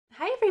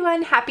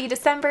everyone, happy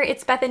December.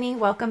 It's Bethany.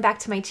 Welcome back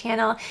to my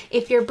channel.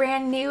 If you're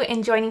brand new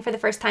and joining for the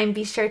first time,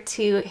 be sure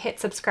to hit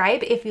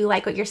subscribe if you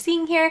like what you're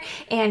seeing here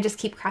and just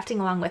keep crafting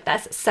along with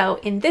us. So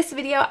in this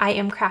video, I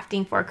am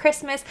crafting for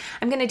Christmas.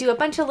 I'm going to do a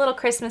bunch of little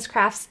Christmas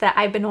crafts that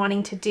I've been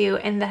wanting to do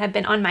and that have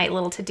been on my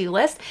little to-do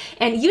list.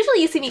 And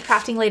usually you see me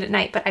crafting late at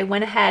night, but I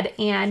went ahead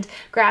and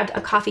grabbed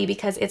a coffee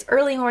because it's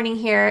early morning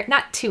here.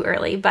 Not too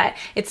early, but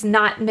it's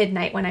not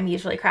midnight when I'm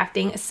usually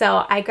crafting.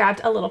 So I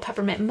grabbed a little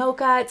peppermint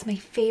mocha. It's my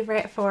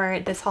favorite for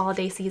this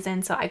holiday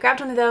season. So I grabbed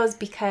one of those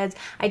because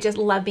I just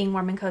love being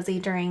warm and cozy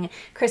during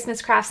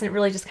Christmas crafts, and it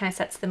really just kind of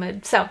sets the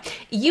mood. So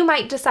you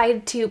might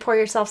decide to pour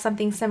yourself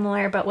something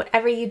similar, but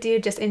whatever you do,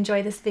 just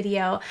enjoy this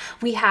video.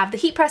 We have the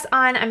heat press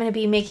on. I'm going to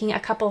be making a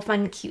couple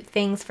fun, cute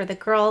things for the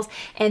girls.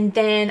 And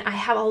then I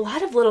have a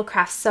lot of little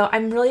crafts. So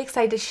I'm really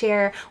excited to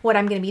share what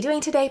I'm going to be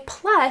doing today.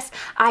 Plus,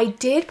 I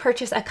did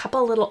purchase a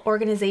couple little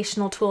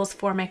organizational tools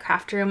for my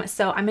craft room.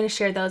 So I'm going to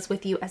share those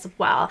with you as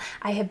well.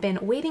 I have been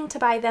waiting to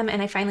buy them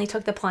and I finally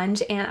took the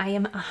plunge and I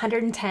am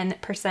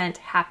 110%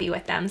 happy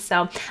with them.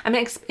 So I'm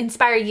going to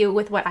inspire you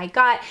with what I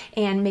got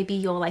and maybe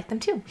you'll like them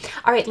too.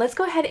 All right, let's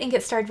go ahead and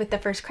get started with the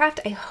first craft.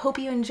 I hope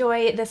you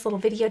enjoy this little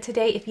video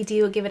today. If you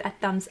do, give it a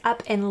thumbs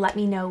up and let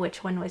me know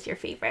which one was your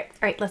favorite.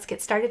 All right, let's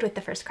get started with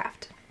the first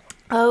craft.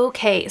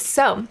 Okay,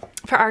 so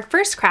for our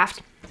first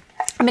craft,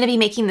 I'm going to be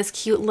making this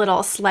cute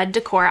little sled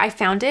decor. I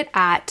found it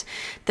at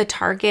the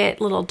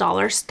Target little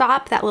dollar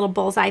stop, that little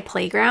bullseye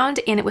playground,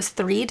 and it was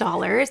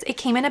 $3. It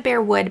came in a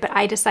bare wood, but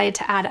I decided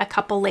to add a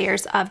couple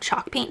layers of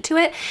chalk paint to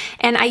it,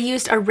 and I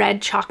used a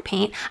red chalk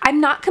paint.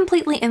 I'm not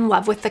completely in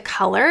love with the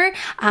color.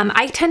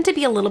 I tend to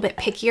be a little bit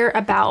pickier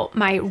about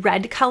my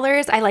red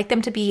colors. I like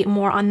them to be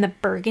more on the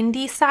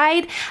burgundy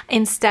side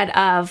instead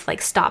of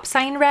like stop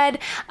sign red.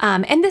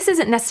 And this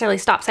isn't necessarily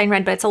stop sign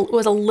red, but it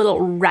was a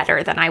little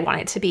redder than I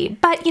want it to be.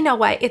 But you know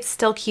what? It's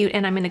still cute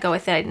and I'm going to go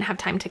with it. I didn't have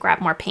time to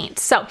grab more paint.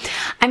 So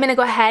I'm going to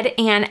go ahead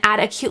and add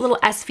a cute little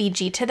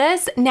SVG to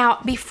this. Now,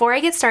 before I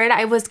get started,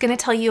 I was going to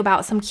tell you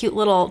about some cute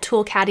little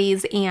tool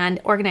caddies and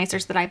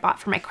organizers that I bought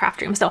for my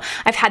craft room. So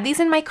I've had these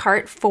in my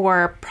cart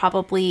for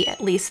probably at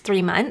least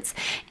 3 months,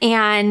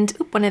 and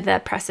one of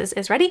the presses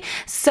is ready.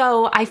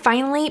 So I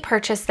finally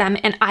purchased them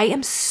and I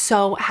am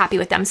so happy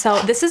with them.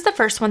 So this is the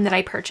first one that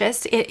I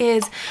purchased. It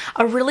is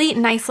a really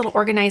nice little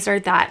organizer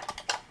that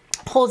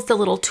holds the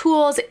little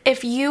tools.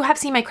 If you have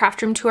seen my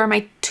craft room tour,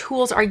 my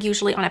tools are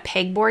usually on a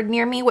pegboard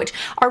near me, which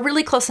are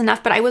really close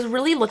enough, but I was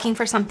really looking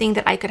for something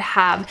that I could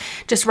have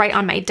just right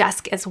on my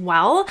desk as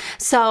well.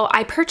 So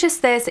I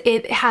purchased this.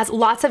 It has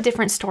lots of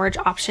different storage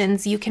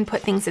options. You can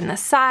put things in the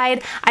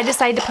side. I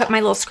decided to put my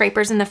little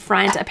scrapers in the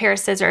front, a pair of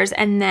scissors,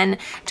 and then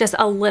just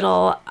a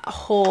little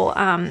whole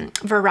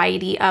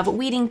variety of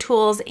weeding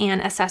tools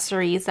and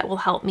accessories that will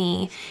help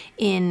me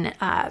in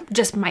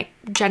just my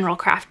general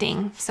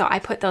crafting. So I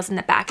put those in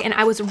the back and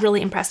I was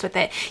really impressed with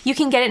it. You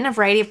can get it in a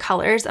variety of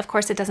colors. Of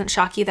course, it doesn't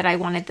shock you that I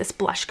wanted this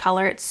blush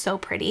color. It's so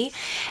pretty.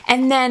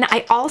 And then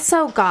I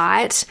also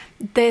got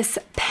this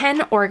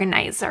pen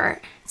organizer.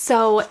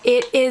 So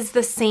it is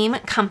the same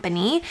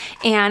company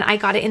and I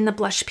got it in the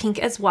blush pink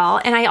as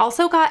well. And I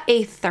also got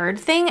a third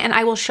thing and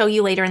I will show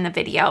you later in the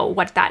video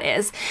what that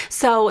is.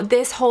 So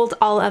this holds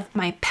all of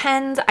my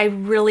pens. I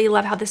really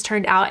love how this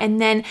turned out.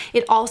 And then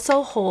it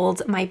also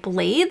holds my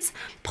blades,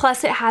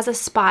 plus it has a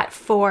spot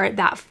for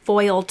that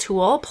foil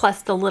tool,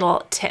 plus the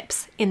little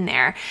tips in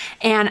there.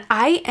 And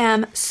I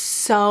am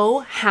so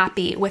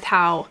happy with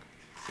how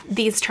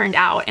these turned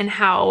out and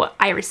how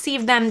I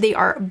received them. They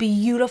are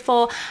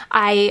beautiful.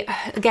 I,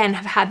 again,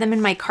 have had them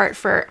in my cart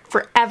for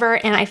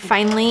forever and I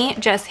finally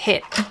just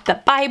hit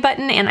the buy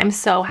button and I'm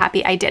so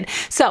happy I did.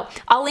 So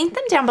I'll link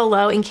them down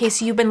below in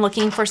case you've been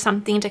looking for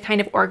something to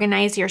kind of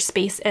organize your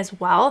space as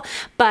well.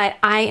 But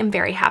I am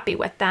very happy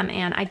with them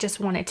and I just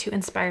wanted to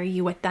inspire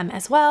you with them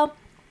as well.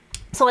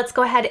 So let's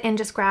go ahead and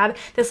just grab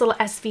this little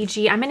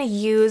SVG. I'm going to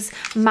use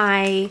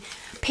my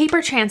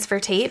paper transfer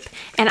tape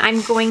and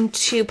I'm going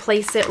to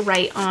place it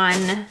right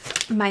on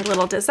my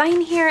little design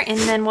here and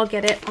then we'll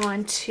get it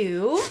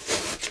onto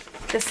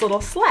this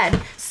little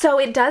sled. So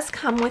it does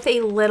come with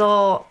a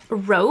little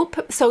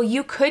rope. So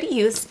you could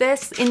use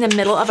this in the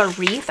middle of a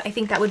wreath. I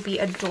think that would be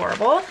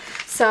adorable.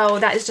 So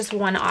that is just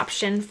one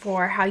option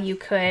for how you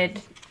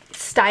could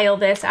style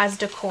this as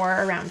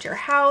decor around your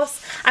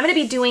house. I'm going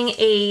to be doing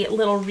a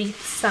little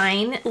wreath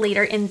sign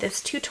later in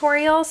this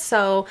tutorial,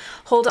 so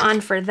hold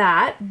on for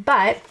that.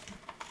 But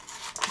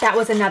that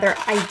was another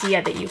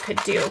idea that you could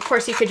do. Of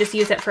course, you could just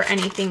use it for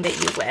anything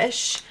that you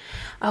wish.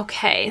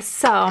 Okay,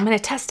 so I'm going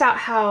to test out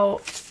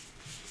how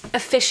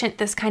efficient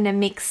this kind of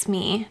makes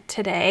me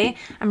today.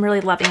 I'm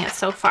really loving it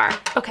so far.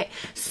 Okay,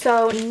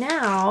 so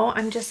now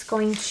I'm just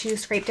going to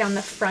scrape down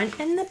the front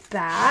and the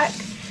back.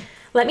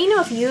 Let me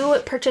know if you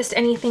purchased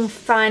anything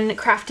fun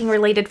crafting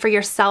related for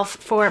yourself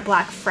for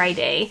Black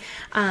Friday.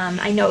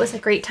 I know it was a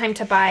great time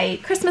to buy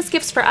Christmas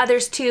gifts for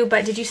others too,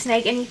 but did you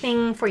snag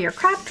anything for your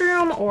craft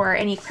room or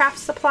any craft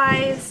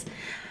supplies?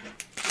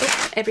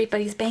 Oops,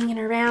 everybody's banging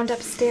around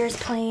upstairs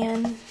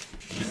playing.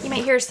 You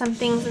might hear some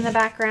things in the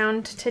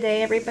background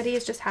today. Everybody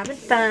is just having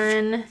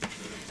fun.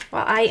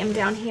 while I am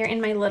down here in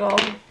my little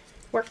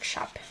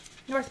workshop.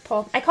 North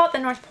Pole. I call it the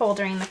North Pole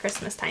during the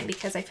Christmas time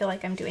because I feel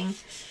like I'm doing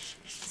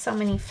so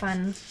many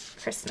fun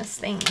Christmas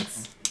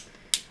things.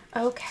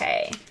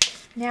 Okay,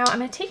 now I'm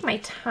going to take my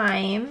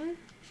time.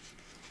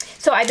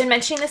 So I've been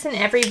mentioning this in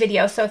every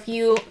video, so if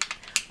you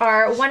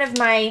are one of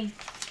my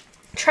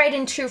tried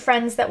and true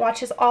friends that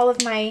watches all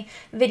of my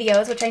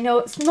videos, which I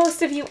know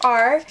most of you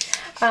are,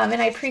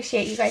 and I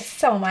appreciate you guys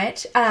so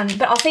much,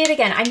 but I'll say it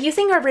again, I'm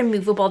using a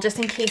removable just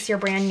in case you're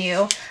brand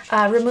new.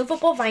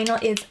 Removable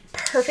vinyl is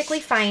perfectly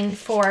fine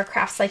for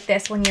crafts like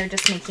this when you're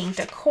just making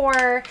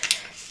decor,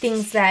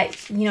 things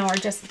that, you know, are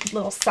just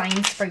little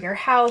signs for your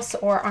house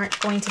or aren't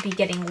going to be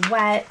getting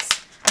wet.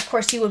 Of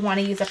course, you would want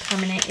to use a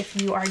permanent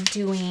if you are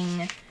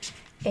doing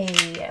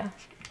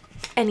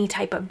any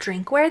type of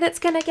drinkware that's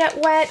going to get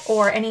wet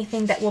or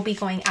anything that will be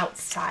going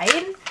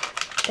outside.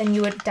 Then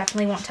you would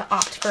definitely want to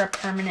opt for a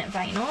permanent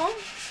vinyl.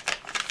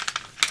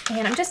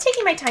 And I'm just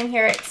taking my time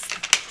here. It's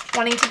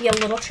wanting to be a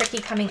little tricky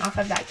coming off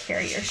of that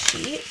carrier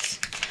sheet.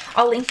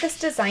 I'll link this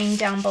design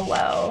down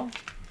below.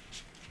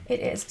 It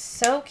is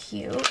so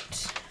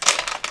cute.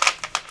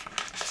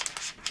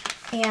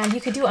 And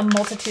you could do a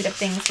multitude of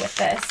things with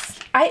this.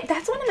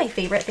 That's one of my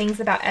favorite things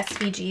about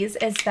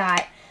SVGs is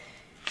that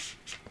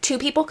two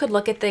people could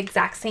look at the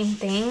exact same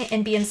thing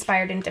and be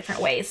inspired in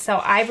different ways. So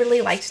I really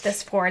liked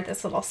this for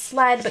this little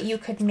sled, but you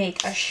could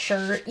make a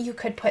shirt. You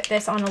could put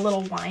this on a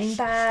little wine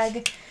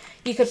bag.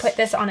 You could put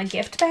this on a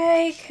gift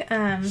bag.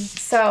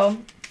 So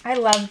I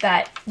love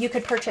that you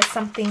could purchase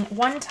something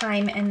one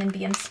time and then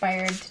be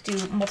inspired to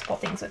do multiple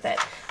things with it.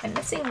 I'm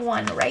missing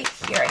one right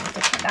here. I need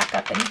to turn back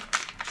up and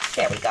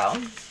there we go.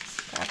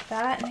 Grab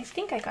that. And I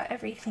think I got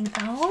everything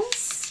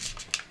else.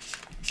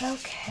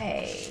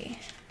 Okay.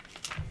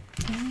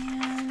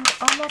 And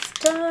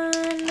almost done.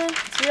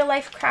 It's real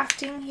life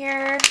crafting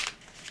here.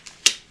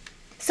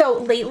 So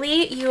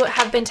lately you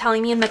have been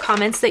telling me in the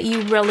comments that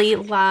you really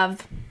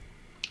love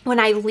when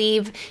I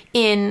leave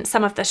in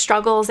some of the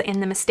struggles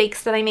and the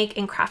mistakes that I make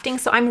in crafting.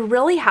 So I'm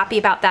really happy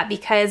about that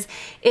because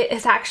it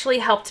has actually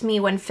helped me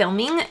when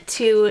filming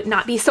to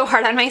not be so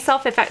hard on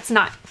myself if it's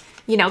not,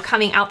 you know,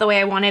 coming out the way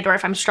I wanted or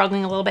if I'm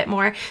struggling a little bit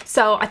more.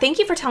 So thank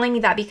you for telling me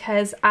that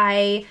because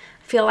I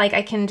feel like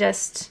I can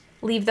just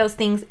leave those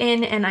things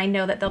in and I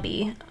know that they'll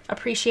be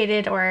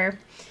appreciated or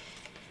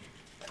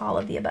all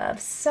of the above.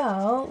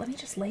 So let me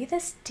just lay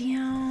this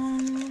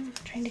down. I'm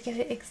trying to get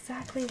it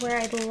exactly where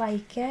I'd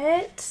like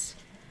it.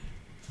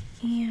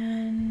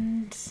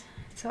 And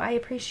so I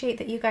appreciate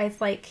that you guys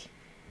like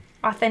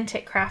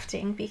authentic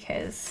crafting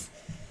because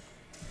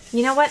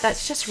you know what?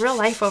 That's just real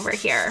life over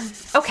here.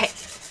 Okay.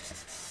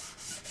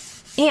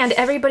 And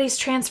everybody's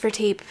transfer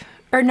tape,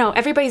 or no,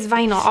 everybody's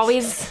vinyl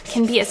always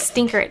can be a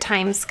stinker at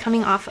times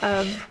coming off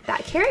of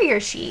that carrier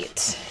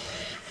sheet.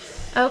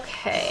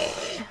 Okay,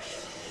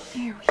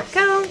 there we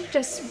go.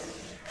 Just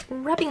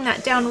rubbing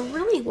that down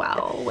really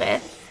well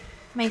with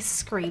my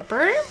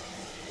scraper.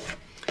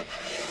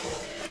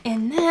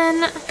 And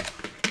then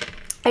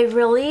I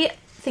really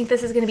think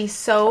this is gonna be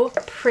so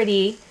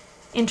pretty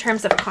in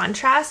terms of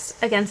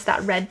contrast against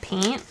that red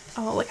paint.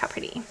 Oh, look how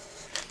pretty.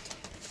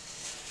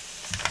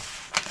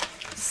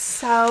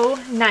 So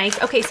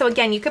nice. Okay, so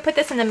again, you could put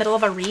this in the middle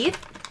of a wreath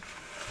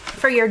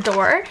for your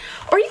door,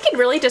 or you could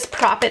really just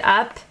prop it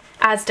up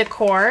as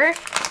decor,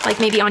 like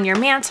maybe on your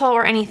mantle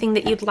or anything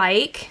that you'd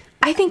like.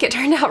 I think it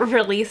turned out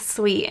really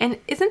sweet. And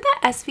isn't that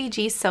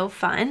SVG so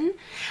fun?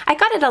 I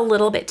got it a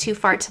little bit too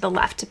far to the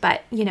left,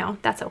 but you know,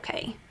 that's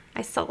okay.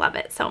 I still love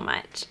it so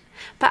much.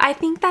 But I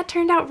think that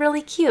turned out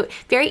really cute.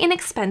 Very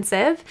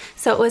inexpensive.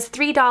 So it was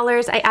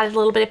 $3. I added a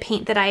little bit of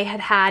paint that I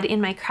had in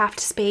my craft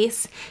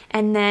space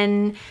and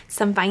then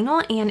some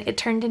vinyl, and it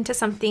turned into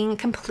something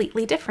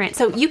completely different.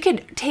 So you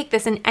could take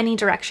this in any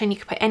direction. You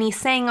could put any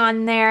saying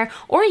on there,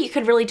 or you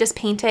could really just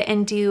paint it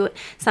and do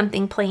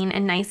something plain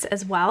and nice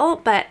as well.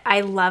 But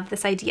I love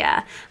this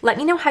idea. Let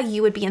me know how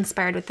you would be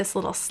inspired with this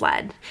little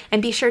sled,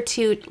 and be sure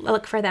to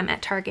look for them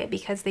at Target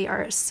because they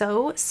are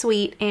so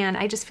sweet, and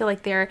I just feel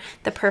like they're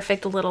the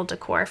perfect little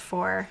decor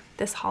for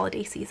this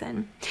holiday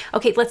season.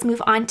 Okay, let's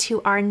move on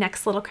to our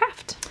next little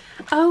craft.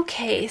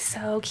 Okay,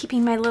 so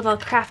keeping my little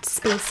craft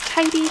space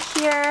tidy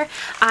here,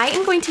 I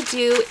am going to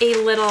do a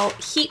little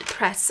heat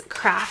press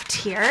craft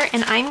here,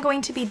 and I'm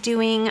going to be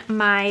doing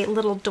my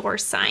little door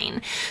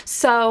sign.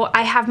 So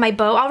I have my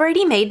bow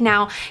already made.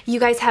 Now, you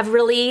guys have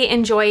really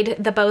enjoyed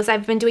the bows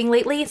I've been doing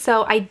lately,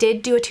 so I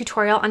did do a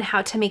tutorial on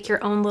how to make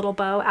your own little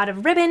bow out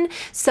of ribbon,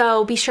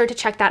 so be sure to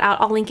check that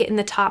out. I'll link it in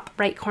the top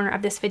right corner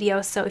of this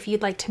video, so if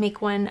you'd like to make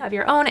one of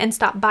your own and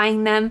stop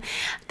buying them,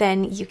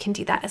 then you can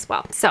do that as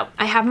well. So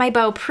I have my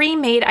bow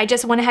pre-made. I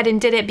just went ahead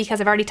and did it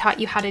because I've already taught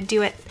you how to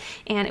do it,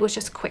 and it was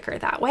just quicker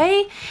that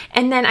way.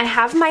 And then I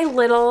have my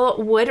little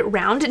wood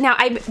round. Now,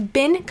 I've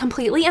been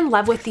completely in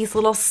love with these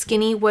little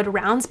skinny wood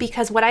rounds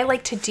because what I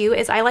like to do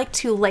is I like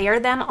to layer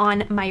them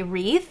on my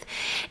wreath,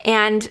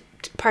 and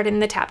pardon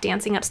the tap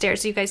dancing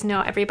upstairs. You guys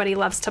know everybody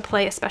loves to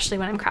play, especially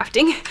when I'm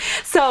crafting.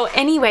 So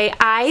anyway,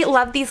 I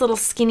love these little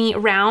skinny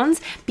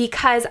rounds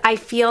because I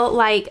feel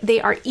like they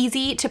are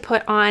easy to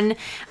put on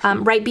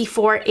right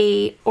before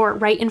or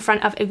right in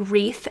front of a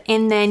wreath.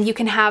 And then you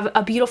can have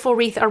a beautiful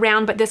wreath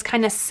around, but this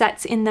kind of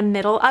sets in the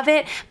middle of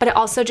it, but it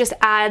also just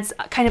adds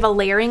kind of a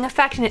layering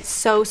effect, and it's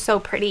so, so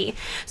pretty.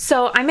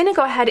 So I'm gonna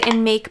go ahead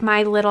and make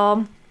my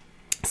little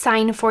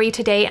sign for you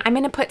today. I'm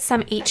going to put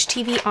some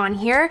HTV on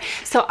here.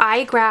 So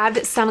I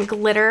grabbed some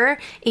glitter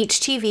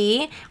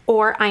HTV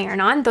or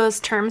iron-on. Those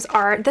terms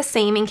are the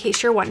same in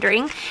case you're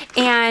wondering.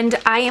 And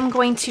I am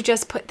going to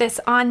just put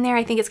this on there.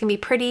 I think it's going to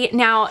be pretty.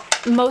 Now,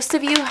 most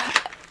of you,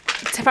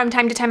 from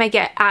time to time, I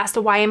get asked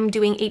why I'm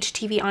doing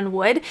HTV on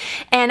wood.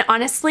 And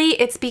honestly,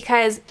 it's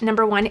because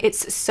number one,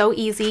 it's so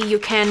easy. You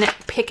can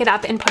pick it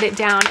up and put it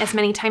down as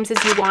many times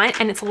as you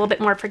want, and it's a little bit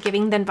more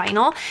forgiving than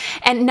vinyl.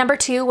 And number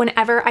two,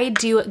 whenever I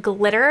do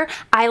glitter,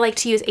 I like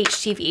to use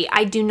HTV.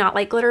 I do not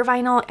like glitter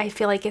vinyl. I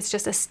feel like it's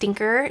just a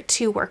stinker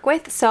to work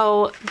with.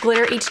 So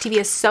glitter HTV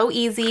is so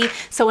easy.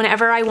 So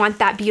whenever I want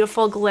that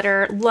beautiful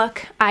glitter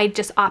look, I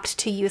just opt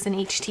to use an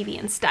HTV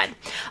instead.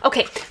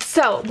 Okay,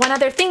 so one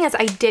other thing is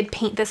I did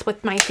paint this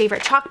with my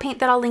favorite chalk paint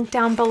that I'll link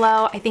down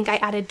below. I think I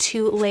added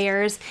 2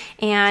 layers,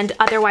 and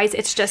otherwise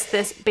it's just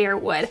this bare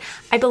wood.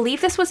 I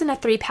believe this was in a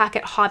 3-pack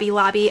at Hobby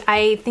Lobby.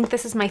 I think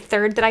this is my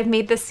 3rd that I've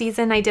made this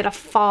season. I did a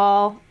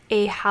fall,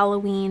 a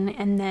Halloween,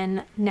 and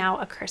then now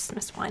a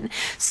Christmas one.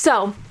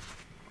 So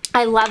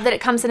I love that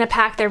it comes in a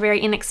pack. They're very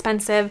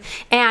inexpensive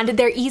and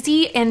they're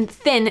easy and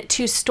thin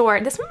to store.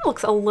 This one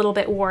looks a little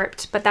bit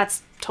warped, but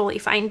that's totally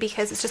fine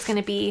because it's just going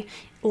to be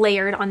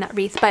layered on that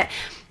wreath. But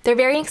they're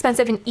very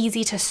expensive and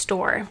easy to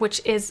store,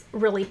 which is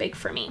really big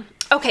for me.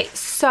 Okay,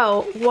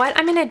 so what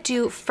I'm gonna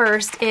do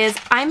first is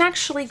I'm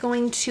actually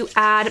going to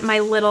add my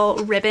little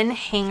ribbon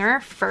hanger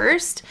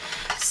first.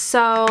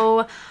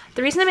 So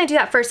the reason I'm gonna do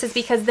that first is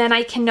because then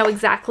I can know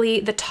exactly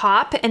the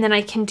top, and then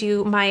I can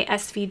do my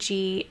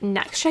SVG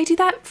next. Should I do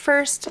that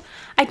first?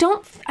 I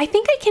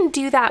think I can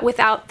do that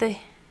without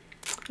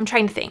I'm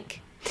trying to think.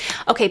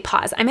 Okay,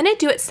 pause. I'm gonna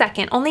do it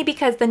second, only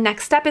because the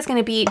next step is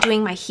gonna be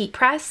doing my heat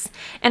press,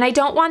 and I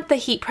don't want the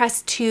heat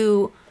press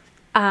to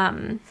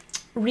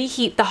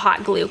reheat the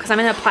hot glue because I'm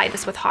gonna apply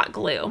this with hot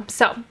glue.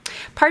 So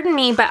pardon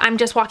me, but I'm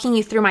just walking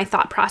you through my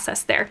thought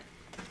process there.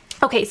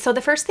 Okay, so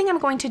the first thing I'm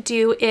going to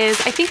do is,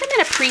 I think I'm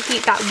gonna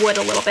preheat that wood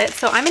a little bit.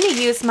 So I'm gonna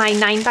use my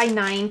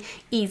 9x9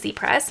 Easy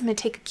Press. I'm gonna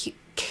take a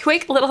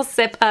quick little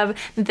sip of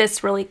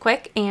this really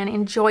quick and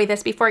enjoy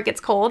this before it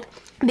gets cold,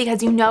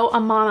 because you know a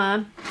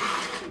mama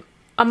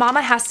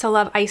has to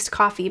love iced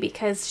coffee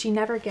because she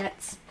never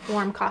gets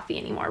warm coffee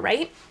anymore,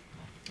 right?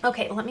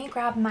 Okay, let me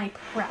grab my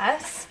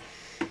press,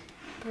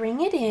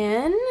 bring it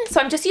in. So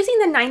I'm just using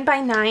the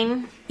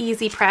 9x9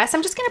 Easy Press.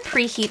 I'm just gonna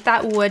preheat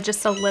that wood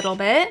just a little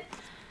bit.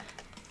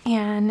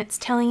 And it's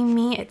telling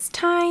me it's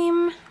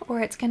time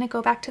or it's gonna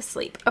go back to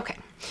sleep. Okay,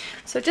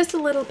 so just a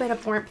little bit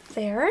of warmth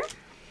there.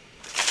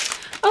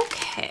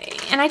 Okay,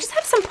 and I just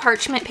have some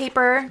parchment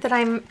paper that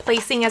I'm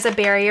placing as a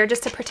barrier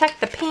just to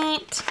protect the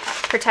paint,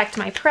 protect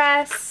my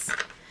press.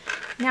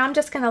 Now I'm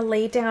just gonna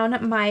lay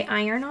down my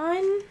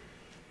iron-on.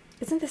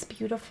 Isn't this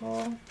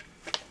beautiful?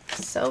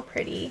 So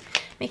pretty.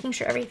 Making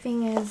sure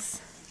everything is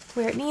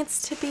where it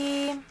needs to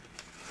be.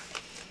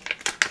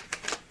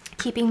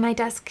 Keeping my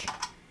desk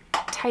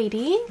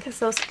tidy, because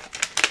those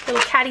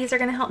little caddies are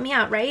gonna help me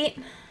out, right?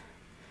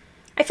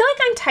 I feel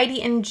like I'm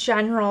tidy in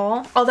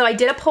general, although I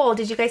did a poll.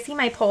 Did you guys see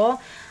my poll?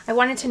 I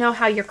wanted to know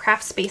how your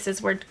craft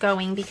spaces were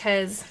going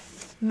because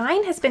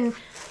mine has been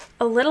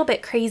a little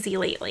bit crazy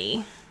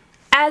lately.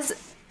 As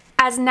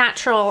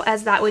natural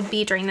as that would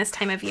be during this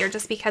time of year,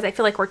 just because I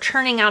feel like we're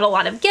churning out a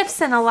lot of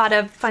gifts and a lot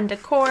of fun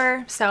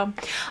decor. So,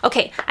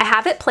 okay, I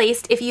have it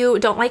placed. If you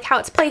don't like how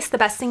it's placed, the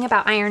best thing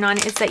about iron-on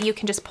is that you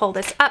can just pull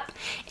this up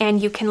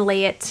and you can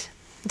lay it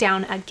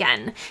down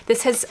again.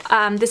 This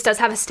does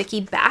have a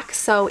sticky back,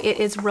 so it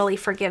is really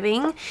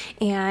forgiving,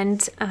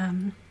 and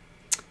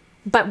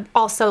but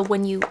also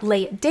when you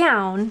lay it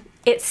down,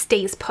 it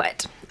stays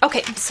put.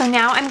 Okay, so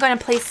now I'm going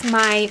to place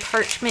my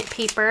parchment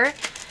paper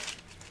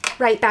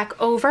right back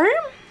over,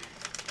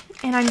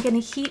 and I'm going to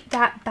heat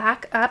that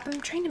back up.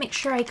 I'm trying to make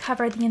sure I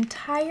cover the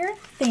entire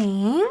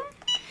thing,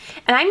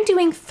 and I'm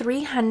doing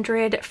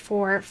 300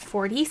 for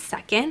 40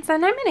 seconds,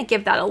 and I'm going to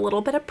give that a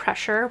little bit of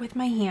pressure with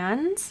my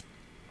hands.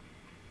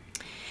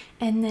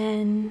 And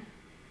then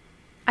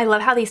I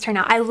love how these turn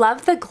out. I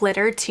love the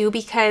glitter too,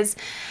 because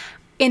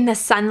in the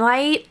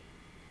sunlight,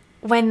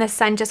 when the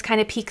sun just kind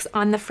of peeks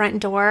on the front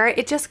door,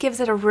 it just gives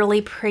it a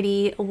really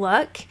pretty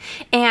look.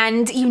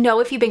 And you know,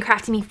 if you've been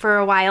crafting me for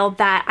a while,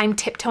 that I'm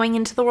tiptoeing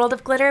into the world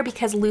of glitter,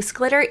 because loose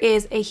glitter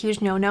is a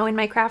huge no-no in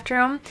my craft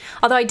room.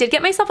 Although I did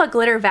get myself a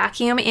glitter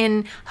vacuum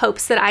in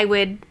hopes that I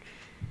would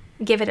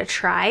give it a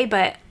try,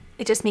 but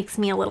it just makes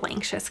me a little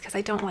anxious because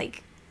I don't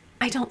like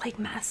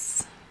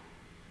mess.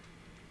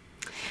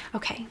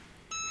 Okay,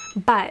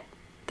 but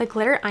the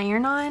glitter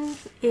iron-on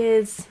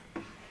is,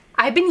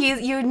 I've been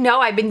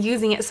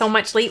using it so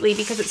much lately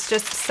because it's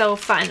just so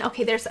fun.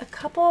 Okay, there's a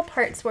couple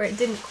parts where it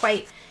didn't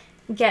quite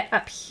get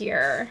up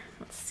here.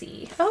 Let's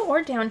see. Oh,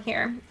 or down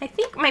here. I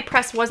think my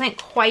press wasn't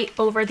quite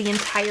over the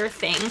entire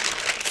thing.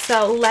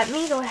 So let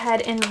me go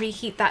ahead and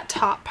reheat that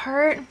top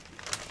part.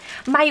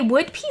 My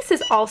wood piece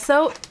is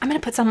also, I'm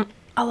going to put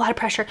a lot of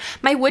pressure.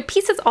 My wood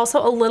piece is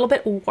also a little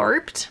bit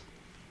warped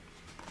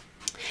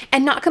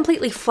and not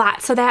completely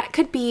flat. So that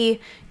could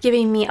be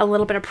giving me a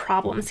little bit of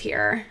problems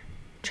here,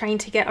 trying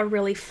to get a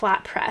really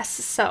flat press.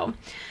 So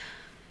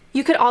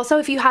you could also,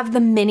 if you have the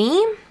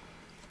mini,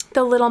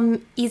 the little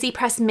Easy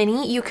Press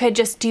Mini, you could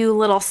just do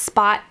little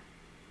spot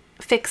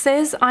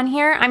fixes on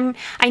here.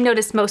 I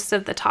noticed most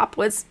of the top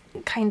was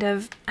kind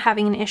of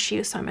having an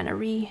issue, so I'm gonna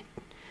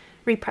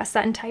repress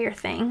that entire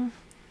thing.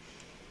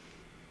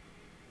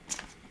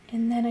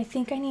 And then I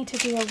think I need to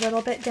do a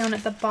little bit down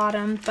at the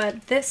bottom,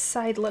 but this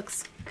side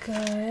looks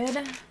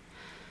good.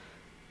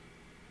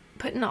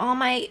 Putting all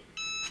my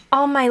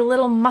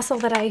little muscle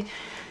that I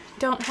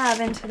don't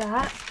have into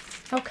that.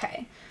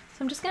 Okay, so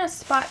I'm just gonna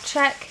spot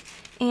check,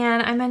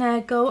 and I'm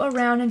gonna go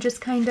around and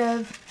just kind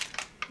of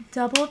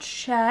double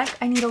check.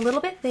 I need a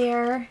little bit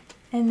there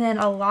and then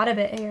a lot of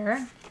it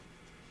here.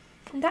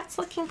 And that's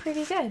looking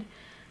pretty good.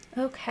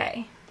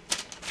 Okay.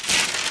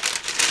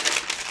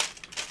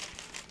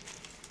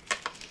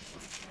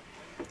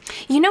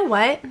 You know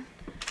what?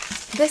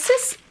 This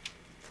is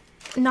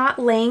not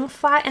laying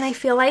flat, and I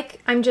feel like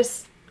I'm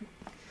just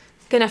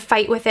gonna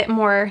fight with it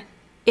more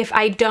if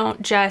I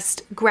don't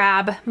just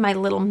grab my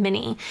little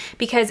mini,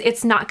 because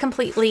it's not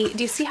completely,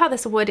 do you see how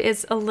this wood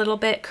is a little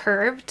bit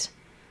curved?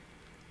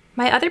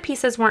 My other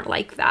pieces weren't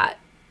like that.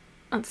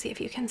 Let's see if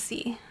you can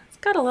see. It's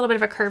got a little bit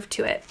of a curve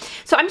to it.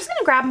 So I'm just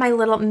gonna grab my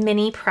little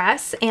mini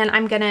press, and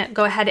I'm gonna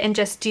go ahead and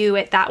just do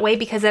it that way,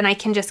 because then I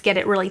can just get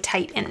it really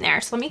tight in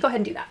there. So let me go ahead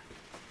and do that.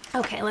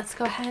 Okay, let's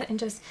go ahead and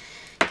just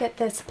get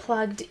this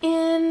plugged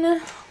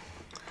in.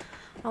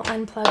 I'll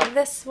unplug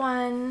this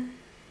one,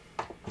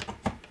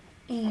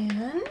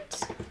 and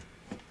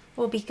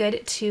we'll be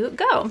good to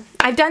go.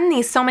 I've done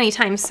these so many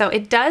times, so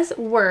it does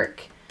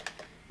work.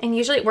 And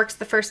usually it works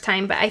the first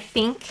time, but I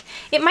think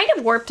it might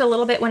have warped a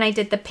little bit when I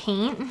did the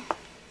paint.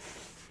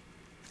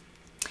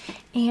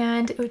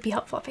 And it would be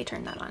helpful if I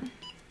turned that on.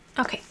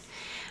 Okay,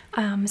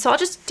 so I'll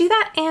just do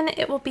that, and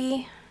it'll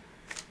be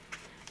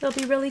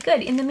really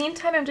good. In the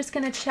meantime, I'm just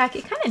gonna check.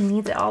 It kind of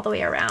needs it all the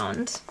way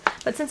around.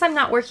 But since I'm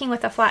not working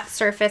with a flat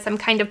surface, I'm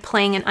kind of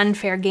playing an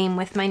unfair game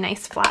with my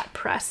nice flat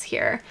press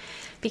here,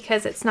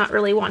 because it's not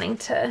really wanting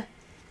to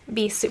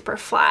be super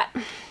flat.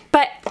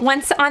 But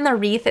once on the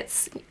wreath,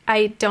 it's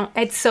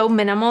so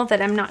minimal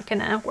that I'm not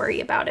gonna worry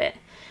about it.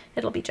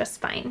 It'll be just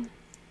fine.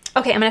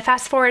 Okay, I'm gonna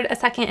fast forward a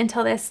second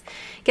until this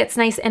gets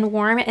nice and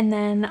warm, and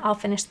then I'll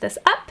finish this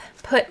up,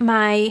 put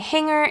my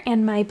hanger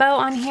and my bow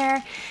on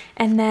here,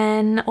 and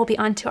then we'll be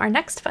on to our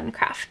next fun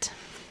craft.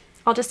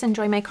 I'll just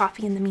enjoy my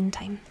coffee in the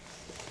meantime.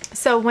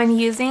 So when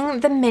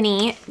using the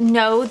mini,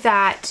 know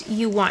that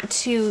you want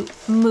to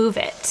move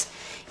it.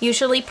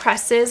 Usually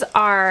presses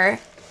are,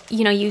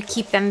 you know, you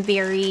keep them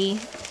very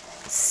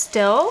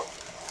still,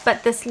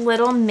 but this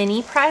little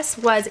mini press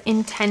was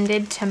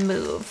intended to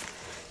move.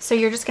 So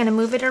you're just gonna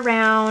move it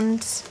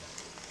around,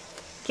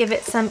 give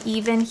it some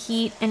even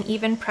heat and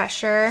even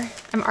pressure.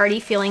 I'm already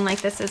feeling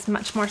like this is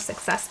much more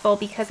successful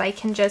because I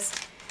can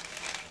just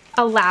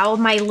allow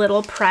my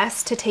little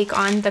press to take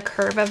on the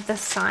curve of the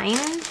sign.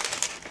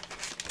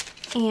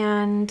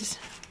 And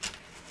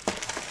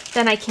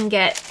then I can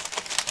get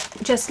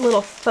just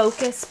little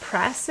focus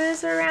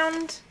presses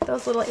around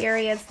those little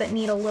areas that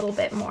need a little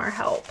bit more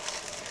help.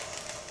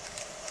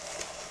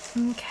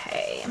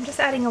 Okay, I'm just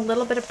adding a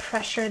little bit of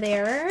pressure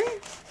there.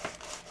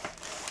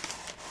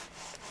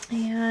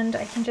 And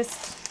I can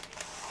just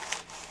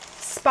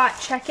spot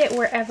check it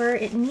wherever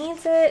it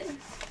needs it.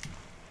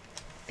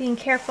 Being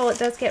careful, it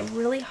does get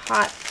really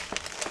hot.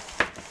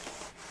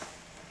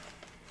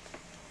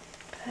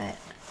 But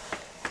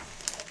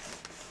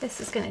this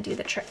is gonna do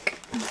the trick.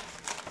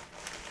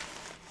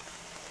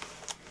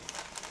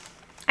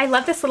 I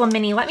love this little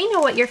mini. Let me know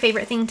what your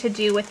favorite thing to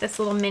do with this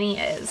little mini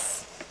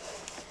is.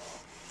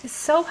 It's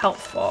so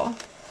helpful.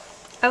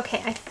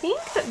 Okay, I think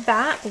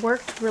that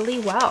worked really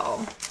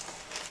well.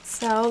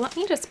 So let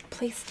me just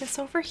place this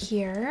over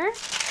here.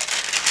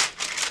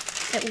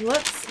 It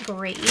looks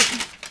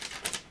great.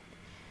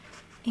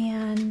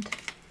 And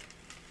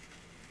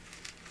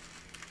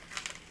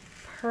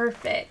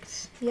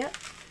perfect. Yep.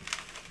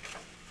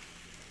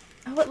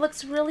 Oh, it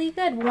looks really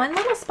good. One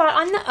little spot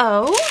on the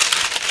O.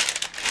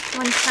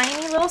 One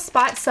tiny little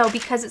spot. So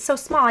because it's so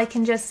small, I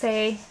can just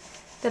say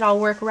that I'll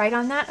work right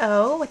on that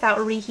O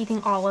without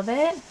reheating all of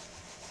it.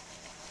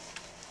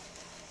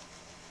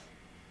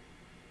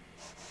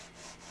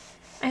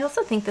 I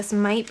also think this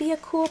might be a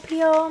cool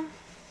peel,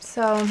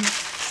 so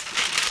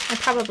I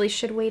probably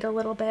should wait a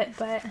little bit,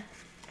 but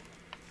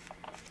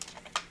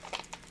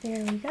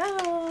there we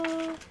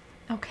go.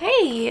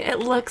 Okay, it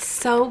looks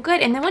so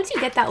good. And then once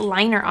you get that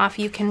liner off,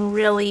 you can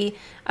really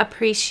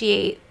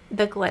appreciate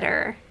the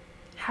glitter.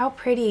 How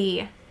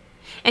pretty.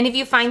 And if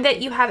you find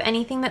that you have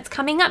anything that's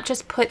coming up,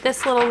 just put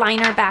this little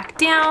liner back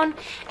down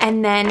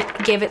and then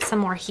give it some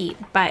more heat.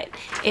 But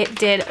it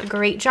did a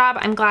great job.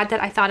 I'm glad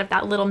that I thought of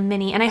that little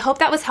mini, and I hope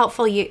that was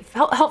helpful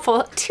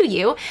to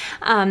you.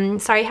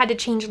 Sorry I had to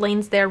change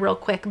lanes there real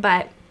quick,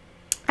 but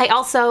I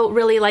also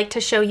really like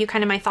to show you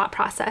kind of my thought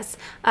process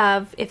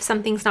of if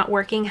something's not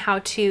working, how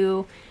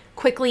to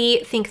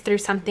quickly think through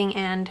something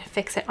and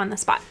fix it on the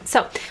spot.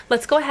 So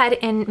let's go ahead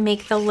and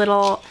make the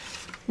little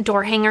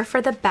door hanger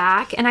for the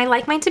back. And I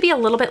like mine to be a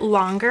little bit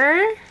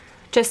longer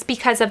just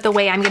because of the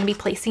way I'm going to be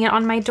placing it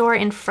on my door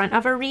in front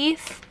of a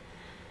wreath.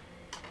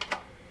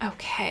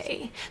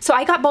 Okay, so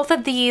I got both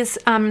of these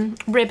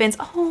ribbons.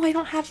 Oh, I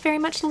don't have very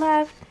much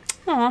left.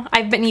 Oh,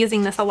 I've been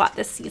using this a lot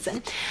this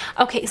season.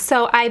 Okay,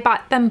 so I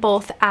bought them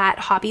both at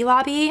Hobby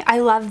Lobby. I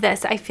love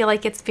this. I feel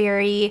like it's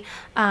very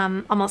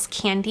almost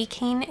candy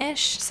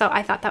cane-ish, so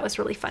I thought that was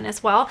really fun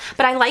as well.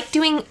 But I like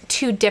doing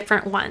two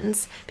different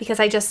ones because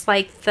I just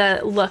like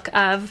the look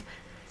of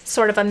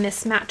sort of a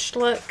mismatched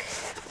look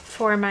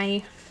for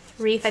my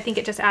wreath. I think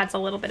it just adds a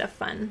little bit of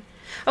fun.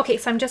 Okay,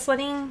 so I'm just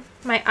letting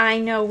my eye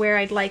know where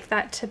I'd like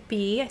that to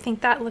be. I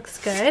think that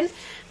looks good. I'm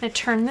gonna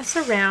turn this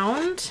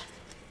around.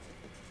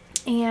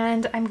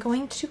 And I'm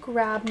going to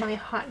grab my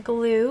hot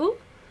glue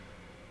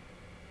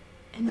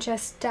and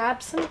just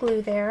dab some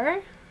glue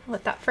there.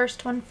 Let that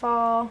first one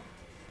fall.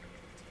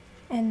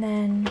 And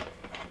then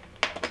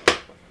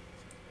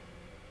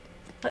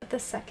let the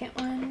second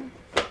one.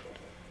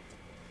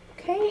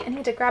 Okay, I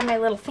need to grab my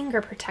little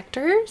finger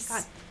protectors.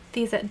 Got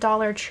these at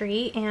Dollar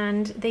Tree,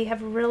 and they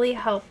have really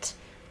helped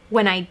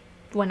when I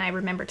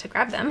remember to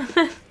grab them.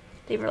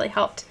 They really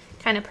helped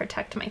kind of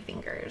protect my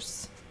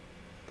fingers.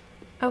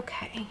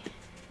 Okay.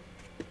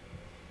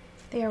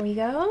 There we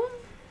go.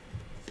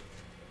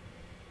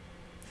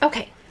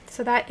 Okay,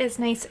 so that is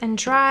nice and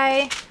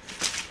dry.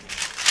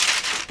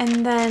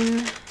 And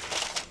then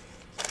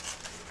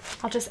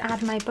I'll just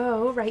add my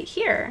bow right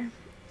here.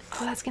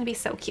 Oh, that's gonna be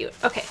so cute.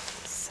 Okay,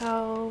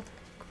 so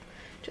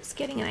just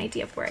getting an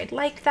idea of where I'd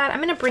like that. I'm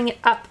gonna bring it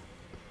up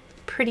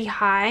pretty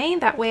high.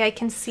 That way I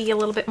can see a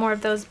little bit more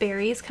of those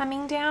berries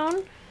coming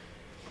down.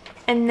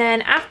 And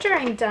then after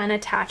I'm done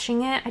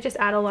attaching it, I just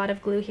add a lot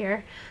of glue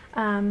here.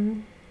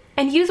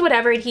 And use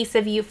whatever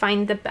adhesive you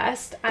find the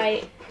best.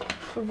 I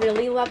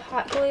really love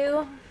hot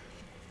glue,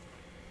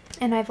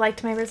 and I've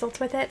liked my results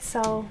with it,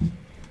 so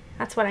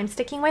that's what I'm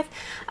sticking with.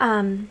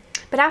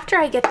 But after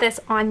I get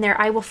this on there,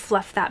 I will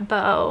fluff that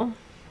bow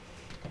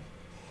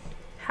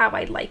how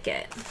I'd like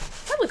it.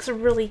 That looks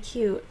really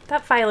cute.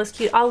 That file is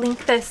cute. I'll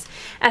link this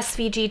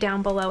SVG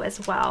down below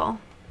as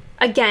well.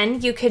 Again,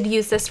 you could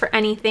use this for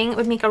anything. It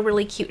would make a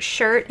really cute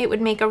shirt. It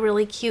would make a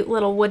really cute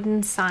little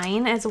wooden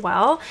sign as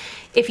well.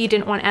 If you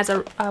didn't want it as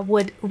a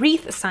wood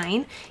wreath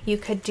sign, you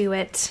could do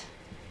it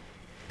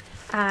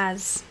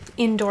as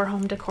indoor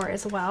home decor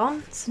as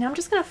well. So now I'm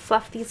just gonna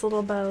fluff these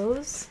little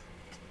bows,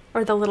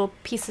 or the little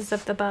pieces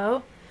of the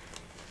bow,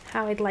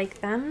 how I'd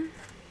like them.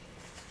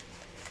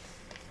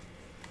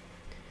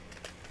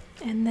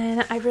 And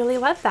then I really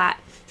love that.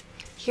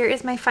 Here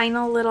is my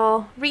final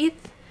little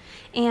wreath.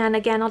 And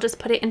again, I'll just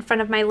put it in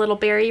front of my little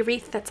berry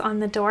wreath that's on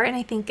the door, and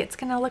I think it's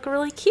gonna look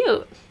really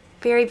cute.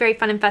 Very, very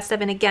fun and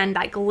festive. And again,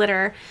 that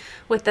glitter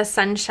with the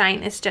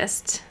sunshine is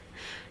just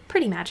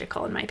pretty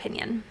magical in my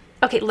opinion.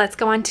 Okay, let's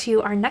go on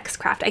to our next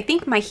craft. I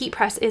think my heat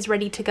press is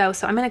ready to go,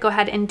 so I'm gonna go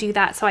ahead and do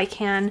that so I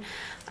can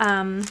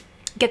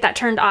get that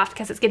turned off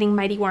because it's getting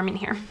mighty warm in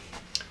here.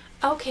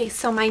 Okay,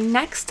 so my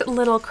next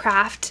little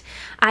craft,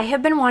 I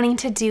have been wanting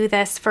to do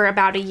this for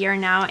about a year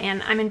now,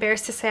 and I'm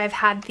embarrassed to say I've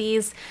had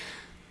these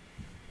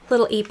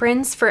little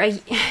aprons for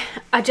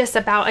just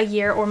about a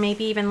year or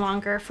maybe even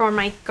longer for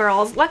my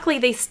girls. Luckily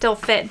they still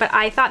fit, but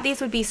I thought these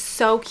would be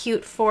so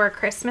cute for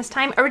Christmas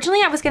time.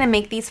 Originally I was going to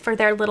make these for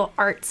their little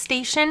art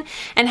station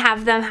and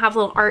have them have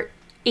little art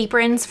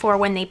aprons for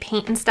when they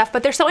paint and stuff,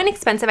 but they're so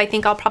inexpensive. I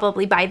think I'll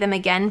probably buy them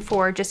again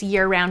for just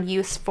year-round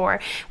use for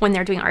when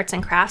they're doing arts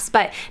and crafts.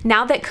 But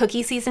now that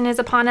cookie season is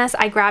upon us,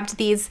 I grabbed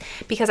these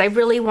because I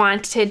really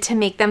wanted to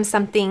make them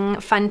something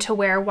fun to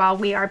wear while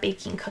we are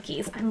baking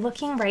cookies. I'm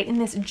looking right in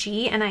this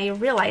G and I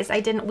realized I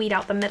didn't weed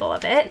out the middle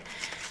of it.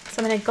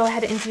 So I'm gonna go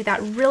ahead and do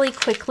that really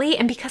quickly.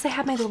 And because I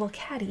have my little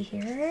caddy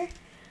here,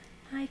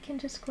 I can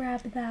just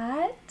grab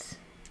that.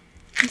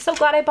 I'm so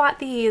glad I bought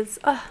these.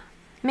 Ugh.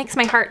 Makes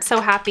my heart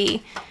so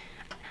happy.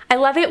 I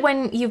love it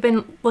when you've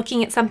been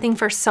looking at something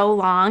for so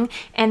long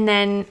and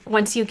then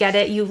once you get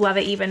it, you love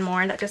it even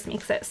more. That just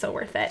makes it so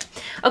worth it.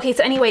 Okay,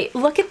 so anyway,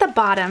 look at the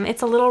bottom.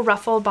 It's a little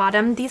ruffle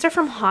bottom. These are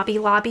from Hobby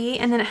Lobby,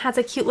 and then it has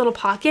a cute little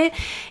pocket.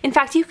 In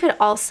fact, you could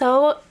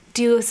also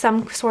do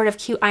some sort of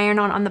cute iron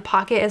on the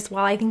pocket as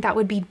well. I think that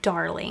would be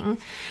darling.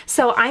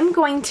 So I'm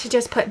going to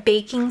just put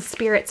Baking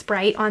Spirits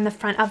Bright on the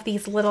front of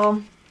these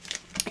little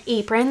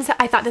aprons.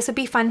 I thought this would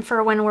be fun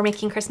for when we're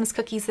making Christmas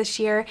cookies this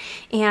year,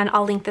 and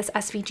I'll link this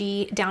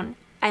SVG down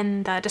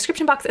in the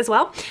description box as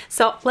well.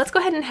 So let's go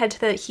ahead and head to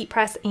the heat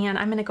press, and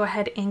I'm gonna go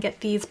ahead and get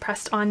these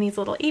pressed on these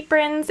little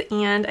aprons,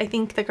 and I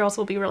think the girls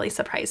will be really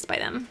surprised by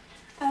them.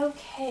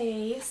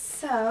 Okay,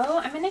 so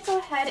I'm gonna go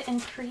ahead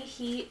and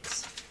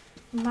preheat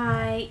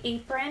my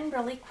apron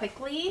really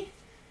quickly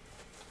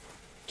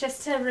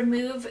just to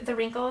remove the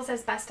wrinkles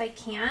as best I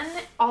can.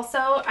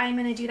 Also, I'm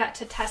going to do that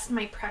to test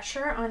my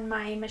pressure on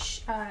my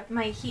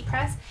my heat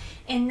press,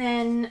 and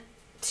then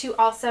to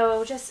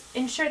also just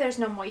ensure there's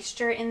no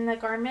moisture in the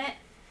garment.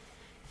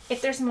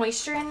 If there's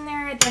moisture in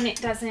there, then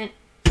it doesn't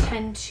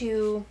tend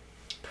to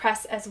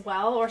press as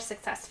well or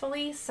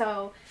successfully,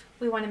 so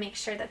we want to make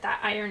sure that that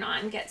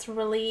iron-on gets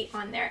really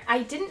on there.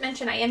 I didn't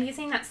mention I am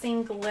using that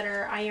same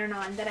glitter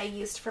iron-on that I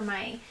used for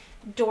my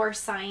door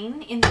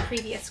sign in the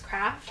previous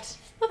craft.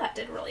 Well, that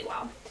did really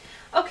well.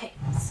 Okay,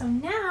 so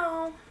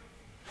now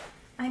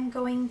I'm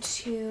going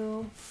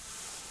to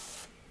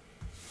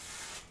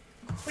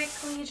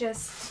quickly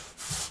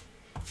just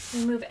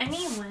remove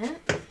any lint,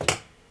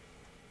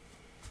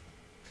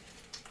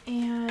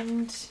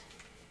 and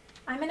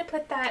I'm going to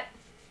put that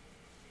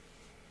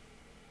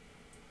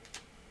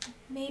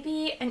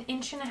maybe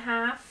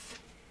 1.5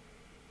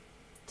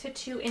 to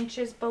 2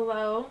 inches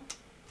below.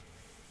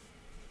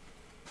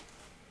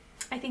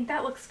 I think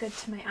that looks good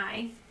to my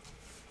eye.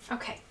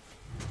 Okay,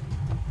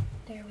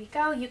 there we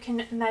go. You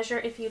can measure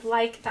if you'd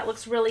like. That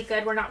looks really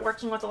good. We're not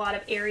working with a lot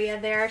of area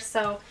there,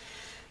 so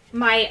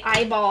my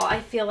eyeball,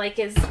 I feel like,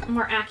 is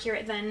more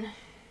accurate than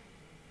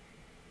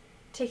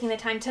taking the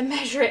time to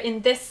measure it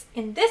in this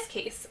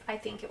case. I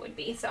think it would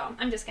be. So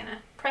I'm just gonna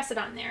press it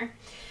on there,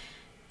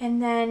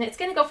 and then it's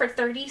gonna go for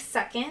 30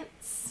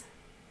 seconds.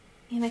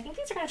 And I think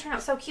these are gonna turn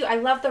out so cute. I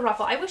love the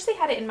ruffle. I wish they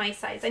had it in my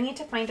size. I need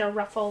to find a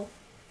ruffle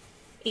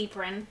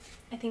apron.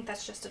 I think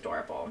that's just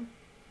adorable.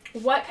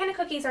 What kind of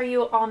cookies are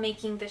you all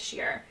making this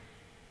year?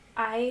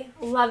 I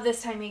love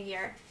this time of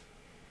year.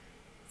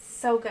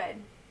 So good.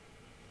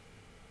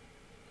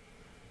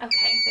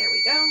 Okay, there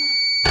we go.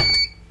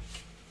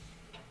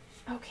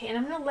 Okay, and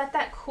I'm going to let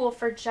that cool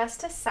for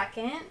just a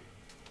second.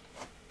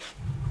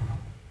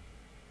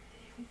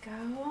 There we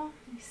go.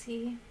 Let me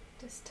see.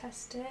 Just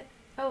test it.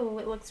 Oh,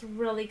 it looks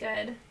really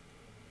good.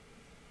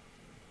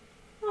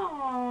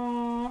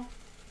 Aww.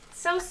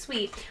 So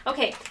sweet.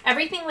 Okay,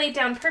 everything laid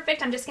down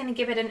perfect. I'm just going to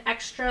give it an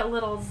extra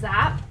little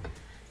zap,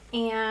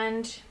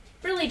 and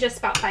really just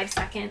about 5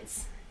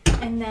 seconds,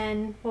 and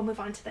then we'll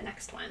move on to the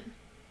next one.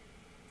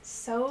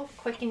 So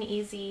quick and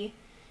easy.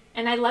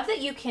 And I love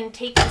that you can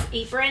take this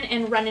apron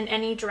and run in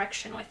any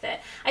direction with it.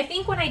 I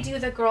think when I do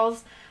the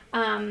girls'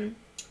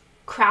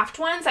 craft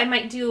ones, I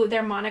might do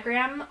their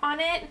monogram on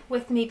it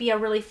with maybe a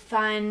really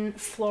fun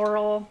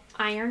floral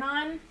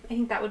iron-on. I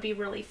think that would be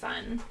really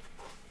fun.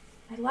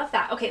 I love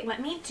that. Okay, let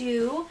me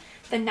do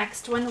the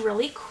next one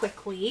really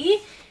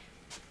quickly,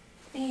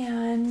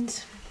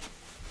 and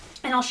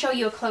I'll show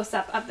you a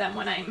close-up of them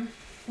when I'm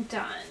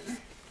done.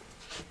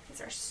 These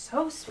are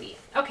so sweet.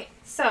 Okay,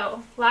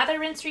 so lather,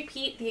 rinse,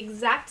 repeat, the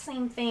exact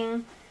same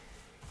thing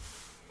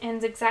and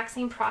the exact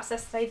same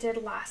process that I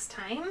did last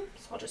time.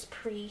 So I'll just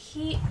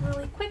preheat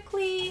really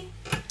quickly,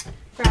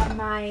 grab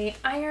my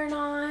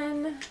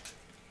iron-on,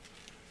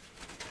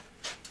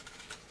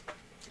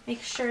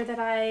 make sure that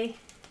I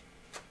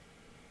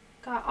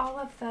got all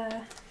of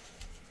the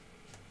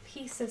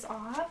pieces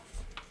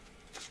off.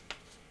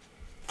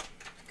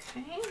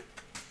 Okay.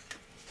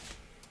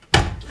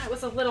 That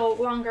was a little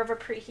longer of a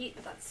preheat,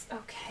 but that's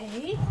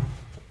okay.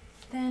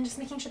 Then just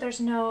making sure there's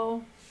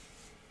no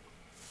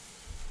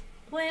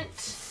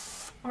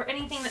lint or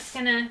anything that's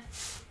gonna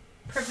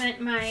prevent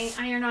my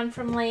iron-on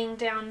from laying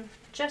down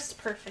just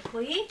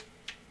perfectly.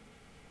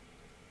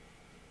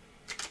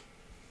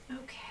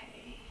 Okay.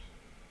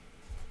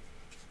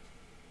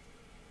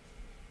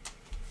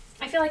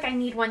 I feel like I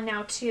need one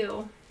now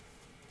too.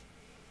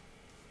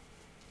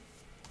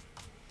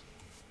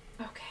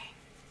 Okay.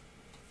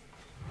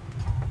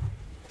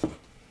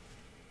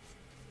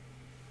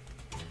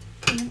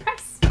 And then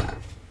press.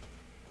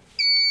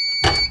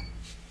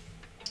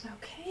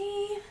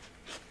 Okay.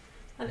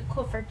 Let it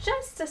cool for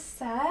just a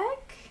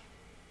sec.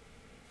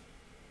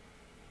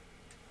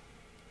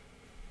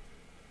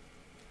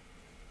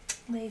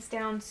 Lays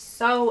down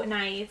so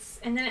nice.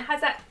 And then it has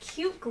that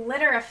cute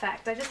glitter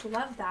effect. I just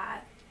love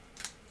that.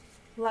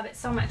 Love it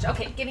so much.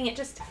 Okay, giving it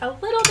just a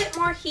little bit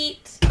more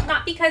heat.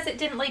 Not because it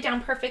didn't lay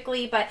down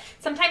perfectly, but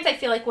sometimes I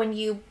feel like when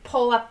you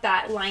pull up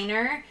that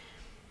liner,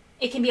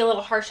 it can be a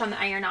little harsh on the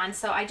iron-on,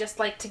 so I just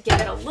like to give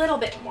it a little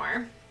bit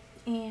more.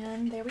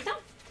 And there we go.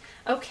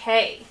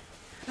 Okay,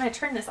 I'm going to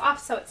turn this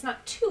off so it's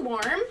not too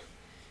warm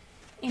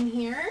in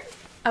here.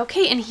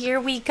 Okay, and here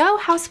we go.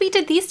 How sweet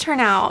did these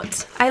turn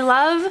out? I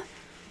love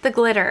the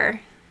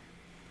glitter.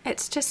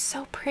 It's just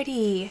so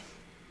pretty.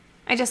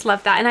 I just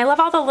love that. And I love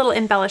all the little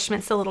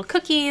embellishments, the little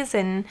cookies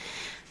and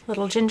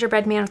little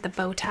gingerbread man with the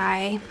bow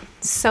tie.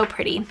 So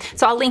pretty.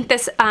 So I'll link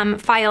this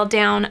file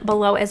down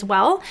below as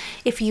well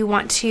if you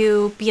want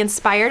to be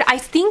inspired. I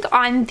think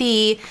on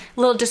the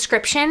little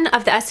description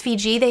of the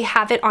SVG, they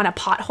have it on a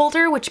pot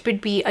holder, which would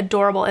be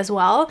adorable as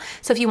well.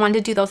 So if you wanted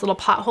to do those little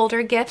pot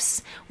holder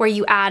gifts where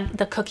you add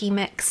the cookie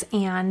mix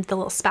and the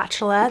little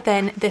spatula,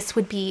 then this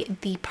would be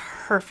the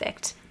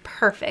perfect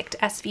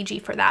SVG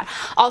for that.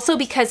 Also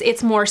because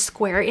it's more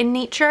square in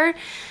nature,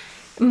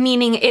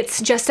 meaning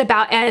it's just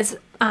about as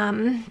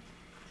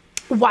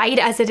wide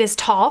as it is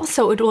tall,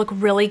 so it would look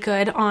really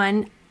good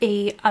on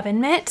a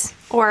oven mitt,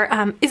 or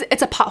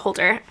it's a pot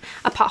holder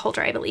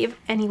I believe.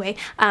 Anyway,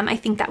 I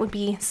think that would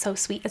be so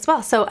sweet as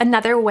well. So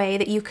another way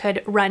that you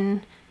could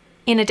run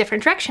in a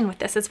different direction with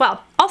this as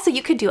well. Also,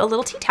 you could do a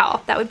little tea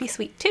towel. That would be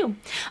sweet too.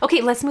 Okay,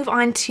 let's move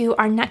on to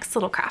our next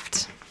little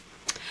craft.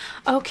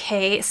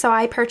 Okay, so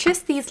I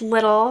purchased these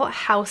little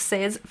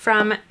houses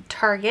from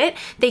Target.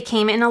 They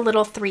came in a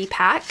little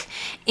 3-pack,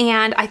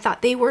 and I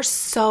thought they were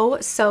so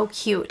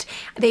cute.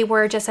 They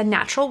were just a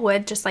natural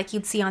wood, just like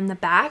you'd see on the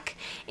back,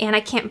 and I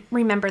can't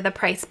remember the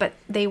price, but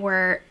they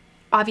were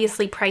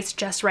obviously priced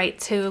just right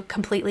to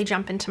completely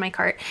jump into my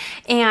cart,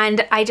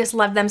 and I just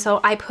love them. So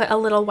I put a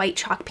little white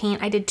chalk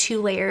paint. I did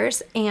 2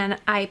 layers, and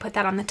I put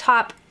that on the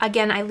top.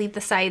 Again, I leave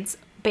the sides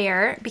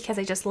bare because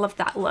I just love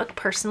that look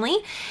personally,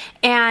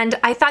 and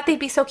I thought they'd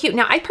be so cute.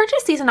 Now, I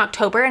purchased these in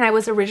October, and I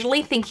was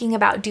originally thinking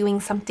about doing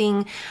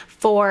something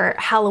for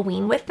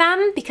Halloween with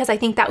them because I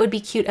think that would be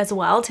cute as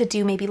well, to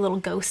do maybe little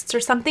ghosts or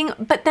something.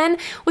 But then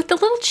with the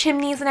little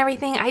chimneys and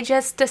everything, I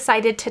just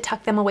decided to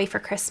tuck them away for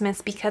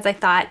Christmas because I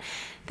thought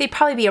they'd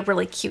probably be a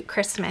really cute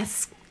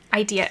Christmas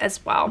idea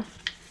as well.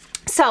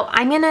 So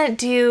I'm gonna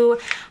do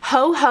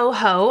ho ho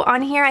ho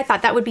on here. I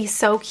thought that would be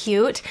so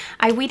cute.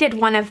 I weeded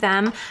one of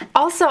them.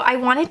 Also, I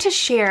wanted to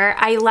share,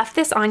 I left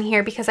this on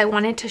here because I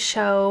wanted to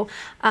show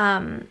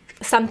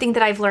something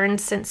that I've learned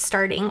since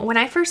starting. When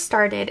I first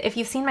started, if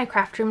you've seen my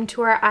craft room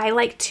tour, I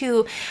like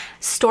to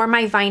store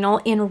my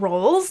vinyl in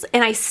rolls,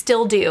 and I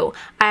still do.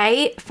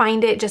 I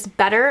find it just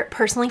better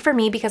personally for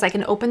me because I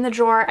can open the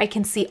drawer, I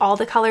can see all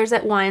the colors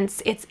at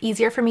once. It's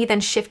easier for me than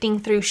shifting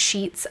through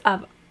sheets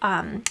of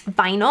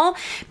vinyl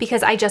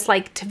because I just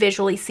like to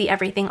visually see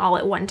everything all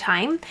at one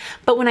time.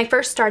 But when I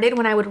first started,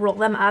 when I would roll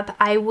them up,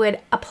 I would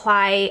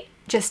apply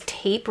just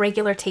tape,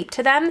 regular tape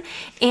to them,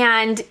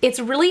 and it's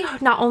really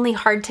not only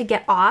hard to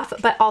get off,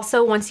 but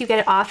also once you get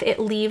it off, it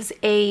leaves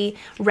a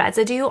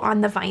residue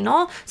on the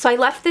vinyl. So I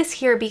left this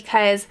here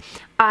because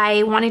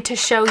I wanted to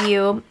show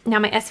you, now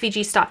my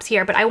SVG stops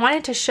here, but I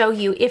wanted to show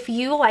you if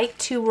you like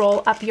to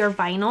roll up your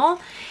vinyl.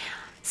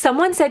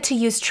 Someone said to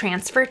use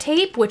transfer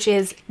tape, which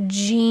is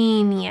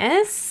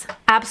genius,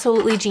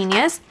 absolutely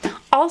genius.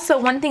 Also,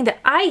 one thing that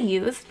I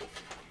use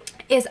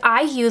is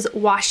I use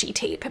washi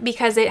tape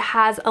because it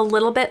has a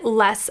little bit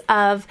less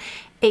of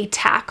a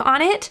tack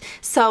on it,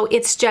 so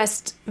it's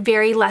just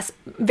very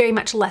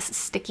much less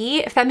sticky,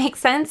 if that makes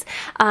sense,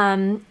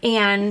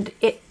 and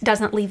it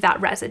doesn't leave that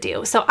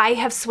residue. So I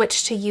have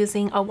switched to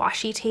using a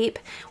washi tape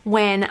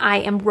when I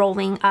am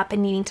rolling up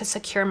and needing to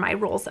secure my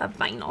rolls of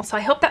vinyl. So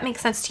I hope that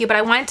makes sense to you, but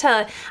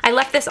I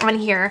left this on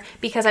here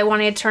because I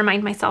wanted to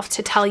remind myself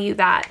to tell you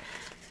that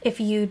if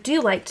you do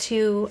like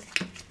to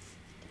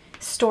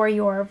store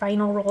your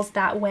vinyl rolls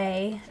that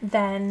way,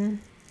 then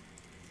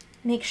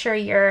make sure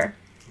you're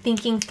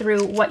thinking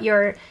through what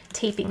you're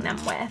taping them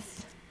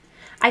with.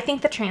 I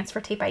think the transfer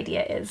tape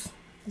idea is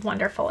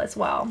wonderful as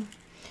well.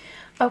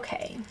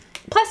 Okay.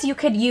 Plus you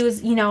could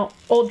use, you know,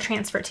 old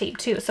transfer tape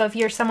too. So if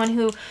you're someone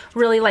who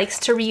really likes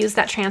to reuse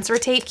that transfer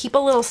tape, keep a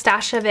little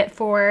stash of it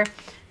for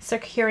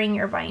securing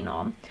your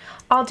vinyl.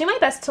 I'll do my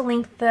best to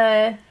link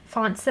the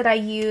fonts that I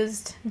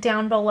used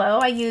down below.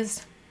 I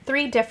used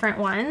 3 different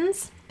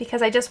ones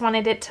because I just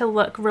wanted it to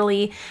look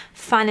really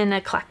fun and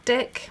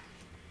eclectic.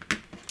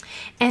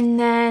 And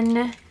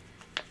then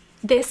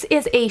this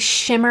is a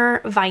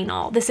shimmer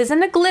vinyl. This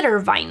isn't a glitter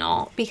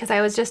vinyl because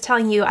I was just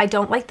telling you I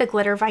don't like the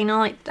glitter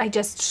vinyl. I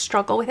just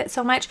struggle with it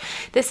so much.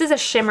 This is a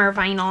shimmer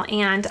vinyl,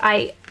 and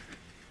I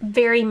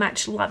very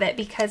much love it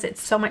because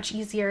it's so much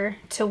easier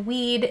to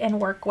weed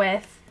and work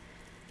with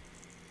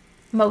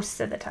most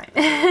of the time.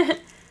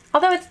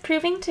 Although it's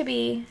proving to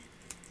be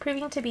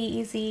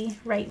easy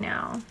right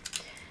now.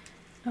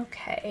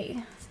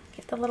 Okay,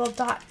 get the little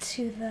dot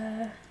to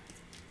the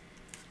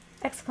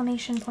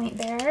exclamation point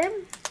there,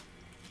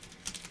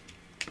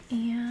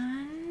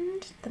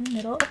 and the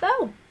middle of the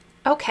bow.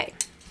 Okay,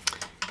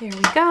 there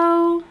we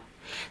go.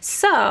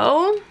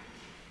 So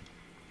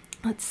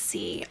let's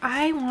see,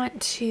 I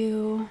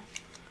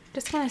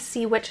just want to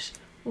see which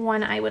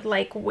one I would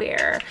like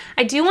where.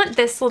 I do want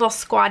this little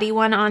squatty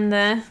one on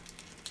the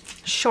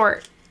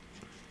short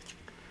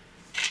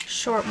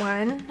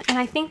one, and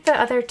I think the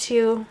other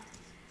 2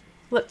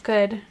 look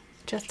good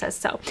just as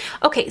so.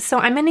 Okay, so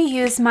I'm going to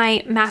use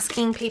my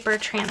masking paper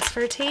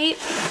transfer tape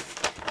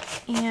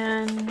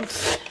and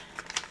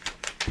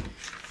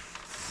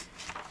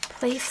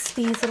place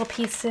these little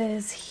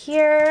pieces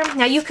here.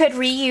 Now you could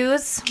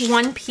reuse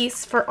one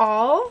piece for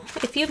all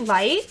if you'd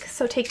like,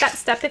 so take that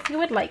step if you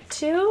would like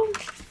to.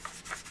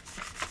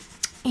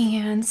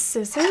 And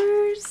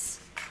scissors,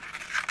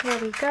 there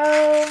we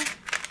go.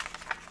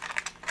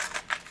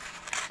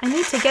 I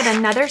need to get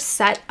another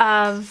set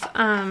of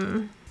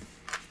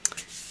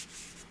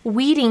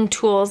weeding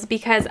tools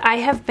because I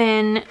have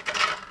been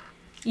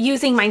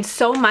using mine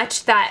so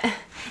much that,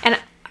 and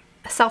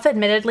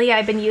self-admittedly,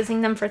 I've been using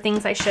them for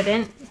things I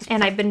shouldn't,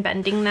 and I've been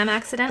bending them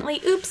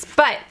accidentally. Oops.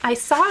 But I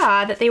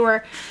saw that they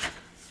were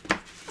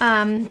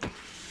on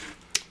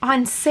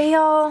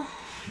sale.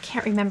 I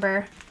can't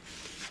remember.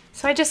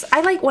 So I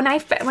like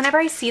whenever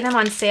I see them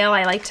on sale,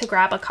 I like to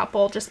grab a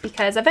couple just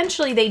because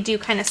eventually they do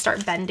kind of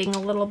start bending a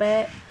little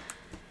bit.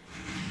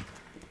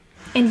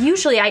 And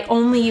usually I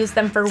only use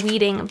them for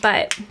weeding,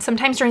 but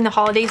sometimes during the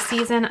holiday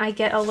season, I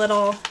get a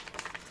little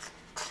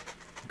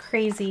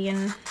crazy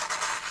and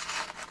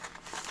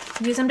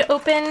use them to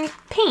open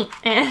paint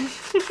and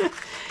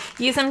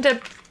use them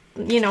to,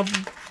 you know,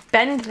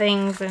 bend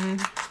things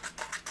and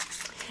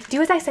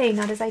do as I say,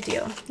 not as I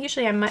do.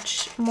 Usually I'm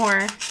much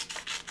more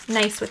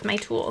nice with my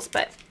tools,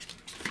 but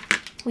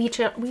we each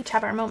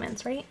have our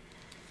moments, right?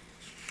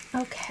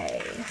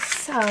 Okay,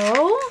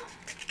 so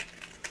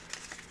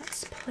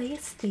let's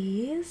place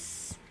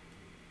these.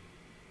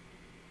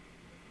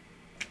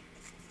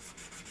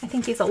 I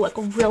think these will look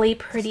really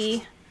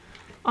pretty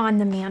on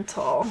the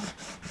mantle.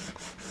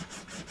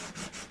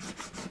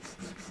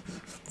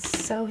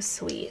 So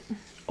sweet.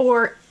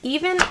 Or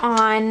even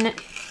on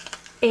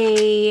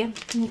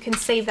you can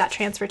save that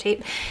transfer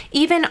tape,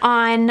 even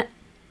on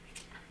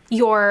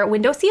your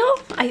windowsill,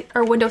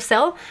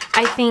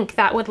 I think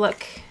that would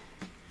look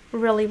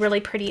really,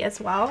 really pretty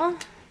as well.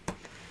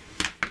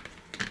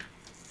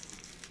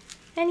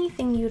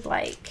 Anything you'd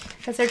like,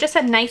 because they're just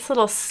a nice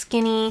little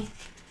skinny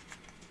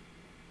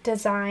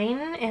design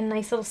and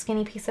nice little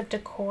skinny piece of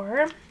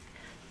decor. I'm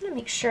gonna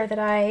make sure that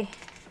I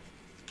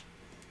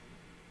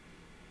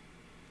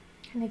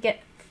kind of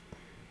get,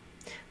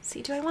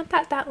 see, do I want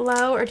that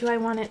low or do I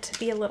want it to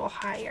be a little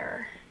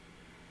higher?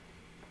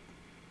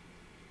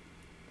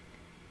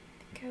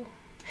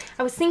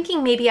 I was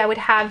thinking maybe I would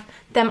have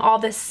them all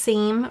the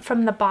same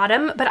from the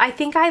bottom, but I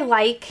think I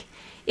like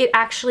it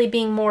actually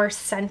being more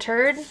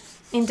centered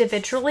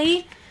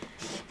individually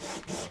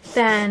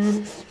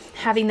than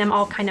having them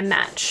all kind of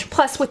match.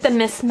 Plus with the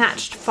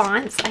mismatched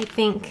fonts, I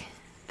think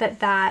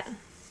that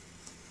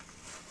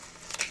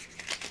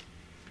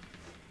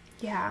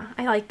yeah,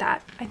 I like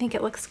that. I think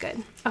it looks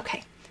good.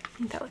 Okay, I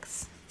think that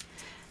looks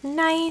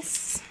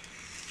nice.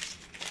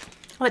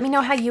 Let me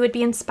know how you would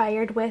be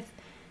inspired with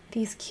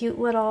these cute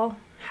little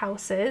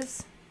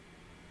houses.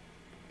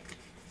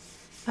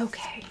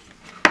 Okay,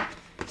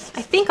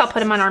 I think I'll put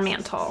them on our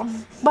mantle.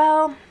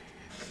 Well,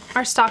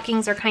 our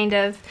stockings are kind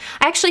of,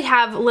 I actually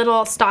have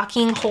little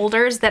stocking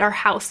holders that are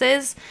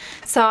houses,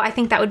 so I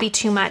think that would be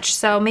too much.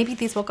 So maybe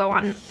these will go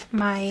on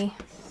my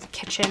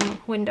kitchen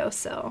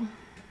windowsill.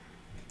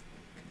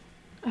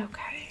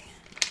 Okay,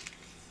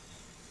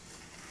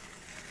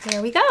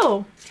 there we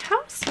go.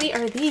 How sweet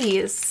are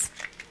these?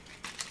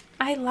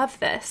 I love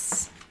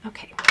this.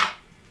 Okay,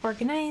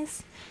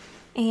 organize.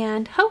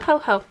 And ho, ho,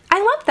 ho. I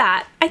love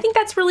that. I think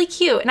that's really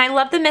cute. And I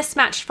love the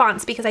mismatched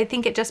fonts because I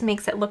think it just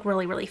makes it look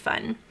really, really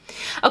fun.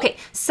 Okay,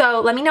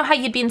 so let me know how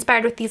you'd be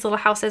inspired with these little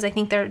houses. I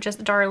think they're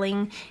just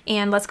darling.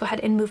 And let's go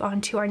ahead and move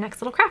on to our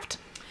next little craft.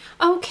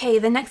 Okay,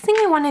 the next thing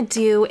I want to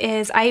do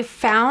is I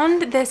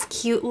found this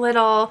cute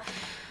little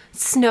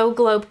snow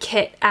globe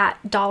kit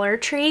at Dollar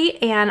Tree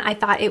and I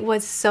thought it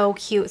was so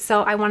cute,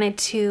 so I wanted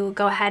to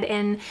go ahead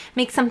and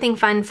make something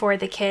fun for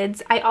the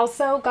kids. I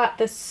also got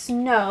the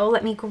snow,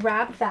 let me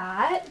grab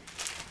that,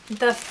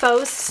 the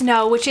faux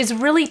snow, which is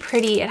really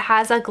pretty. It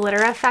has a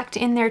glitter effect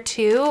in there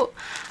too,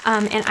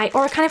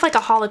 or kind of like a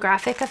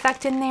holographic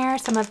effect in there.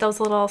 Some of those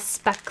little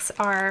specks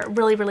are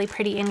really, really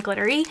pretty and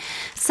glittery.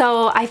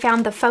 So I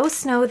found the faux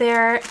snow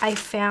there. I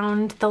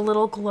found the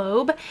little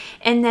globe,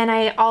 and then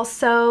I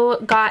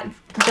also got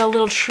the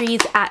little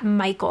trees at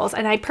Michael's,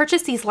 and I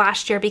purchased these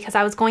last year because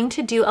I was going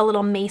to do a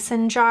little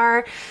mason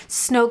jar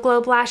snow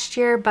globe last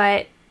year,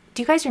 but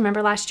do you guys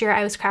remember last year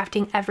I was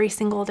crafting every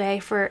single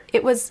day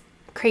it was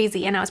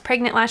crazy, and I was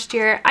pregnant last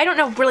year. I don't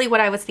know really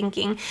what I was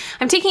thinking.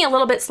 I'm taking a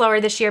little bit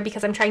slower this year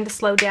because I'm trying to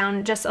slow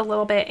down just a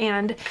little bit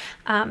and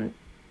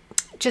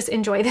just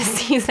enjoy this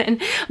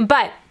season.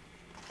 But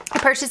I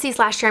purchased these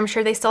last year. I'm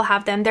sure they still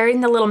have them. They're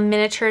in the little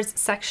miniatures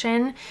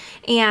section.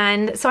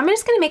 And so I'm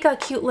just going to make a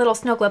cute little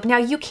snow globe. Now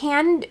you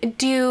can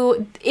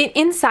do it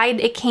inside.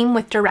 It came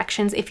with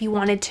directions if you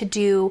wanted to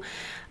do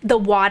the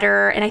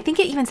water, and I think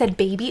it even said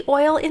baby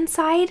oil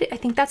inside. I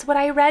think that's what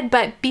I read,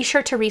 but be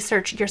sure to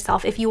research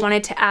yourself if you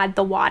wanted to add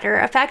the water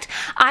effect.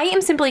 I am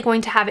simply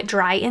going to have it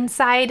dry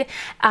inside.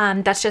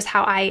 That's just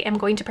how I am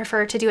going to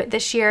prefer to do it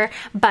this year,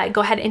 but go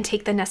ahead and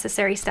take the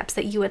necessary steps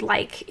that you would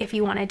like if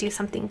you want to do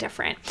something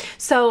different.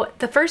 So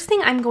the first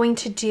thing I'm going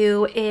to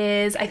do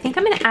is I think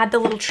I'm going to add the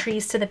little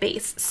trees to the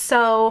base.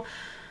 So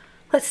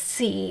let's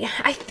see,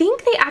 I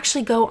think they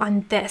actually go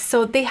on this.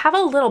 So they have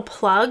a little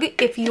plug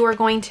if you are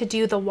going to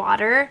do the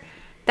water.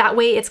 That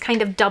way it's kind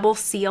of double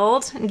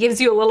sealed and gives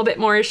you a little bit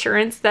more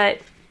assurance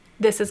that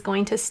this is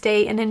going to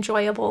stay an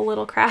enjoyable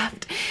little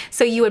craft.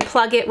 So you would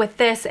plug it with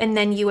this and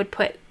then you would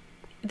put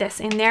this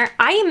in there.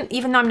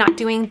 Even though I'm not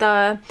doing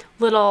the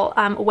little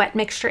wet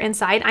mixture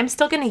inside, I'm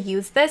still gonna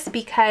use this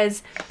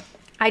because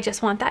I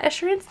just want that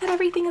assurance that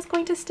everything is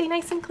going to stay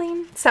nice and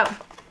clean. So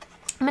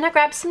I'm gonna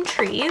grab some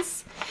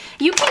trees.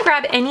 You can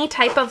grab any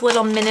type of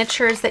little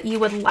miniatures that you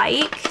would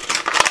like.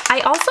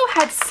 I also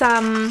had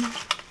some,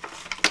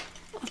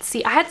 let's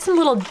see, I had some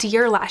little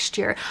deer last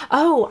year.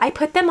 Oh, I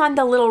put them on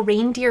the little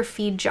reindeer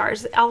feed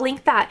jars. I'll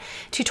link that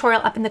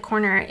tutorial up in the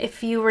corner.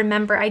 If you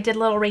remember, I did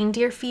little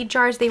reindeer feed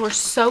jars. They were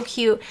so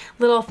cute,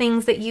 little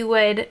things that you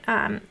would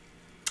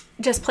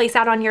just place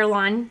out on your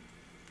lawn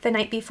the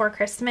night before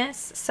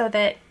Christmas so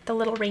that the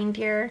little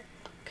reindeer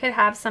could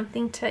have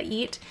something to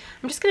eat.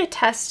 I'm just gonna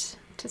test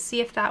to see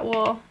if that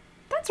will,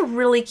 that's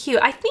really cute.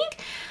 I think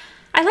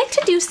I like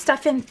to do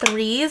stuff in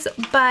threes,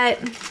 but,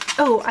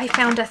 oh, I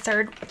found a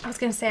third. I was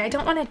gonna say, I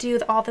don't wanna do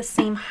all the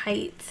same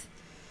height.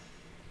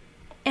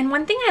 And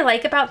one thing I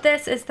like about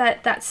this is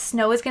that that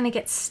snow is gonna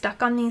get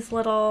stuck on these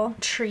little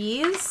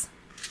trees.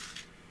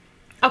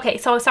 Okay,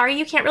 so sorry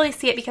you can't really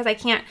see it because I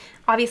can't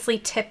obviously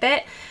tip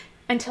it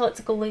until it's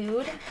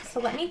glued.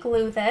 So let me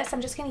glue this.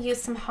 I'm just gonna use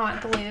some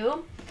hot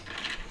glue.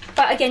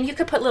 But again, you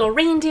could put little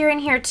reindeer in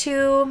here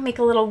too, make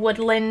a little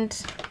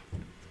woodland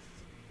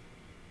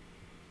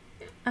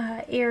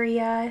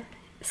area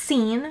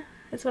scene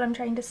is what I'm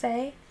trying to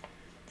say.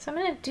 So I'm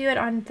gonna do it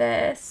on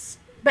this.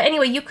 But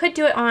anyway, you could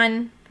do it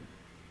on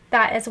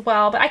that as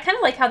well. But I kind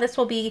of like how this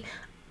will be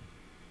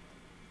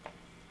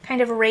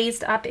kind of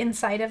raised up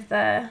inside of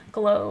the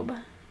globe.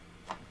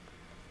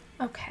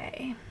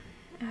 Okay,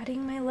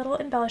 adding my little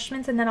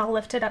embellishments, and then I'll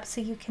lift it up so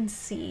you can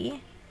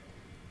see.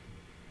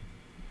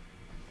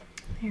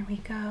 There we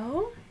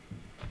go.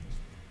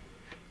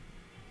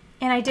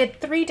 And I did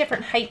 3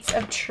 different heights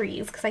of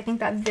trees because I think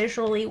that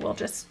visually will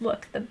just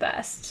look the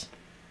best.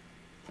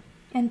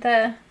 And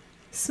the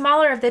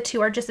smaller of the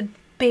 2 are just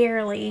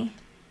barely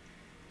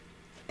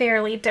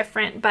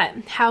different, but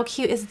how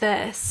cute is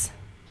this?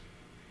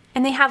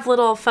 And they have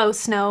little faux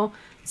snow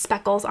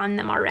speckles on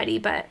them already,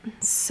 but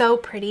so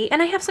pretty.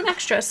 And I have some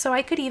extras, so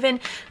I could even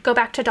go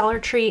back to Dollar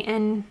Tree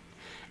and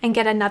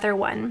get another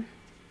one.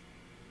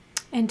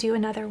 And do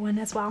another one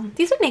as well.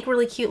 These would make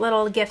really cute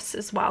little gifts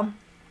as well.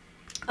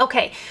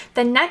 Okay,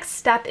 the next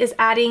step is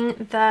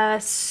adding the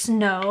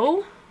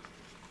snow.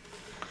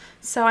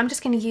 So I'm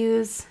just gonna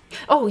use,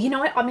 oh, you know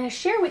what? I'm gonna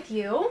share with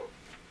you.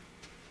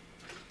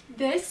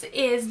 This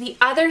is the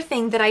other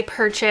thing that I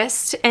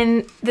purchased,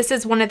 and this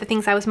is one of the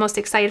things I was most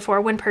excited for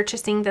when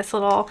purchasing this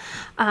little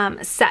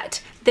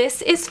set.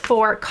 This is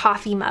for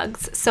coffee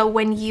mugs. So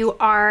when you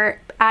are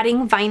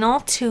adding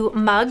vinyl to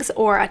mugs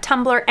or a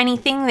tumbler,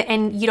 anything,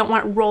 and you don't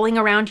want rolling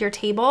around your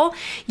table,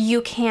 you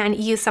can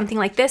use something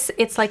like this.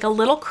 It's like a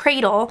little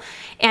cradle,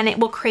 and it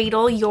will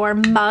cradle your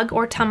mug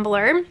or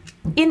tumbler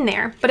in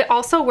there, but it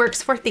also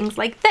works for things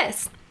like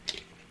this.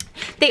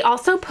 They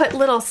also put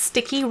little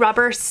sticky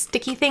rubber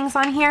sticky things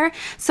on here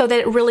so that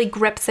it really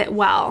grips it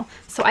well.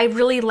 So I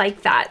really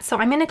like that. So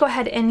I'm gonna go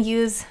ahead and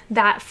use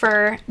that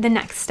for the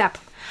next step.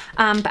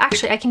 But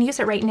actually I can use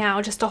it right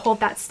now just to hold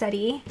that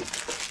steady.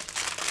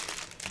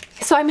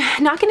 So I'm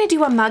not gonna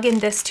do a mug in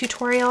this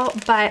tutorial,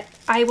 but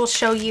I will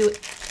show you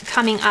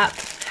coming up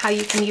how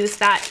you can use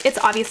that. It's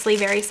obviously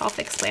very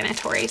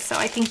self-explanatory, so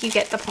I think you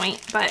get the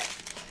point, but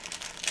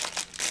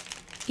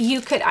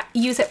you could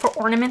use it for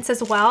ornaments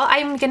as well.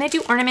 I'm gonna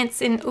do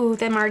ornaments in, ooh,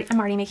 I'm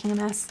already making a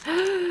mess.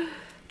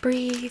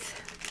 Breathe.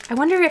 I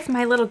wonder if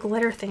my little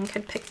glitter thing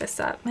could pick this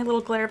up, my little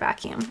glitter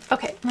vacuum.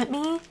 Okay, let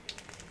me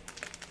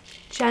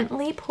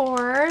gently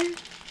pour.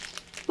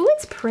 Ooh,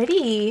 it's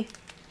pretty.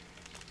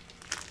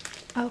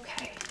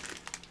 Okay.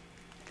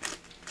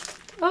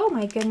 Oh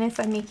my goodness,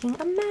 I'm making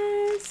a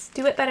mess.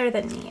 Do it better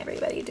than me,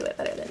 everybody. Do it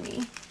better than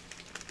me.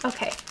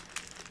 Okay.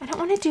 I don't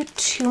want to do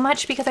too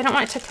much because I don't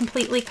want it to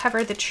completely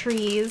cover the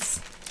trees.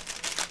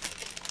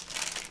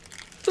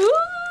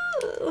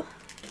 Ooh.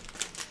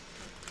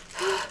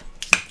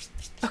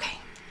 Okay.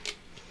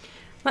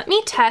 Let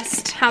me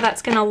test how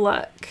that's gonna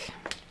look.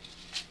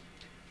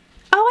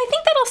 Oh, I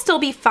think that'll still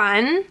be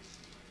fun.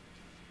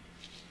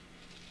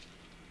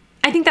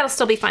 I think that'll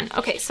still be fun.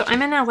 Okay, so I'm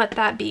gonna let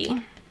that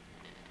be.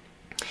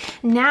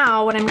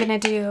 Now what I'm gonna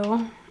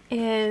do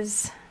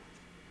is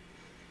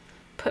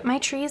put my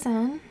trees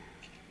in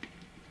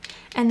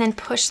and then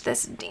push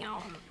this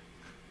down.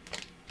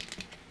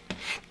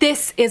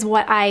 This is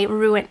what I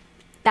ruined.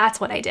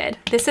 That's what I did.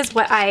 This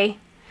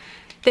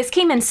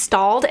came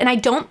installed, and I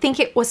don't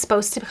think it was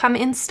supposed to come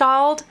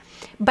installed,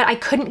 but I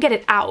couldn't get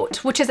it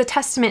out, which is a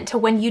testament to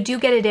when you do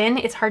get it in,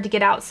 it's hard to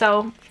get out.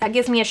 So that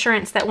gives me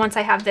assurance that once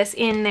I have this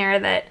in there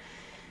that,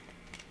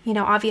 you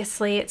know,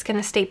 obviously it's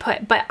gonna stay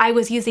put. But I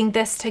was using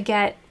this to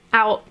get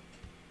out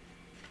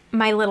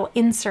my little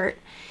insert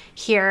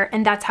here,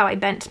 and that's how I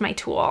bent my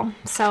tool.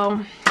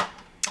 So,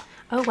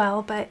 oh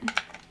well, but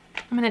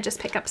I'm gonna just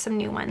pick up some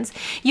new ones.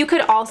 You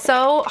could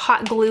also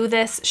hot glue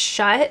this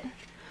shut,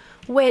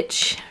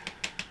 which,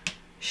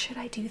 should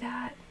I do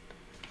that?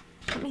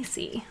 Let me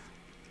see.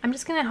 I'm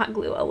just gonna hot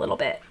glue a little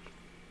bit.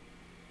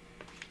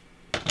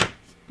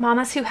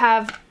 Mamas who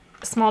have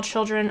small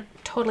children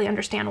totally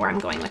understand where I'm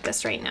going with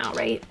this right now,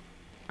 right?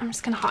 I'm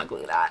just gonna hot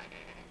glue that.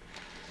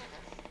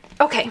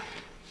 Okay,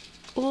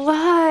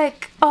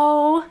 look,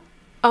 oh,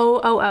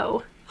 oh, oh,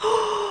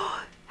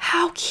 oh.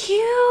 How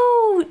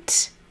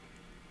cute.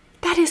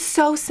 That is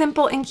so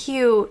simple and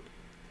cute.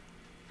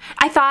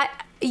 I thought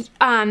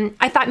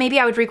maybe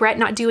I would regret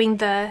not doing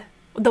the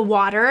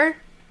water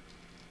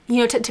you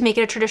know, to make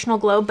it a traditional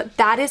globe, but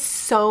that is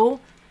so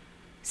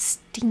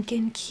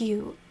stinking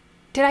cute.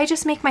 Did I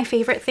just make my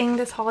favorite thing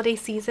this holiday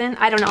season?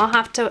 I don't know.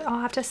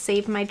 I'll have to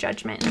save my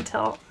judgment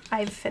until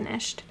I've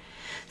finished.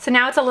 So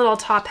now it's a little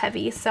top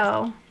heavy.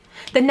 So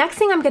the next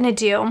thing I'm gonna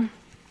do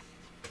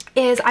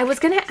is I was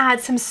gonna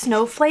add some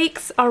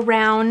snowflakes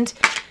around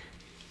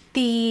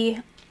the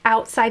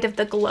outside of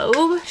the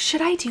globe.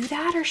 Should I do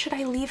that, or should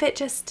I leave it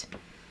just,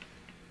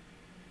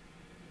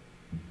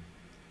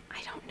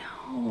 I don't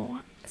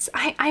know.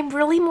 I'm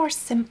really more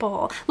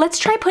simple. Let's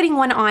try putting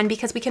one on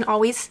because we can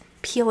always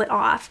peel it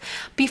off.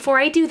 Before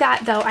I do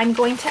that though, I'm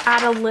going to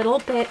add a little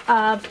bit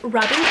of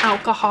rubbing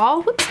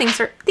alcohol. Whoops, things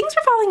are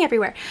falling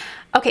everywhere.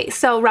 Okay,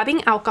 so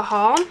rubbing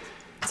alcohol.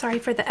 Sorry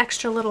for the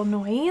extra little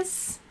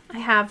noise. I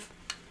have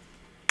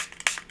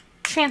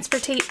transfer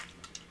tape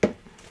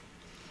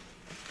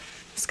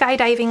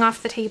skydiving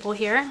off the table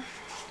here.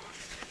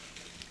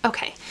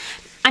 Okay,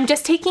 I'm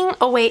just taking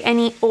away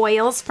any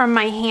oils from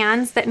my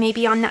hands that may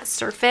be on that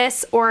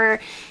surface, or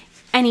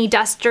any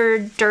dust or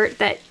dirt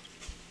that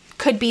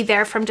could be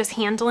there from just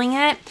handling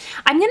it.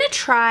 I'm gonna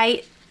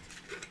try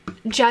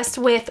just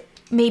with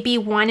maybe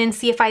one and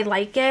see if I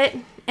like it.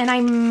 And I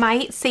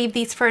might save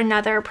these for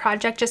another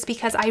project just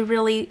because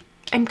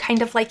I'm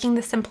kind of liking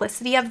the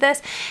simplicity of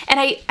this. And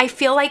I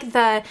feel like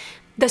the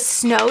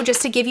snow,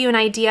 just to give you an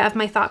idea of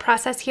my thought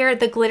process here,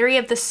 the glittery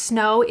of the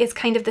snow is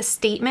kind of the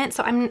statement.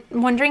 So I'm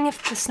wondering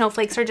if the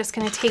snowflakes are just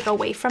gonna take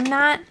away from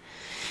that.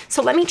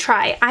 So let me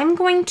try. I'm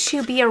going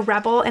to be a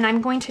rebel and I'm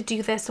going to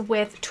do this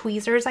with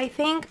tweezers, I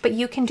think, but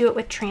you can do it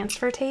with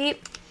transfer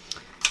tape.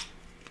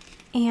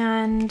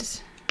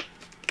 And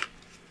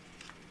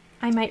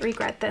I might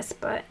regret this,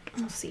 but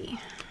we'll see.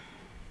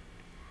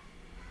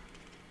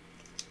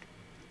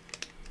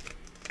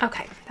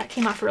 Okay, that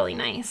came off really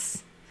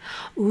nice.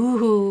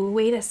 Ooh,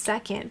 wait a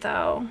second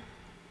though.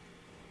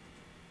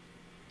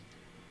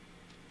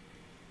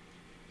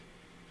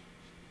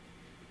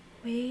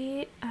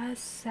 Wait a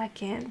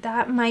second,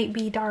 that might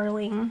be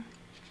darling.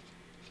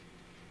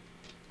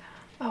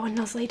 Oh, and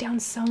those lay down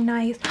so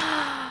nice.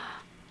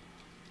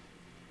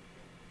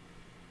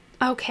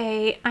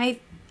 Okay, I'm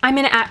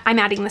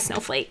adding the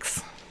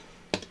snowflakes.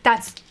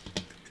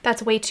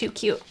 That's way too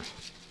cute.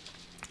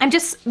 I'm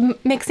just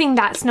mixing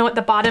that snow at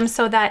the bottom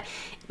so that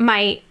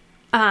my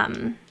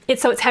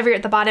so it's heavier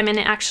at the bottom and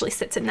it actually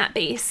sits in that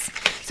base.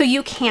 So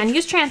you can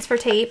use transfer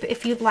tape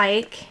if you'd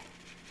like.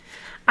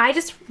 I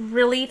just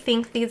really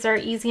think these are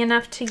easy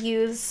enough to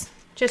use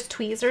just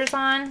tweezers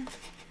on,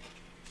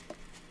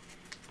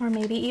 or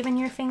maybe even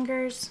your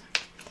fingers.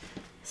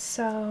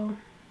 So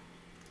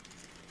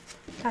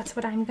that's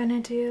what I'm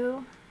gonna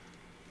do.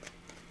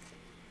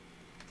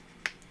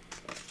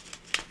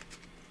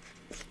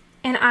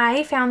 And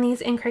I found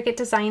these in Cricut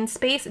Design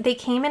Space. They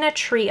came in a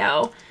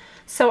trio.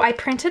 So I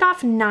printed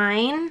off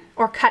 9,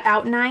 or cut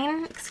out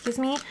 9, excuse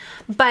me,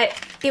 but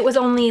it was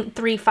only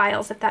 3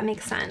 files, if that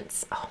makes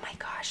sense. Oh my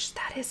gosh,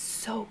 that is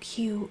so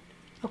cute.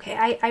 Okay,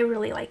 I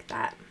really like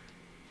that.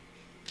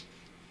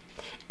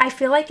 I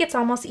feel like it's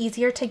almost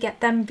easier to get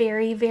them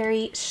very,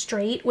 very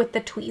straight with the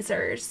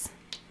tweezers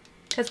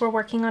because we're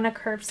working on a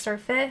curved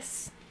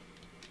surface.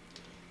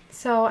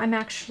 So I'm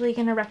actually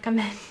gonna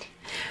recommend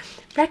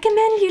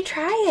you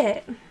try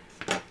it.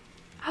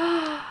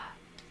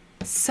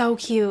 So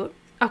cute.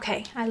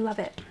 Okay, I love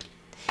it.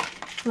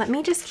 Let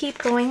me just keep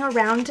going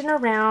around and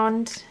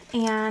around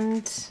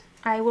and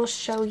I will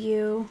show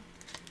you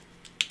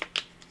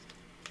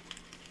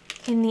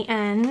in the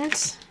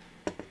end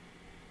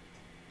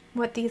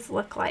what these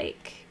look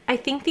like. I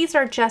think these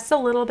are just a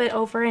little bit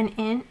over 1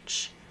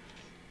 inch.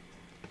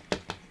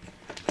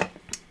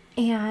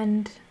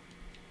 And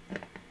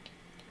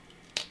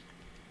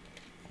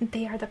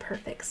they are the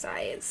perfect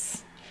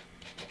size.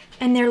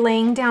 And they're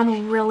laying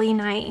down really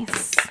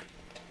nice.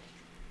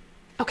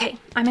 Okay,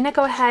 I'm gonna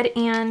go ahead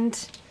and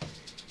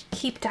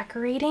keep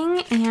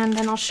decorating and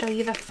then I'll show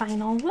you the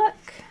final look.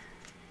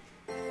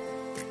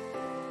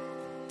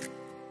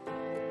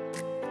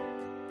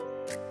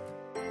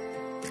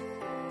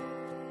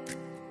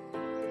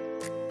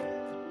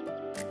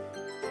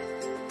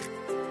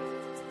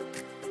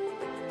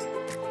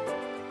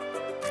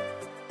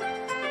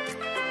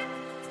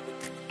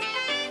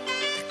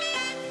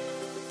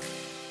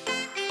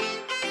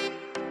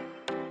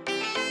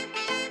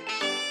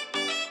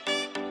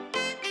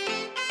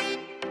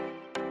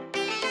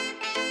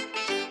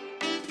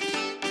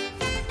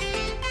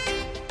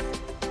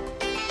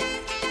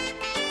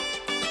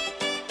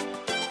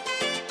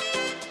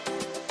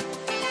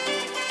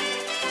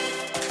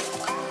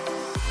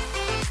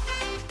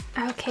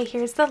 Okay,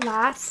 here's the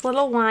last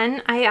little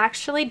one. I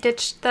actually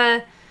ditched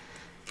the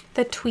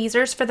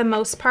tweezers for the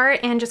most part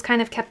and just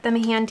kind of kept them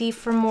handy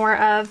for more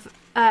of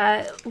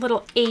a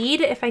little aid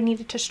if I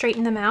needed to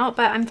straighten them out,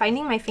 but I'm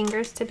finding my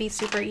fingers to be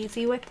super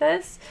easy with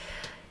this.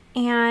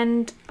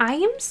 And I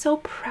am so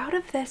proud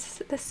of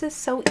this. This is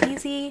so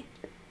easy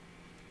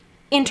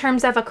in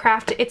terms of a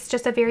craft. It's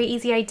just a very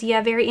easy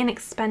idea, very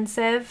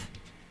inexpensive.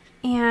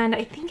 and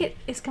I think it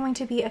is going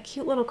to be a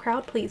cute little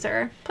crowd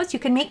pleaser. Plus you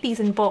can make these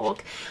in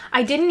bulk.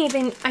 I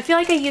feel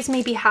like I used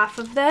maybe half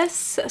of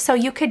this, so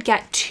you could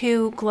get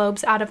 2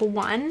 globes out of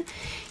 1.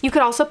 You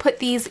could also put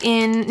these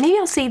in, maybe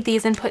I'll save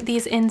these and put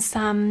these in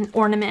some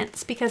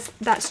ornaments because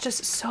that's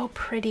just so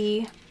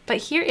pretty. But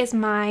here is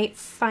my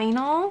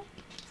final,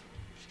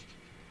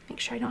 make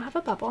sure I don't have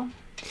a bubble.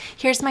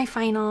 Here's my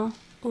final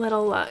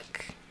little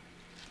look.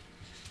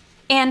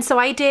 And so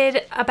I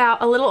did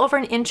about a little over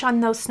an inch on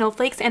those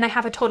snowflakes, and I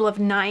have a total of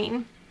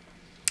 9.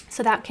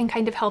 So that can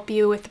kind of help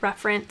you with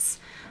reference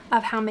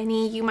of how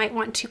many you might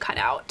want to cut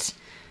out.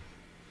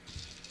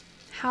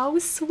 How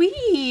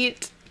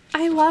sweet!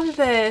 I love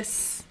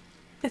this.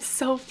 It's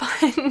so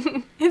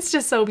fun. It's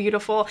just so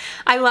beautiful.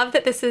 I love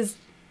that this is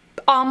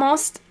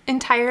almost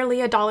entirely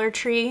a Dollar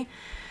Tree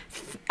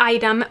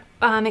item,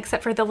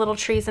 except for the little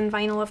trees and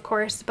vinyl, of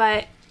course,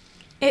 but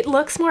it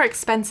looks more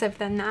expensive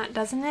than that,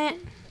 doesn't it?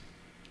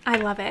 I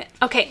love it.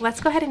 Okay,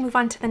 let's go ahead and move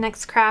on to the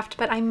next craft,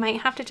 but I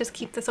might have to just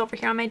keep this over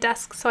here on my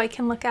desk so I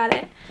can look at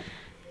it.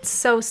 It's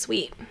so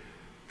sweet.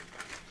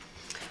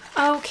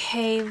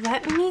 Okay,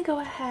 let me go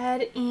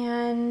ahead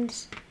and...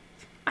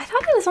 I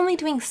thought I was only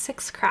doing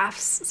 6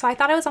 crafts, so I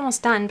thought I was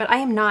almost done, but I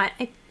am not.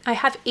 I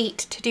have 8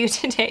 to do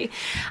today.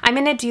 I'm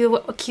gonna do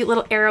a cute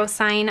little arrow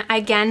sign.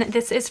 Again,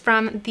 this is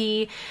from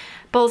the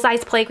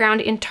Bullseye's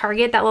Playground in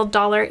Target, that little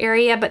dollar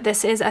area, but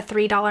this is a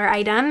 $3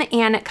 item,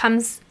 and it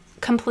comes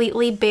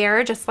completely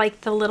bare, just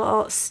like the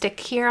little stick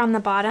here on the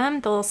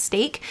bottom, the little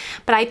stake.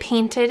 But I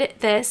painted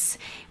this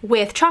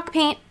with chalk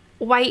paint,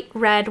 white,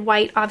 red,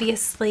 white,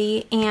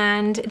 obviously,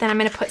 and then I'm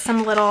gonna put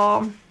some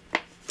little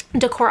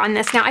decor on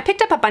this. Now I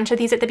picked up a bunch of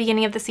these at the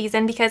beginning of the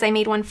season because I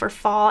made one for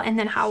fall and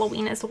then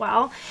Halloween as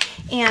well,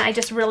 and I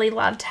just really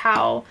loved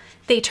how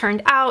they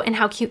turned out and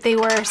how cute they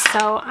were,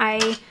 so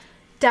I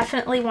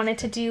definitely wanted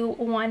to do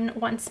one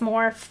once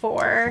more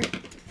for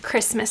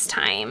Christmas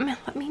time.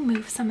 Let me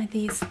move some of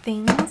these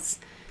things.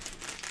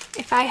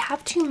 If I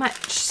have too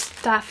much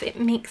stuff, it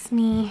makes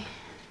me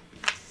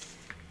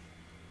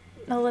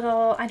a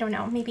little, I don't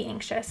know, maybe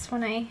anxious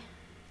when I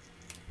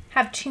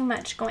have too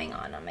much going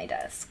on my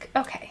desk.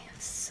 Okay,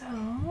 so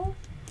I'm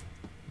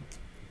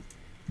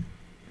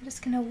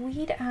just gonna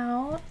weed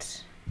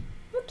out,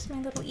 oops,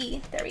 my little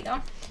E, there we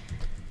go.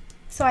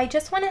 So I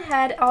just went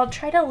ahead, I'll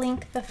try to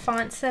link the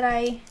fonts that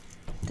I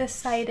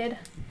decided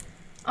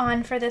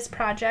on for this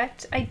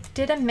project. I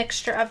did a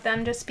mixture of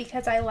them just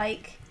because I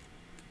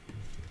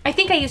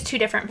think I used 2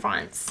 different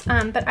fonts,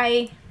 but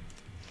I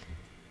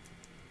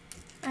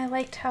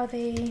liked how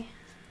they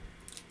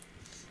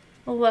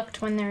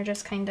looked when they're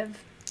just kind of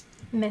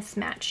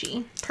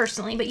mismatchy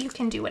personally, but you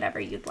can do whatever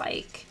you'd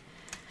like.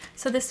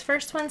 So this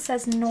first one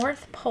says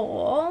North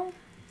Pole,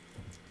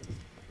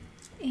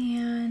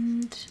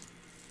 and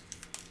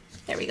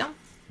there we go.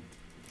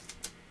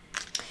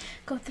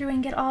 Go through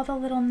and get all the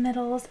little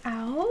middles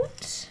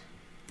out.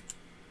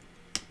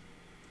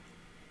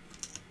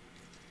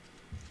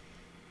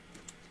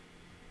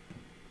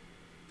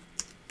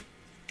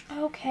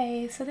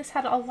 Okay, so this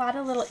had a lot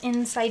of little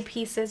inside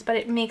pieces, but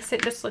it makes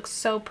it just look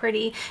so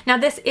pretty. Now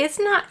this is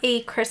not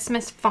a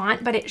Christmas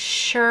font, but it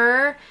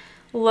sure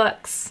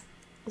looks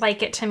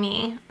like it to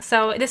me.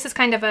 So this is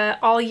kind of a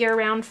all year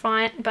round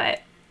font,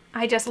 but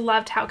I just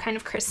loved how kind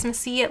of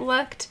Christmassy it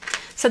looked.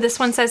 So this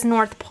one says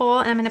North Pole,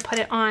 and I'm going to put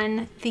it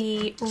on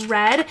the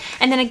red.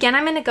 And then again,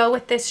 I'm going to go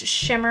with this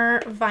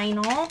shimmer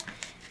vinyl,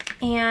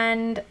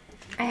 and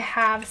I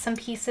have some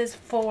pieces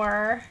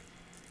for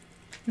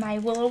my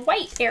little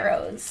white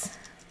arrows.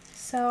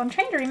 So I'm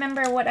trying to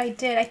remember what I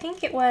did. I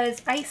think it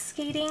was ice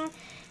skating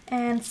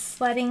and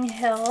sledding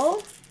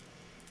hill.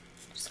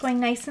 Just going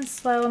nice and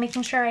slow,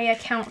 making sure I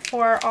account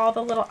for all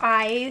the little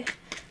eye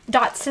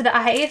dots to the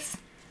eyes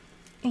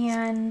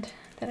and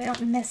that I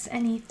don't miss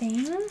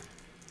anything.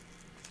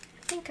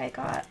 I think I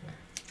got,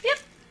 yep.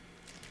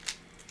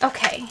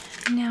 Okay,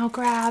 now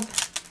grab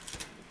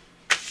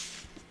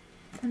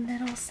the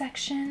middle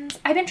sections.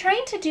 I've been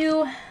trying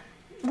to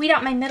weed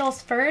out my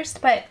middles first,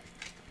 but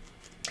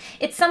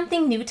it's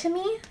something new to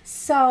me,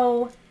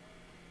 so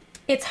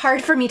it's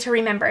hard for me to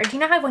remember. Do you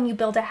know how when you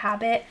build a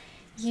habit,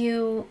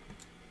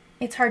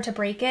 it's hard to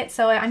break it?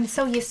 So I'm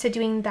so used to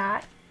doing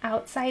that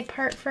outside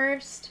part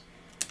first,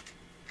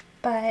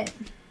 but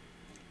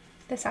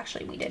this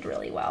actually weeded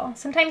really well.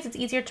 Sometimes it's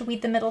easier to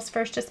weed the middles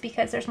first just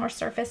because there's more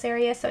surface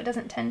area, so it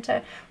doesn't tend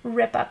to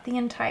rip up the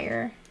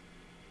entire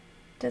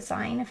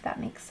design, if that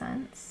makes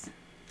sense.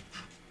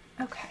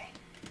 Okay,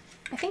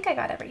 I think I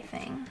got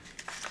everything.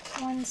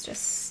 One's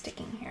just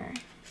sticking here.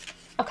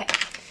 Okay,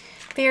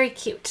 very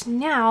cute.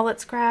 Now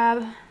let's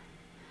grab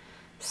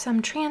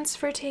some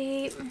transfer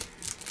tape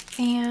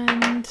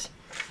and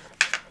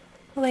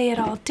lay it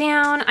all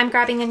down. I'm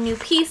grabbing a new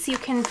piece. You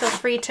can feel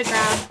free to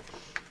grab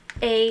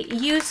a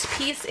used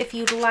piece if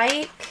you'd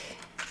like.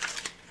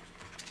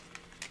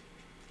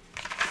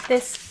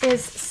 This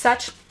is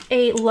such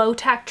a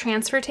low-tack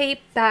transfer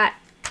tape that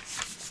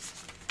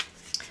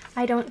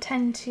I don't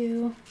tend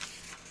to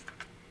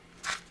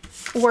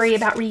worry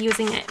about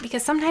reusing it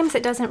because sometimes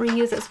it doesn't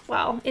reuse as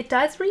well. It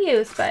does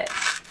reuse, but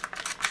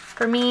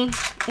for me,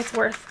 it's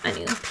worth a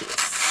new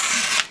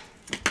piece.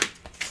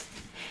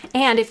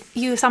 And if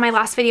you saw my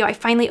last video, I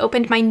finally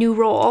opened my new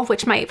roll,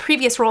 which my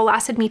previous roll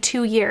lasted me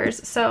 2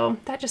 years. So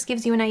that just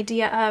gives you an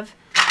idea of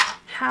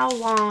how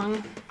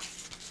long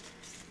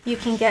you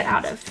can get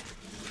out of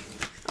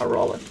a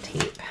roll of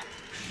tape.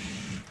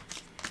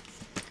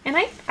 And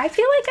I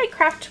feel like I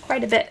craft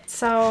quite a bit,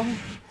 so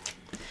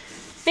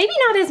maybe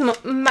not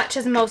as much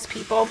as most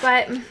people,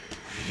 but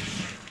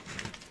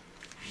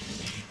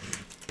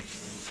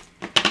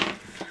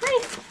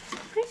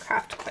I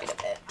craft quite a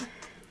bit.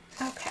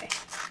 Okay.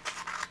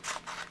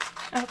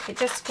 Okay,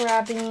 just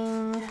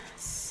grabbing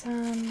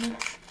some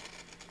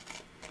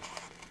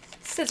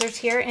scissors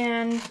here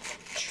and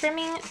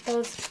trimming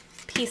those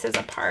pieces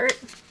apart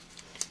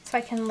so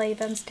I can lay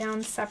those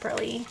down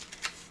separately.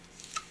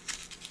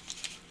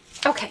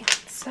 Okay,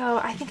 so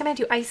I think I'm gonna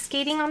do ice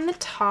skating on the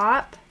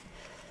top.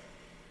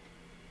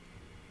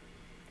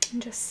 I'm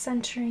just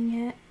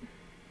centering it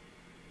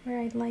where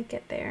I'd like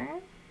it there.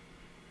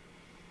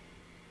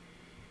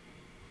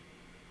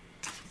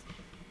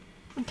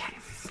 Okay,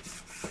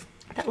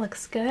 that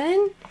looks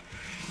good.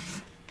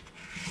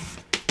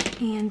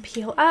 And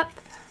peel up.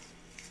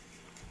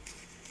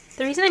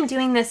 The reason I'm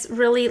doing this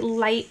really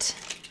light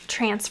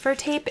transfer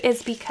tape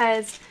is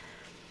because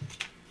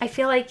I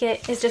feel like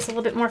it is just a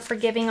little bit more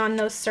forgiving on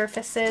those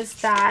surfaces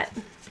that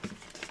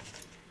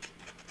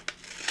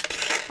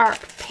are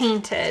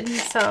painted.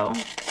 So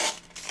I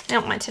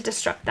don't want to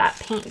disrupt that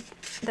paint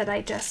that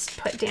I just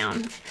put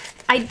down.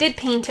 I did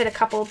paint it a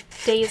couple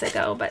days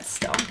ago, but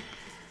still.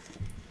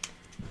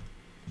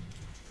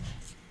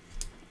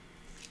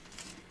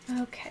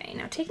 Okay,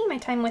 now taking my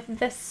time with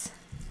this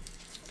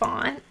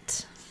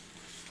font,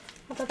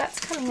 although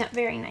that's coming up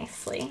very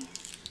nicely.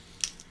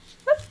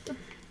 Whoop,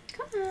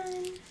 come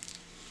on.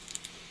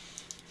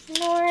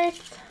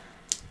 North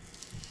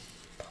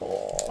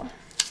Pole.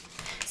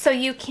 So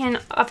you can,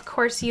 of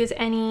course, use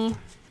any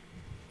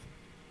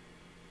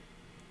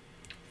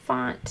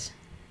font,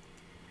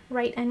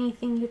 write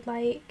anything you'd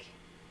like.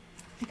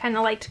 I kind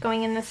of liked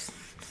going in this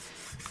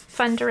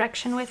fun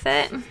direction with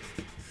it.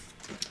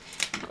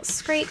 I'll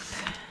scrape.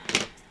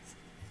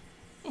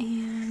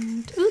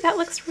 And, ooh, that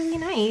looks really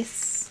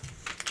nice.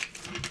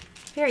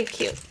 Very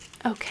cute.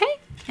 Okay,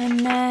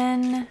 and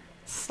then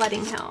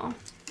Sledding Hill.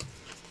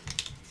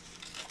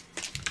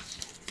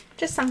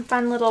 Just some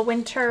fun little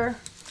winter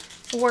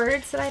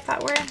words that I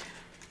thought were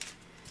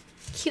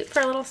cute for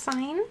a little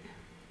sign.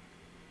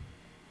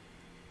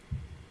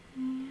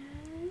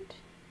 And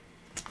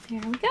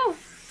there we go.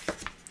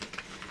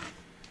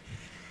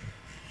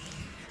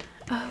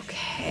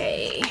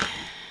 Okay.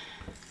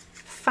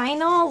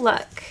 Final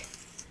look.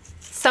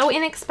 So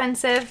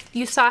inexpensive.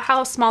 You saw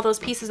how small those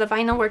pieces of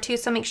vinyl were too,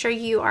 so make sure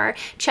you are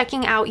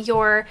checking out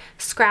your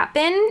scrap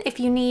bin if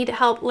you need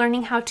help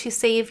learning how to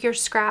save your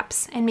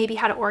scraps and maybe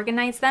how to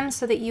organize them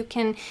so that you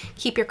can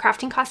keep your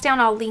crafting costs down.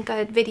 I'll link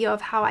a video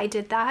of how I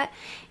did that,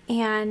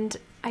 and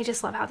I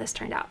just love how this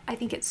turned out. I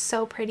think it's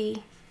so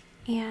pretty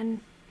and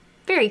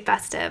very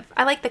festive.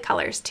 I like the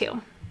colors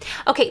too.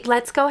 Okay,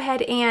 let's go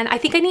ahead, and I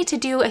think I need to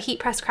do a heat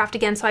press craft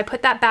again, so I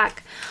put that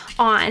back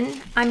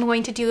on. I'm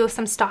going to do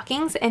some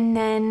stockings and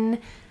then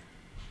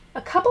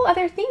a couple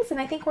other things, and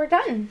I think we're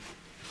done.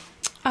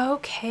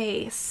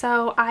 Okay,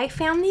 so I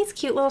found these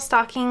cute little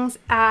stockings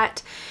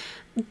at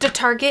the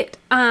Target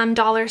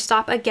dollar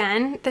stop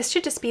again. This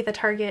should just be the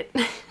Target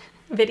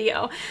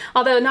video,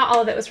 although not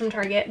all of it was from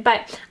Target,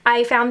 but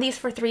I found these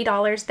for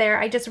 $3 there.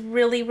 I just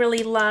really,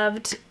 really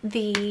loved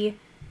the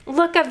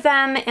look of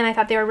them, and I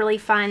thought they were really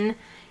fun.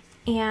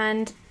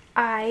 And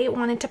I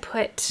wanted to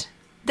put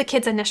the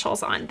kids'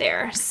 initials on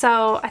there.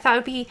 So I thought it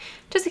would be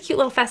just a cute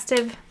little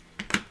festive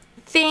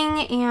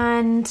thing,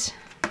 and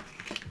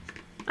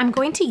I'm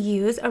going to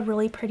use a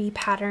really pretty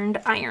patterned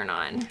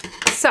iron-on.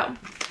 So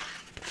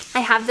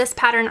I have this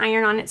pattern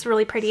iron-on. It's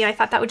really pretty. I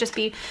thought that would just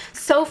be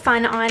so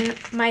fun on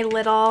my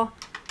little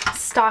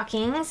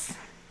stockings.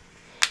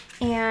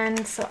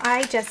 And so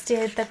I just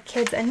did the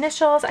kids'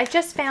 initials. I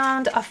just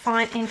found a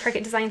font in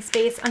Cricut Design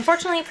Space.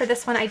 Unfortunately for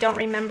this one, I don't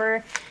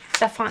remember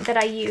the font that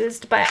I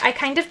used, but I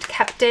kind of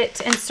kept it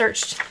and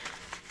searched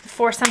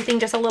for something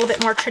just a little bit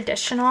more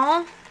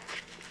traditional.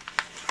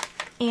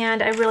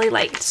 And I really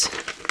liked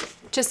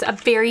just a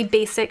very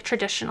basic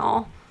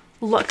traditional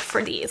look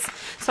for these.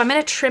 So I'm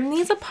going to trim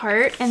these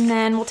apart, and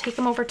then we'll take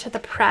them over to the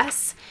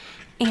press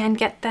and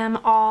get them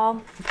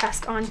all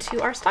pressed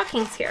onto our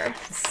stockings here.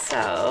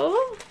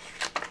 So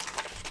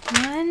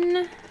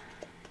 1,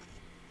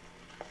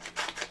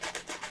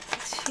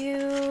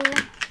 2,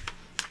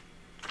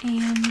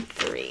 and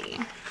 3.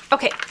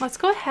 Okay, let's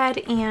go ahead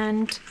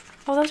and,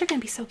 oh, those are gonna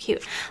be so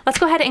cute. Let's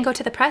go ahead and go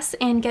to the press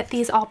and get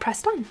these all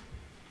pressed on.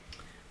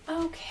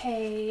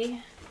 Okay,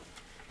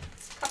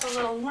 a couple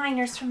little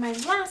liners from my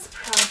last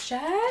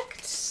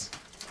project.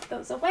 Put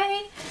those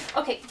away.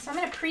 Okay, so I'm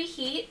gonna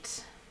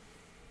preheat,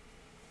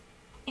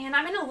 and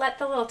I'm gonna let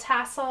the little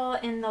tassel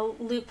and the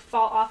loop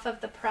fall off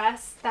of the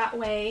press. That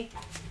way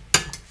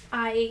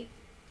I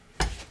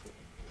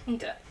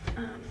need to,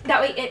 that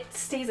way it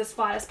stays as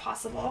flat as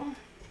possible.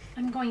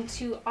 I'm going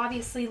to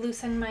obviously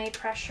loosen my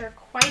pressure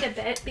quite a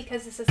bit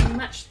because this is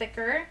much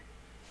thicker.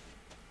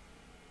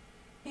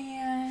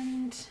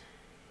 And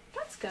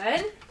that's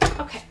good.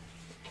 Okay.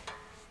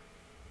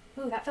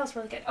 Ooh, that feels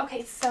really good.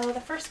 Okay, so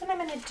the first one I'm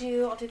going to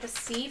do, I'll do the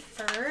C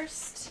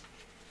first.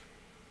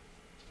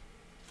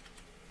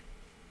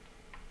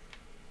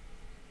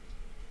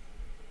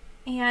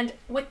 And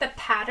with the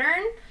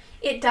pattern,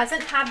 it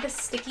doesn't have the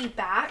sticky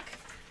back,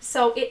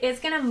 so it is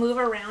going to move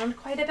around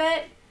quite a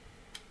bit,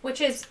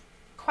 which is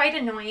quite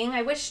annoying.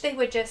 I wish they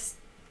would just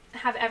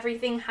have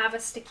everything have a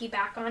sticky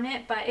back on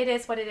it, but it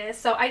is what it is.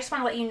 So I just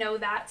want to let you know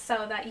that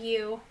so that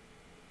you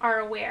are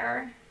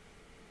aware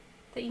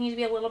that you need to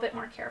be a little bit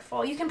more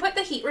careful. You can put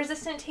the heat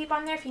resistant tape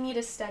on there if you need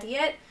to steady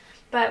it,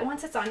 but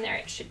once it's on there,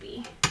 it should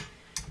be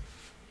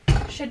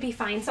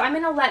fine. So I'm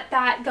going to let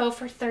that go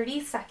for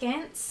 30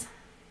 seconds.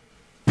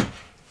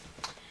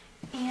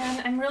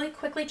 And I'm really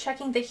quickly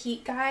checking the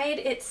heat guide.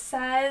 It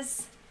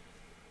says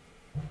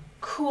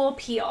cool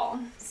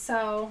peel.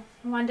 So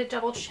I wanted to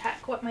double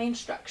check what my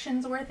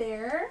instructions were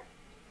there.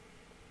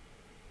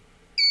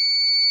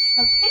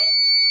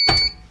 Okay.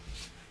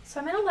 So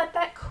I'm going to let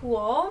that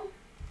cool.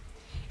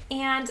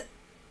 And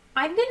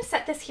I'm going to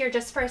set this here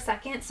just for a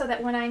second so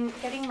that when I'm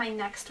getting my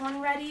next one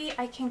ready,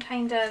 I can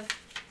kind of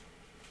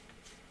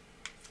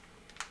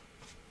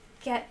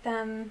get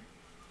them.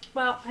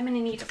 Well, I'm going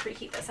to need to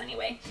preheat this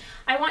anyway.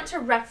 I want to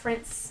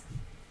reference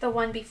the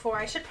one before.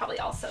 I should probably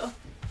also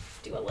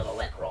do a little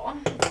lint roll.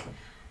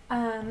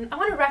 I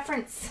want to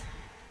reference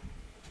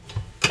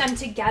them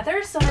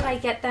together so that I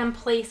get them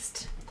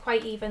placed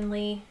quite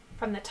evenly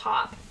from the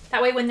top.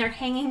 That way when they're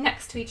hanging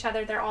next to each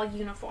other, they're all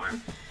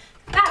uniform.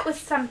 That was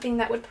something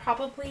that would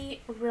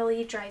probably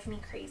really drive me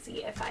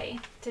crazy if I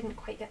didn't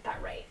quite get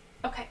that right.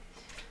 Okay,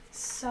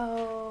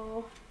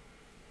 so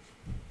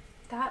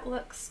that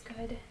looks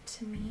good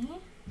to me.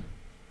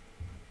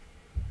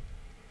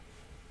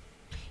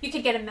 You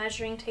could get a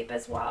measuring tape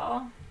as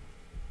well,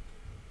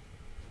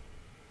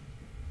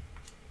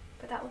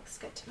 but that looks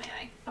good to my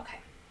eye. Okay.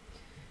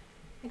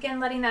 Again,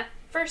 letting that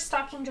first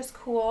stocking just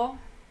cool.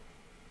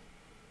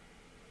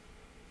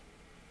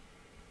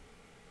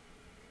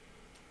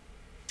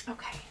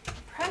 Okay,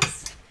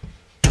 press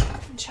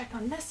and check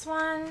on this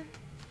one.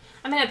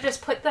 I'm gonna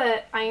just put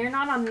the iron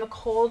on the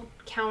cold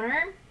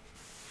counter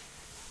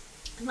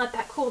and let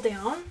that cool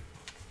down.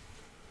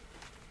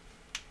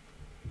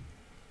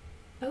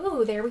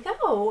 Oh, there we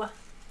go.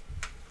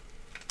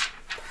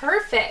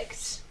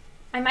 Perfect.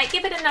 I might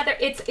give it another,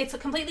 it's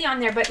completely on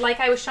there, but like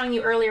I was showing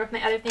you earlier with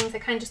my other things, I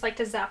kind of just like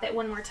to zap it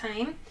one more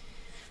time.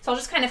 So I'll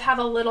just kind of have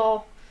a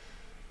little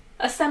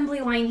assembly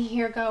line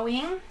here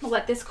going. We'll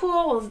let this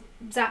cool, we'll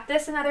zap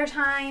this another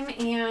time,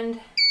 and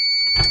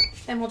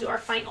then we'll do our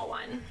final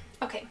one.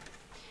 Okay,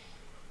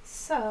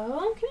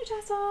 so give me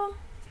a tassel.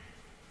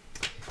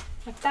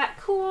 Let that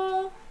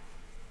cool.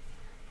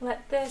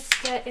 Let this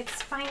get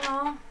its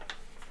final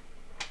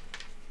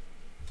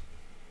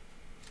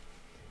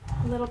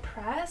little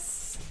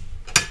press.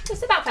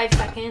 Just about 5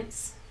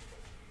 seconds.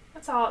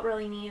 That's all it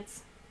really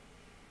needs.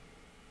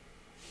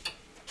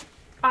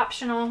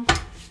 Optional,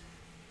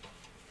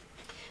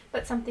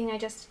 but something I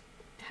just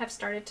have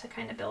started to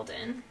kind of build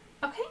in.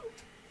 Okay,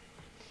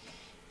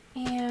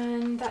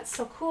 and that's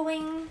still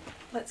cooling.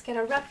 Let's get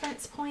a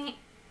reference point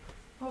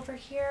over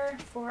here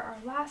for our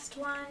last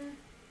one.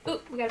 Ooh,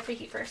 we gotta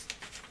preheat first.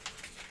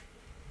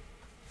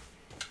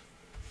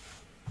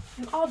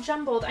 I'm all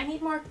jumbled. I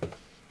need more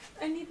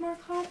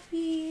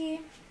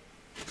coffee.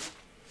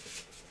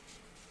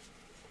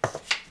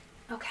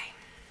 Okay.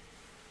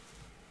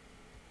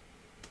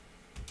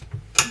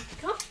 There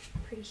we go.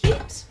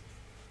 Preheat.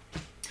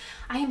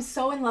 I am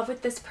so in love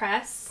with this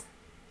press.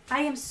 I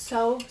am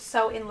so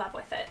in love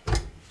with it.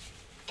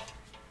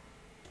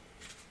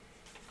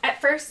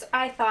 At first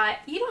I thought,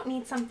 you don't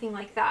need something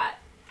like that.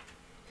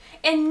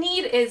 And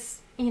need is,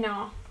 you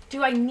know,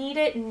 do I need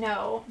it?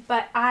 No,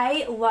 but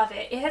I love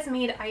it. It has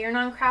made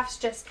iron-on crafts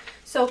just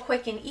so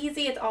quick and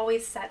easy. It's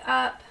always set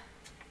up.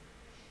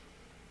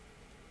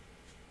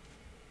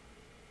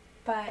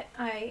 But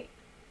I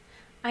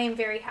am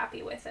very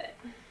happy with it.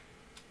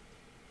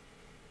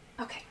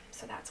 Okay,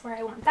 so that's where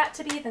I want that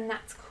to be. Then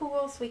that's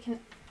cool, so we can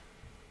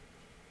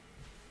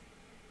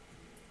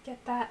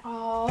get that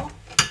all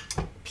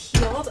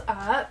peeled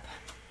up.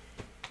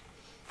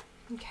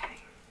 Okay.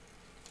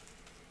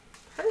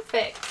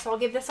 Perfect. So I'll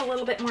give this a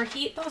little bit more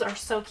heat. Those are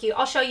so cute.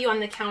 I'll show you on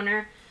the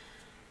counter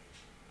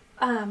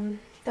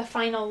the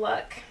final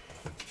look,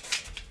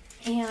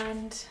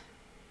 and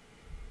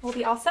we'll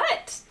be all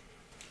set.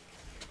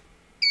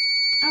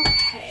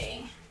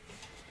 Okay.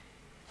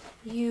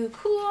 You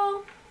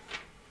cool.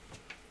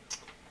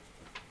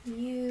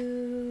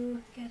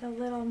 You get a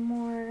little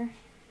more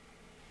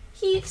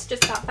heat,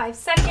 just about 5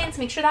 seconds.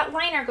 Make sure that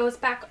liner goes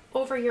back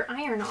over your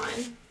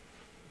iron-on.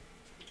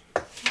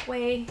 That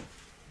way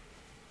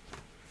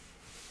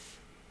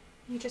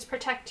you just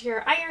protect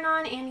your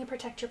iron-on and you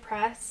protect your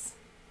press.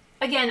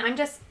 Again, I'm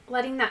just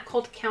letting that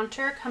cold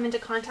counter come into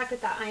contact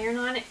with that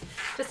iron-on. It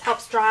just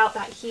helps draw out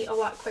that heat a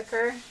lot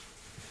quicker.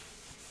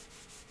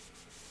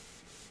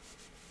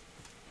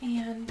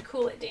 and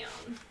cool it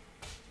down.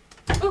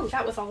 Oh,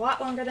 that was a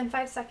lot longer than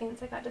 5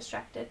 seconds. I got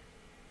distracted.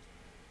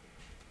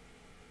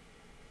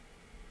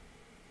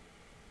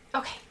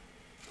 Okay.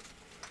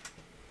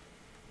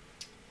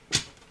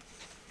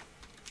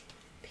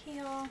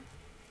 Peel.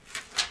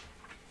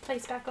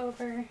 Place back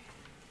over.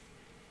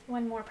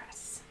 One more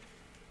press.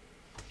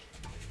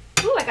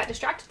 Ooh, I got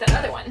distracted with that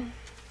other one.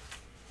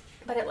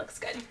 But it looks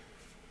good.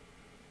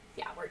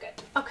 Yeah, we're good.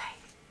 Okay.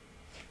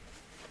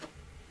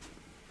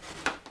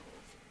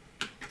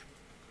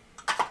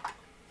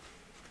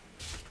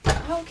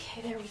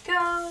 Okay, there we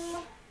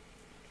go.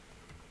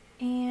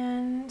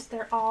 And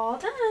they're all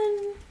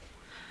done.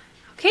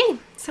 Okay,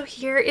 so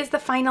here is the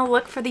final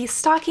look for these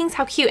stockings.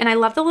 How cute. And I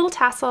love the little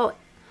tassel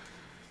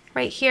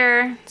right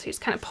here. So you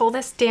just kind of pull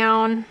this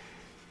down.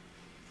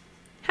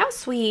 How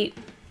sweet.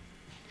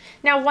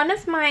 Now, one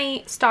of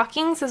my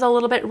stockings is a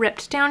little bit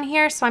ripped down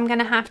here, so I'm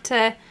gonna have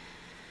to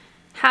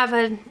have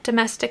a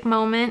domestic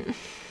moment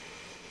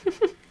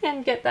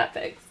and get that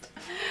fixed.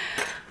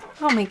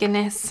 Oh my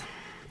goodness.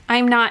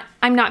 I'm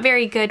not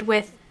very good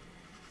with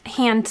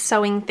hand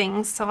sewing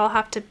things, so I'll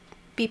have to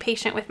be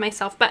patient with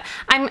myself, but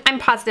I'm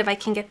positive I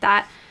can get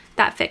that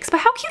fixed. But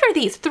how cute are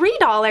these?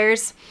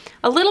 $3,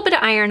 a little bit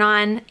of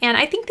iron-on, and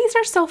I think these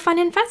are so fun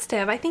and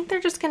festive. I think they're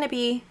just gonna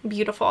be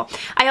beautiful.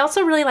 I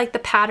also really like the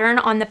pattern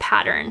on the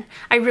pattern.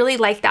 I really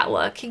like that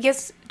look. It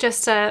gives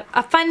just a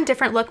fun,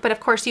 different look, but of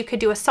course you could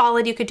do a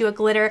solid, you could do a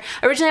glitter.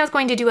 Originally I was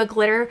going to do a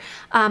glitter,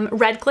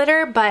 red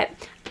glitter, but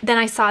then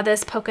I saw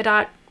this polka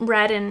dot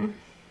red and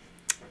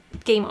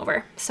game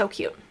over. So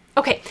cute.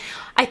 Okay,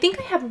 I think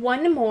I have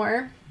one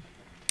more.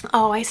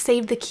 Oh, I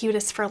saved the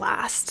cutest for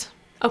last.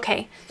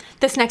 Okay,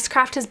 this next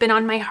craft has been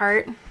on my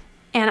heart,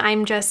 and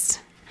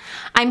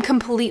I'm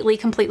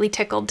completely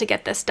tickled to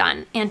get this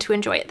done and to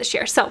enjoy it this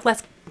year. So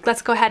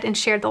let's go ahead and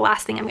share the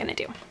last thing I'm gonna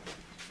do.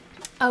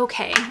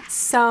 Okay,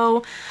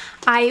 so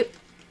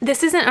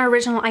this isn't an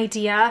original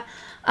idea.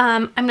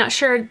 I'm not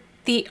sure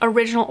the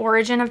original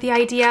origin of the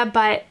idea,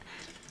 but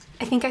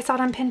I think I saw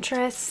it on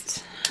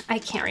Pinterest. I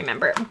can't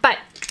remember, but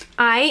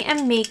I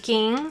am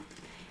making,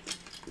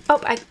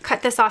 oh, I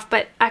cut this off,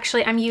 but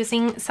actually I'm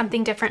using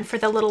something different for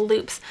the little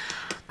loops.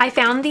 I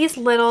found these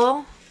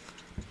little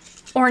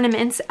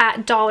ornaments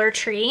at Dollar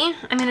Tree.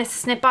 I'm gonna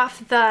snip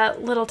off the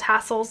little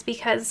tassels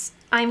because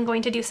I'm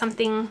going to do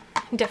something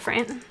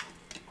different.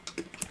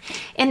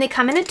 And they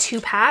come in a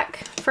 2-pack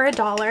for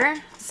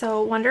 $1.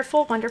 So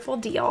wonderful, wonderful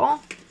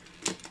deal.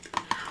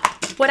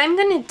 What I'm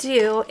gonna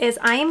do is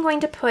I am going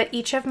to put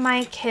each of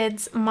my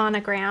kids'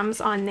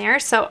 monograms on there.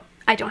 So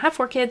I don't have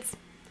 4 kids.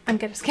 I'm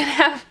just gonna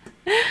have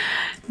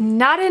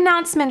not an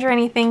announcement or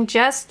anything,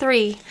 just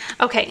 3.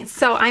 Okay,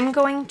 so I'm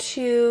going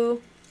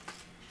to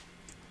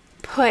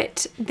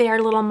put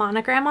their little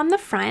monogram on the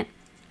front,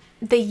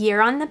 the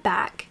year on the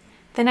back.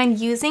 Then I'm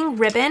using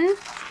ribbon,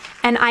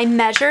 and I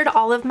measured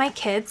all of my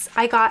kids.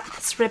 I got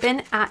this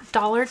ribbon at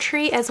Dollar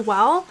Tree as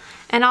well,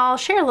 and I'll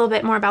share a little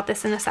bit more about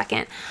this in a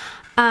second.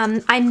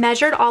 I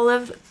measured all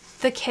of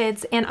the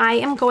kids, and I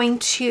am going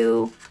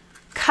to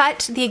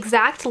cut the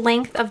exact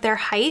length of their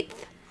height,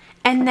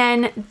 and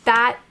then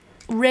that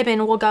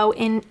ribbon will go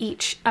in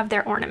each of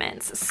their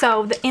ornaments.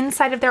 So the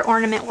inside of their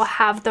ornament will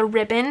have the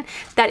ribbon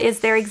that is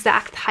their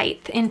exact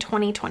height in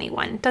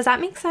 2021. Does that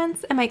make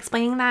sense? Am I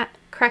explaining that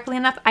correctly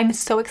enough? I'm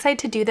so excited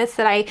to do this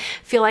that I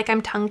feel like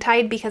I'm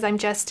tongue-tied because I'm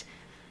just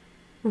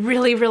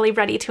really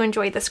ready to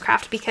enjoy this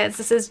craft, because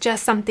this is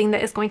just something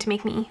that is going to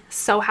make me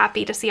so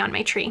happy to see on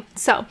my tree.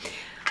 So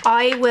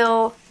I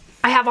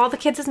have all the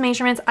kids'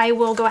 measurements. I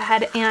will go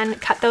ahead and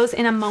cut those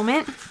in a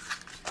moment.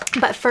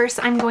 But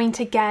first I'm going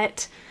to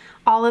get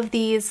all of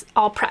these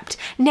all prepped.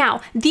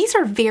 Now, these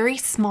are very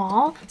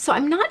small, so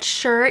I'm not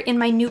sure in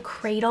my new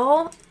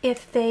cradle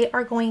if they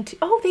are going to,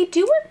 oh, they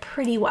do work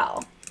pretty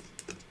well.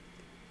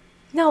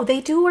 No,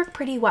 they do work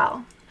pretty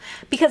well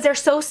because they're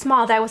so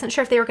small that I wasn't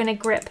sure if they were gonna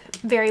grip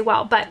very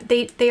well, but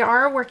they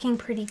are working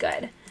pretty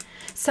good.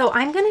 So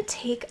I'm gonna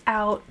take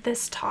out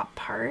this top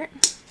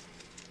part,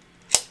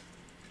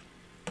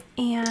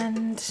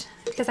 and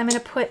because I'm gonna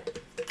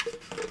put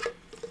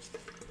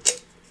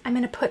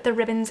the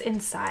ribbons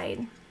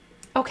inside.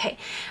 Okay,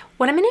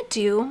 what I'm gonna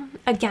do,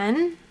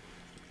 again,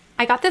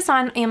 I got this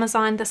on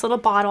Amazon, this little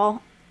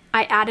bottle.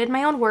 I added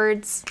my own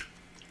words,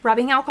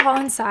 rubbing alcohol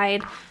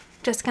inside.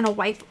 Just gonna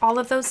wipe all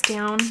of those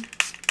down.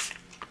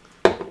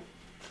 It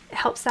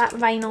helps that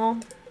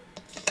vinyl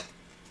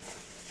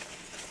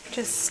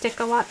just stick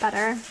a lot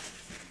better.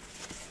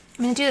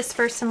 I'm gonna do this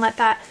first and let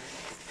that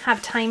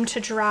have time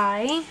to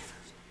dry.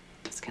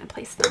 Just gonna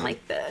place them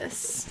like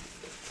this.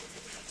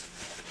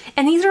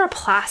 And these are a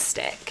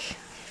plastic,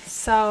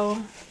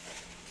 so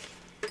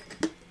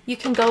you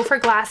can go for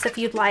glass if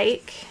you'd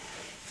like.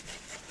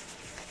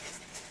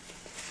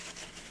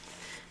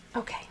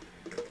 Okay,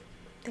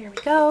 there we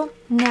go.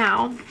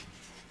 Now,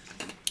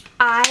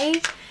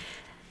 I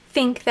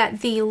think that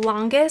the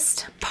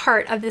longest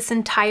part of this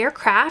entire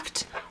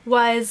craft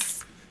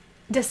was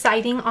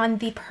deciding on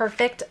the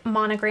perfect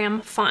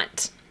monogram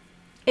font.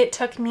 It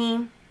took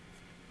me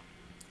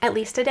at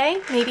least a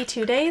day, maybe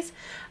 2 days,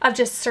 of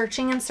just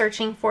searching and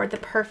searching for the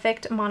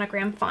perfect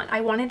monogram font.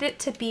 I wanted it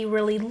to be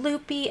really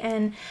loopy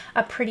and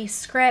a pretty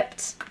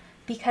script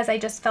because I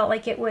just felt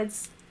like it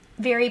was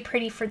very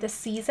pretty for the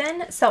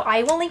season. So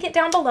I will link it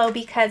down below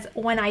because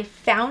when I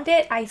found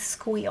it, I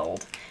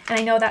squealed. And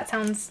I know that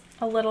sounds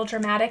a little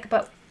dramatic,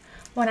 but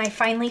when I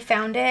finally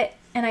found it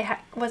and I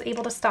was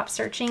able to stop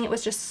searching, it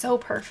was just so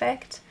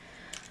perfect.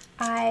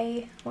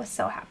 I was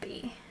so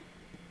happy.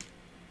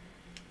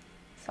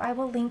 So I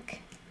will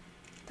link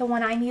the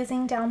one I'm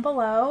using down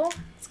below.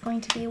 It's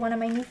going to be one of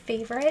my new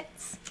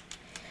favorites.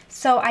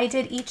 So I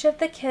did each of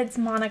the kids'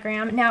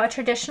 monogram. Now a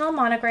traditional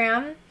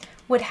monogram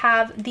would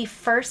have the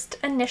first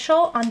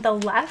initial on the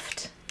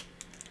left,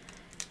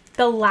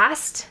 the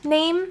last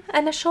name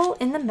initial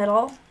in the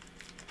middle,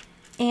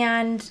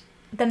 and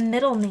the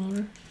middle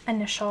name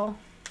initial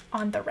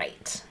on the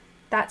right.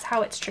 That's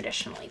how it's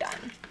traditionally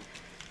done.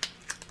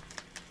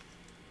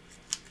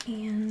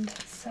 And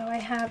so I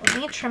have, let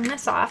me trim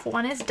this off.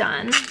 One is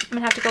done. I'm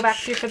gonna have to go back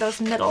through for those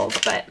middles,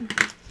 but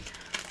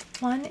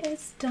one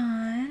is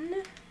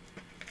done.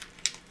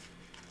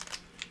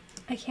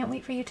 I can't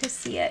wait for you to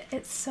see it.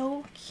 It's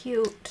so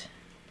cute.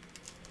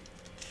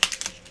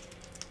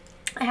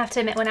 I have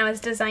to admit, when I was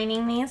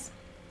designing these,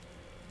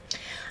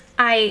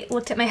 I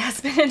looked at my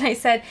husband and I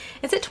said,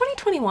 is it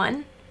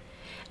 2021?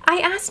 I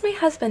asked my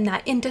husband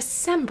that in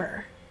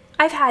December.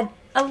 I've had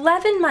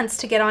 11 months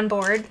to get on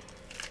board.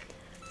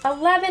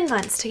 11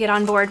 months to get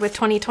on board with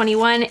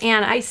 2021,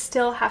 and I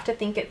still have to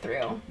think it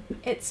through.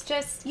 It's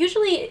just,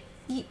 usually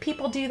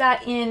people do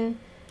that in,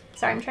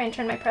 sorry, I'm trying to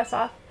turn my press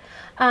off.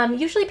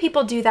 Usually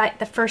people do that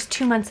the first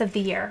 2 months of the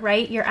year,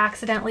 right? You're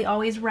accidentally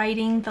always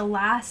writing the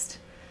last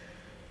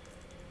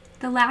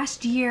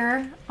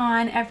year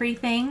on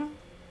everything.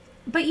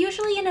 But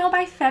usually, you know,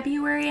 by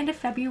February, end of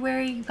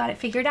February, you got it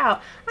figured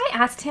out. I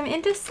asked him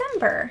in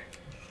December.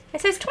 I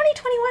says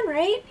 2021,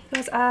 right? He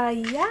goes,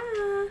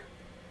 yeah.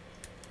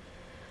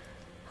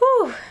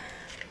 Whew.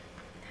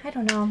 I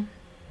don't know.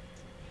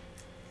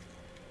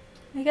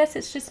 I guess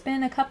it's just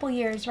been a couple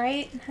years,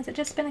 right? Has it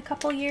just been a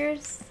couple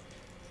years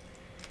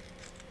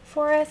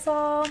for us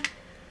all?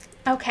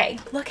 Okay,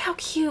 look how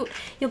cute.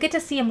 You'll get to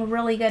see him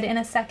really good in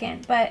a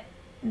second, but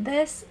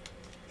this,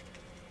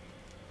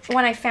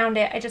 when I found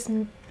it, I just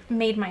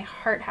made my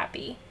heart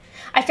happy.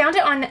 I found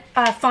it on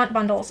font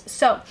bundles.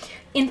 So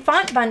in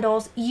font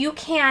bundles, you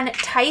can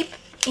type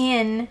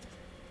in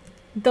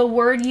the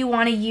word you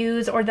want to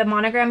use or the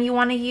monogram you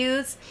want to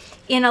use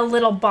in a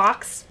little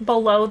box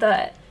below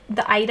the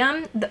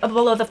item,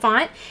 below the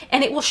font,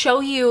 and it will show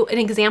you an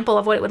example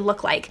of what it would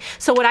look like.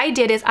 So what I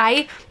did is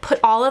I put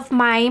all of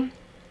my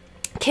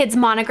kids'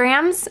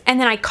 monograms and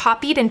then I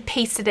copied and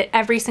pasted it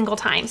every single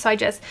time. So I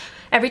just,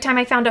 every time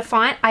I found a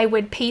font, I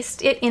would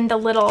paste it in the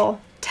little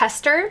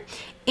tester,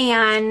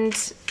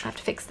 and I have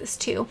to fix this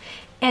too.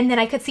 And then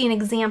I could see an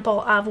example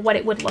of what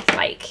it would look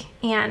like.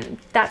 And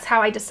that's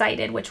how I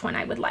decided which one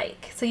I would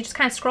like. So you just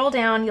kind of scroll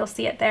down, you'll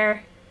see it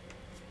there.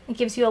 It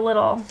gives you a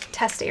little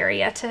test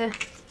area to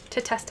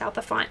test out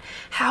the font.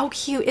 How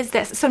cute is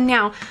this? So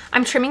now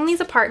I'm trimming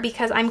these apart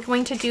because I'm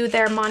going to do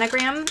their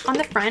monogram on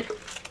the front.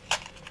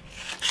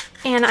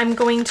 And I'm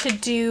going to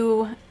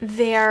do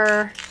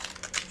their,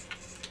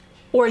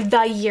 or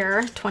the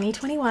year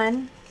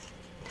 2021.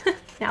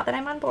 Now that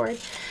I'm on board,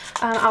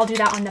 I'll do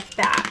that on the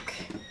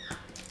back.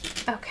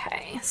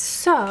 Okay,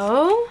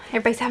 so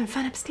everybody's having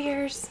fun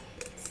upstairs.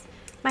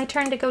 My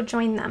turn to go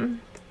join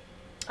them.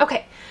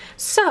 Okay,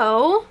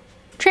 so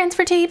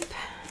transfer tape.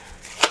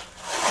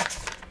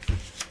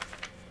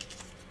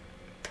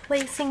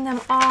 Placing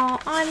them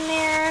all on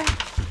there.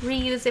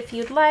 Reuse if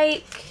you'd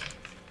like.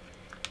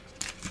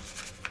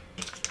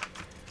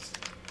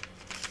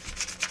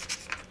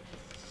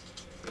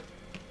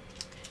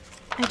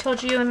 I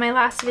told you in my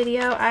last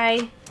video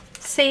I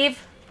save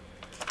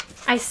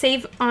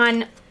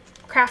on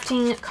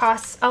crafting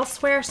costs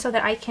elsewhere so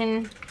that I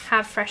can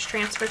have fresh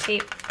transfer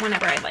tape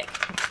whenever I like.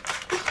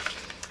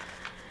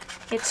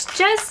 It's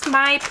just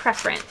my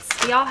preference.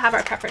 We all have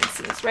our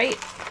preferences, right?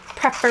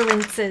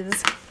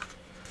 Preferences.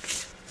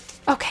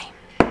 Okay.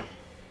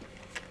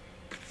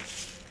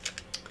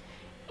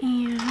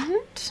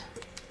 And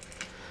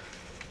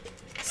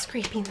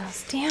scraping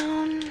those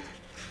down.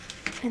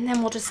 And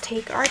then we'll just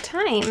take our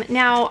time.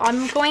 Now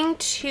I'm going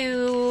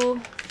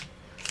to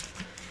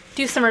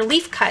do some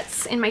relief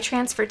cuts in my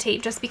transfer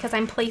tape just because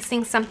I'm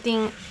placing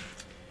something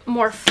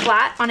more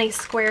flat on a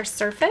square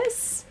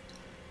surface.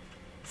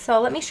 So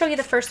let me show you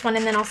the first one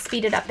and then I'll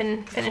speed it up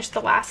and finish the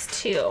last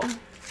two.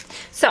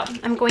 So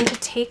I'm going to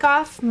take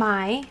off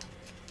my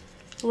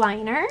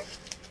liner,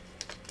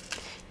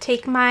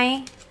 take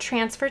my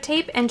transfer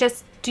tape and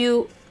just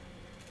do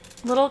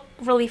little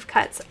relief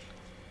cuts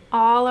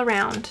all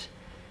around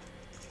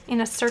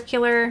in a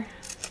circular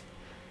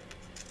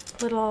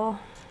little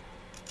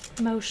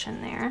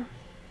motion there.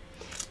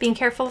 Being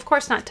careful, of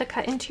course, not to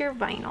cut into your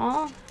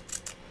vinyl.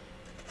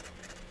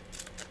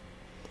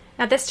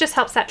 Now this just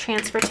helps that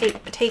transfer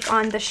tape take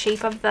on the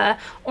shape of the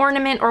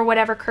ornament or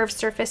whatever curved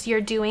surface you're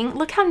doing.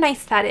 Look how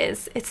nice that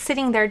is. It's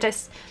sitting there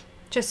just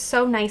just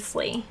so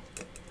nicely.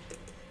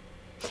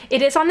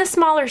 It is on the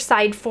smaller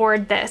side for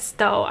this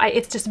though.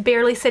 It's just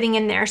barely sitting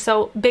in there,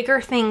 so bigger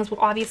things will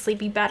obviously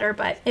be better,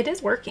 but it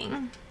is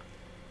working.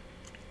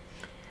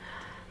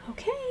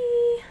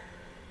 Okay,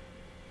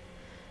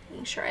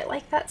 making sure I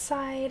like that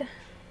side.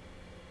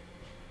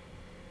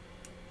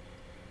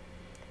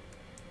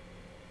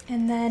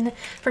 And then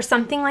for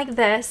something like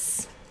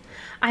this,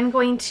 I'm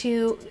going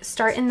to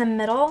start in the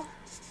middle.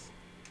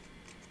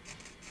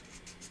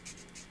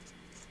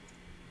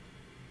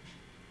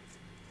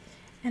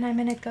 And I'm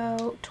gonna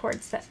go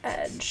towards the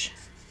edge.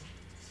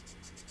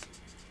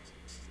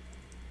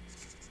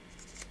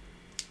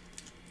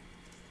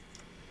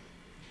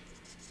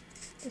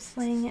 Just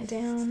laying it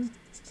down.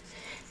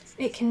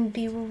 It can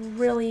be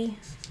really,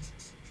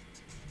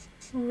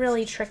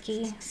 really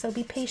tricky, so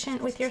be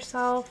patient with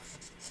yourself.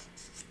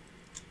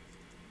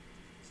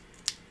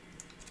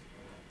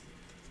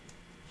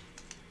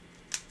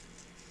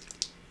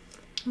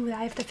 Ooh,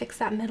 I have to fix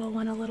that middle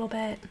one a little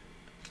bit.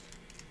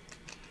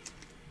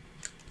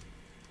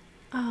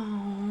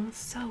 Oh,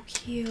 so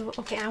cute.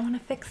 Okay, I want to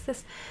fix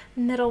this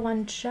middle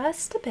one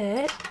just a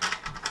bit.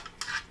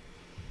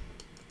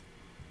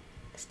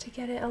 Just to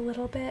get it a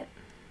little bit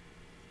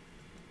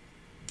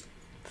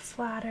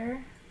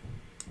flatter.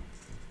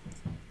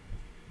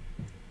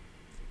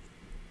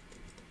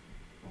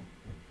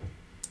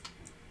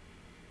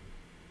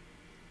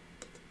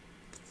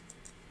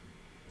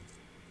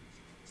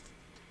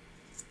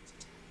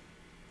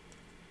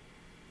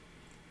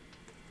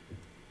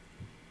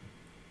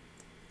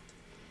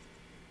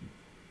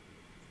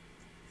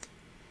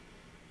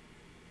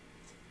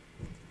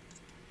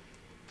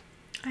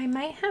 I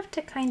might have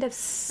to kind of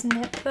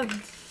snip the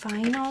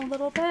vinyl a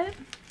little bit.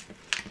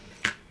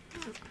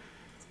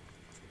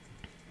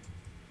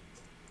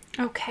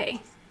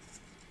 Okay,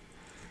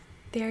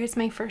 there's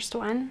my first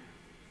one.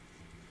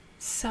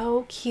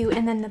 So cute.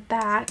 And then the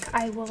back,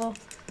 I will,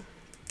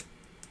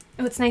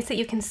 oh, it's nice that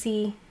you can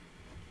see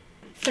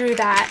through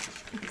that,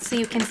 so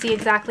you can see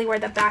exactly where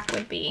the back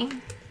would be.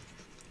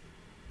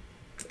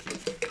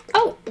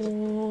 Oh,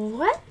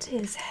 what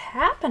is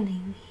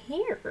happening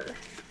here?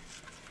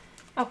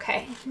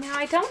 Okay, now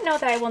I don't know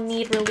that I will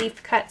need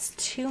relief cuts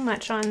too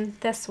much on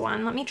this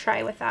one. Let me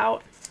try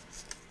without.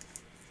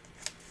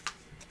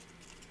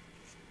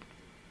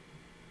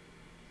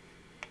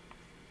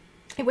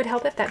 It would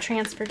help if that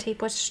transfer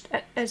tape was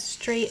as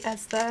straight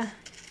as the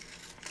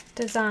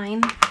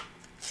design.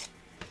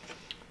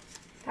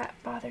 That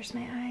bothers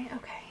my eye.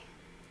 Okay.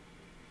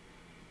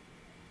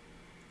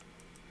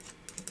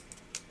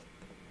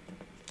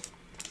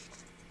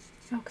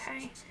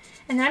 Okay.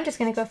 And then I'm just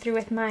going to go through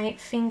with my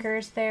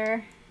fingers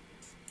there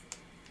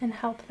and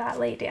help that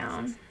lay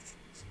down.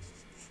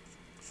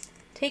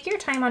 Take your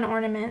time on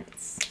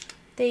ornaments.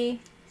 They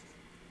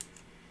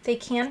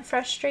can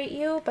frustrate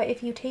you, but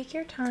if you take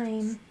your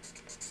time,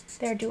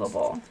 they're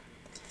doable.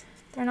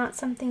 They're not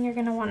something you're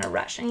going to want to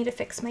rush. I need to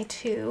fix my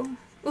two.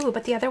 Ooh,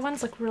 but the other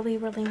ones look really,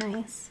 really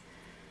nice.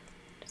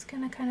 Just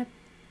going to kind of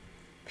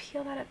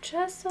peel that up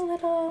just a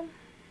little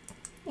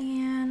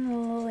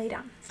and lay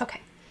down.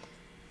 Okay.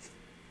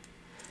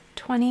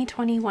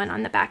 2021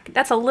 on the back.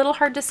 That's a little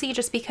hard to see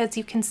just because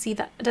you can see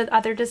the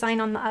other design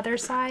on the other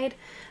side,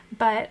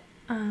 but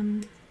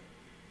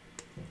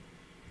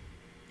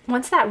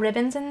once that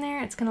ribbon's in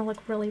there, it's gonna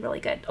look really,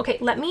 really good. Okay,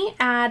 let me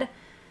add,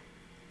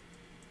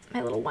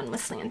 my little one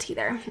was slanty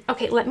there.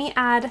 Okay, let me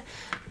add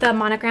the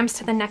monograms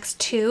to the next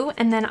two,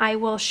 and then I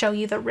will show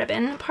you the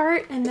ribbon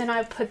part, and then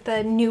I'll put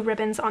the new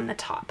ribbons on the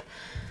top.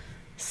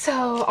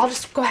 So I'll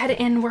just go ahead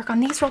and work on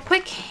these real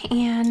quick,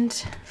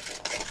 and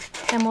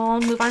then we'll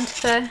move on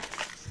to the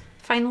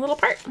final little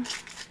part.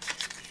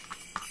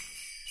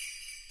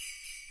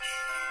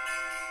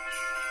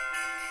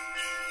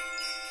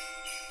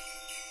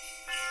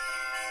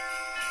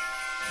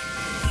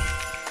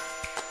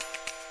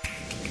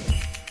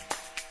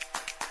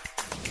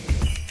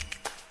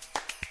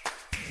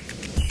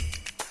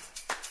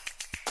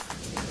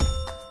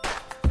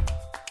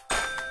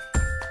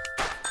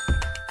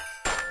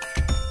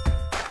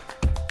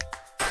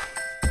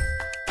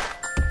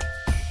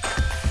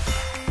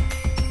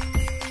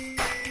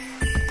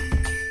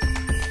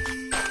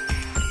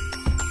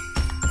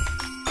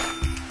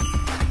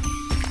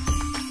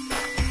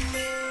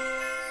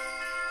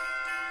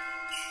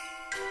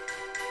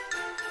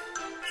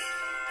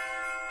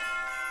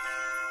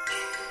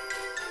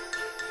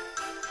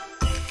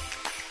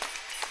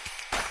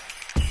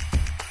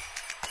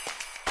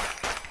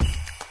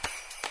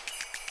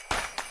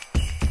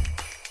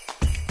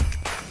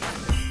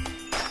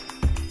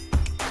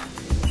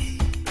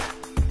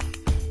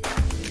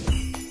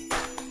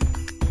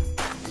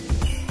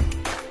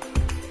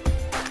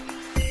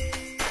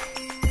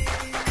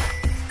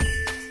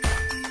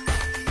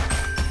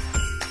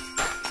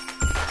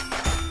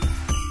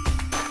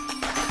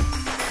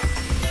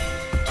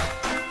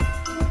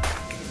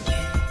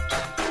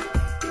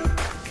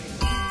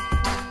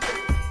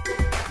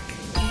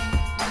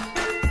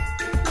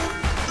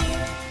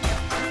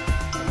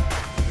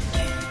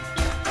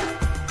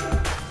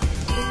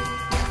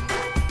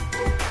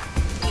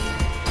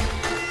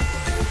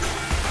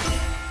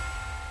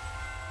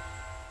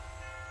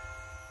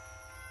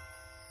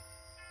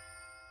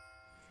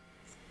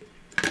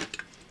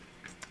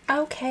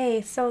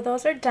 Okay, so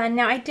those are done.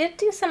 Now I did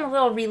do some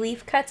little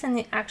relief cuts in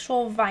the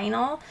actual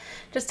vinyl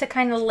just to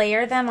kind of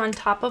layer them on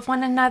top of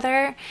one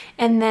another,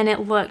 and then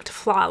it looked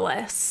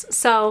flawless.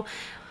 So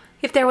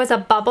if there was a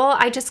bubble,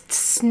 I just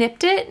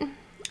snipped it.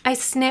 I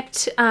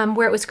snipped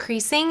where it was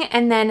creasing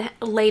and then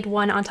laid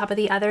one on top of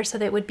the other so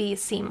that it would be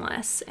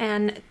seamless.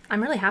 And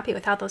I'm really happy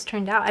with how those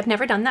turned out. I've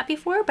never done that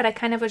before, but I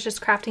kind of was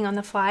just crafting on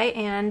the fly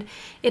and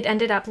it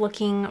ended up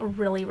looking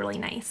really, really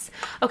nice.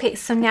 Okay,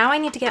 so now I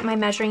need to get my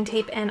measuring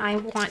tape and I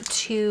want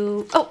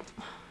to, oh,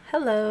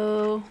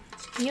 hello.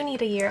 You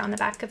need a year on the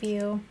back of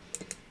you.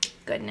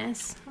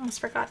 Goodness, almost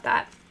forgot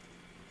that.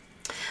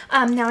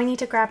 Now I need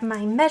to grab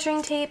my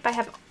measuring tape. I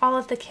have all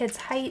of the kids'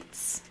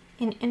 heights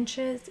in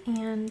inches,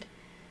 and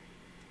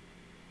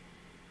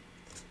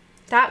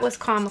that was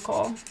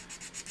comical.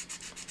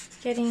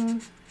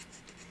 Getting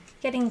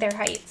their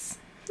heights.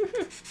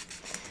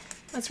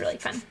 That's really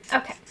fun.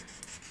 Okay.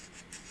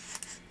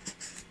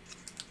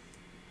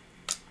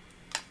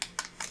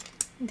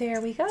 There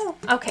we go.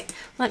 Okay,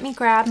 let me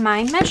grab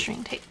my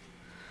measuring tape.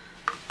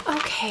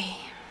 Okay.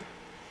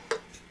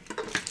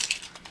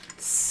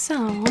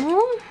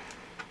 So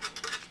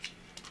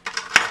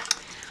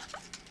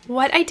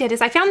what I did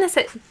is I found this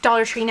at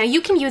Dollar Tree. Now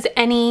you can use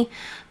any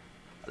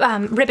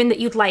ribbon that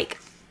you'd like.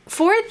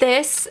 For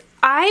this,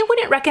 I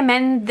wouldn't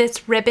recommend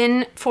this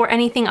ribbon for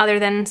anything other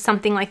than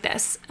something like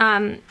this.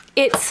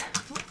 It's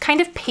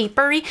kind of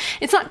papery.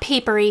 It's not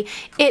papery.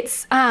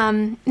 It's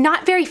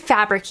not very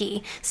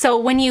fabricy. So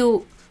when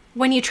you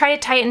try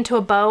to tie it into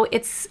a bow,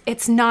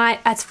 it's not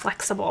as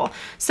flexible.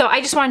 So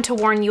I just wanted to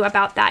warn you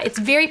about that. It's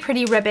very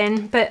pretty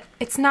ribbon, but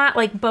it's not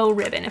like bow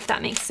ribbon, if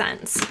that makes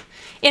sense.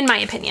 In my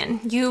opinion,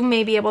 you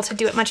may be able to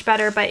do it much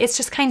better, but it's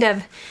just kind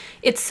of,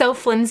 it's so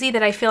flimsy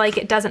that I feel like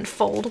it doesn't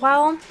fold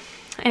well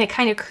and it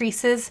kind of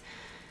creases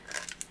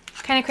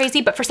kind of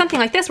crazy. But for something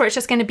like this, where it's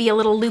just going to be a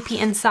little loopy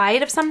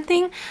inside of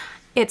something,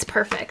 it's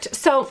perfect.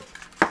 So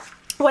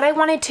what I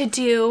wanted to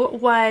do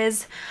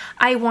was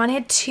I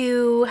wanted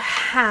to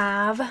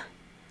have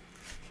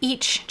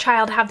each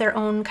child have their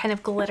own kind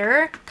of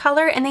glitter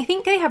color, and I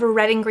think they have a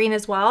red and green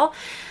as well.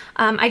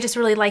 I just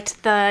really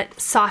liked the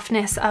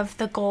softness of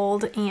the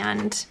gold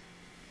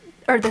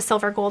or the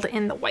silver gold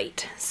in the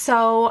white.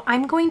 So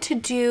I'm going to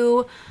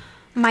do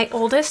my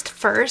oldest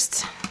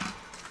first,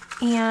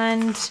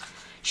 and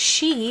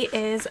she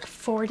is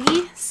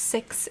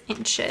 46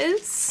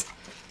 inches.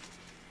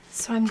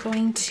 So I'm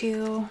going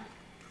to,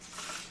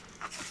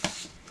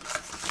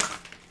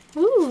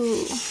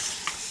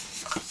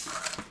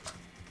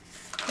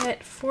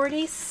 get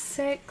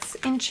 46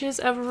 inches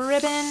of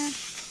ribbon.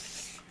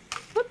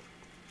 Whoop.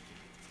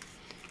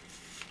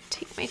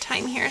 Take my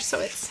time here so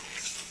it's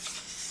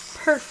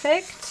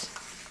perfect.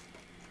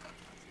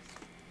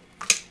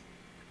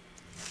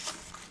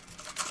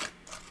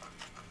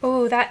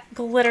 Oh, that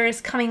glitter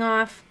is coming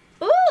off.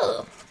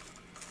 Ooh!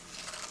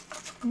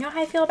 You know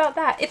how I feel about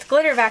that? It's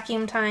glitter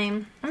vacuum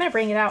time. I'm gonna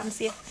bring it out and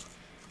see if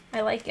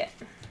I like it.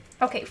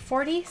 Okay,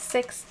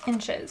 46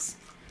 inches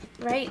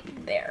right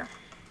there.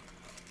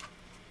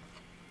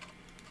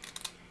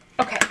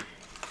 Okay,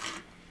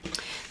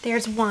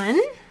 there's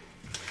one.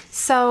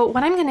 So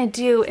what I'm gonna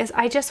do is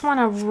I just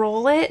wanna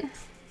roll it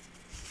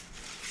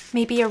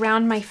maybe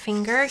around my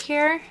finger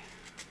here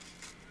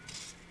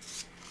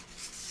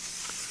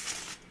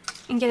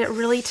and get it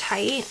really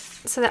tight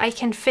so that I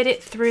can fit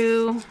it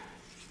through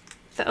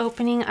the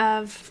opening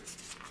of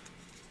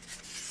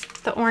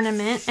the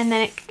ornament, and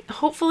then it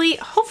hopefully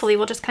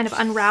will just kind of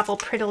unravel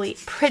prettily.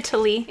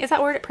 Is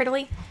that word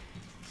prettily?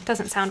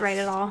 Doesn't sound right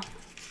at all.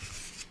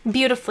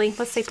 Beautifully,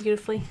 let's say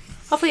beautifully.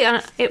 Hopefully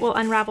it will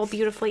unravel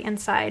beautifully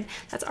inside.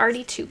 That's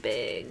already too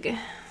big.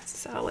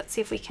 So let's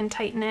see if we can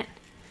tighten it.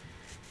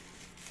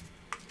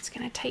 It's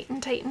gonna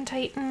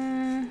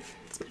tighten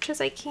as much as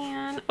I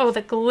can. Oh,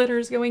 the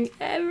glitter's going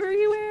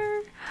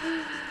everywhere.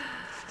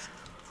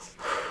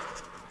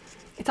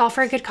 It's all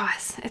for a good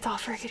cause. It's all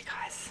for a good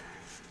cause.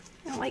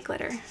 I don't like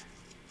glitter.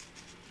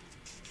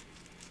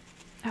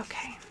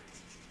 Okay.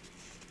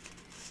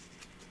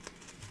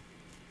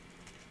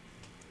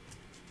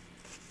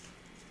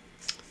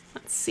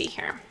 Let's see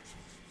here.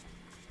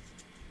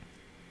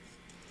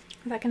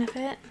 Is that gonna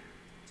fit?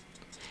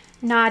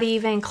 Not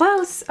even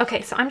close.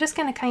 Okay, so I'm just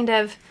gonna kind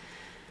of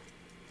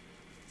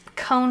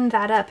cone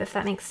that up, if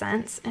that makes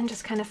sense, and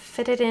just kind of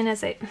fit it in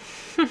as I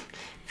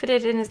fit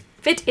it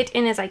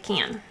in as I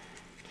can.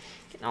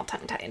 Getting all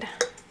tongue-tied.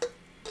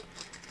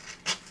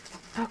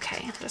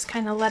 Okay, just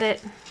kind of let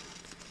it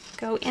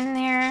go in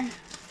there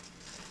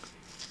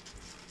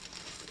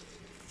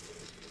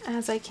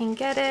as I can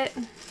get it.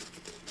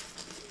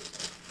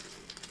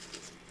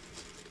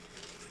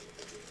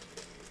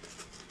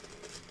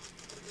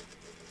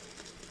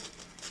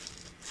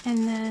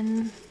 And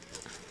then,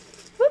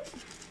 whoop,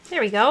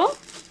 there we go.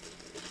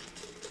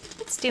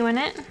 It's doing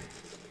it.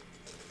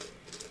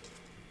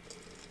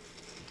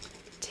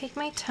 Take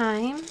my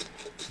time.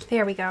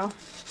 There we go.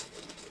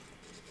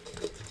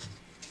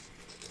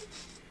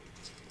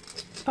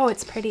 Oh,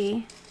 it's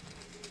pretty.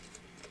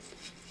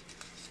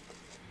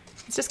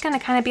 It's just gonna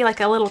kind of be like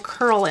a little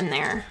curl in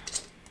there.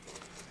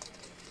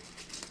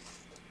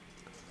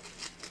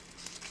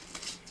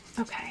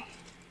 Okay.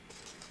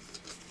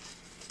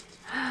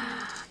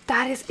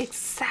 That is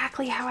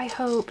exactly how I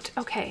hoped.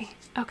 Okay,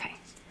 okay.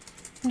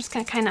 I'm just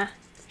gonna kind of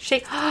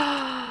shake.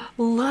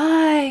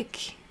 Look!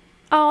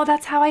 Oh,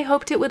 that's how I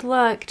hoped it would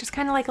look. Just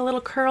kind of like a little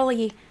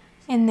curly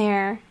in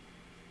there.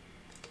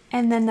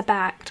 And then the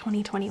back,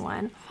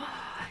 2021.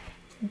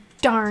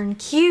 Darn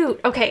cute.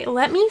 Okay,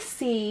 let me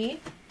see.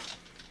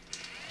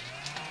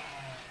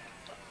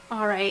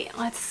 All right,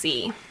 let's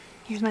see.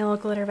 Here's my little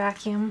glitter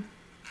vacuum.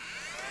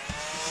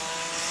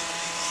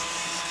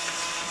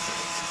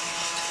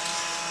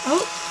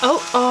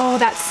 Oh,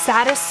 that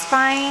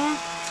satisfying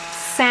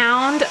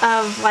sound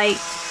of like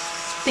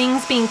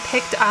things being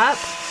picked up.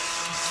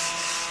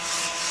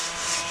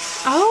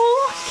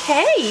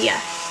 Okay.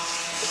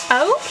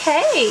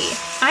 Okay.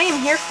 I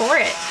am here for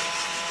it.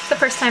 It's the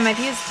first time I've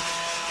used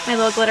my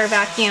little glitter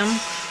vacuum.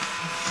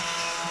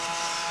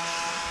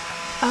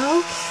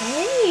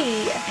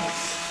 Okay.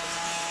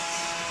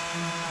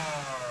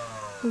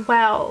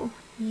 Well,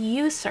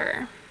 you,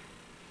 sir,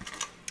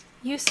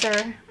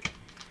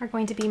 are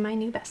going to be my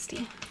new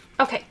bestie.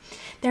 Okay,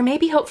 there may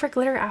be hope for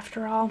glitter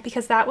after all,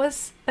 because that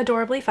was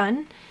adorably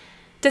fun.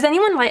 Does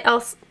anyone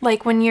else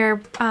like when you're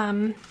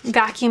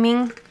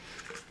vacuuming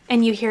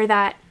and you hear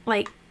that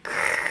like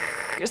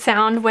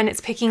sound when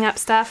it's picking up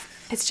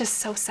stuff? It's just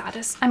so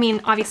satisfying. I mean,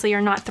 obviously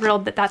you're not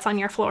thrilled that that's on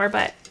your floor,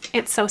 but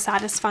it's so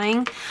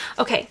satisfying.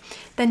 Okay,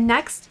 the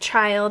next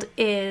child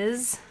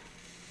is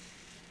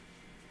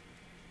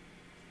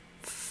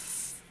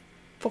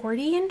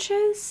 40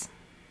 inches.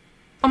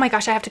 Oh my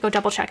gosh, I have to go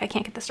double check. I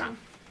can't get this wrong.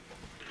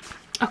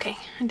 Okay,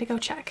 I had to go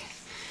check.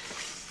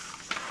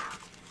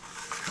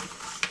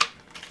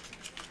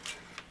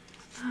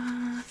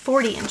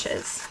 40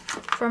 inches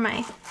for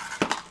my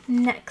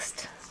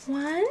next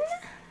one.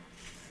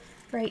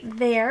 Right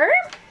there.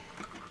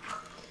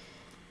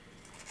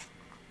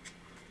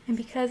 And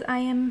because I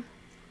am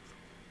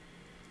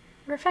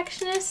a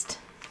perfectionist,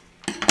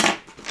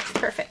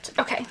 perfect.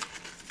 Okay.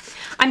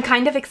 I'm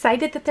kind of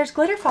excited that there's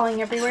glitter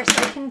falling everywhere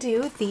so I can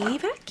do the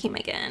vacuum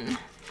again.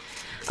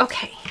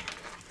 Okay.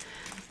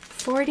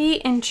 40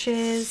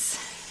 inches.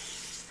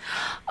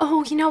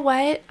 Oh, you know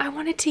what? I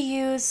wanted to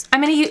use,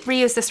 I'm going to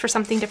reuse this for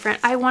something different.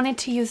 I wanted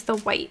to use the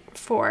white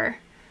for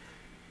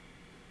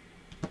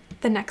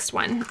the next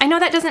one. I know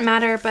that doesn't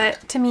matter,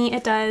 but to me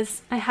it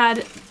does. I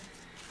had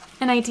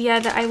an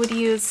idea that I would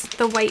use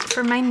the white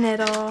for my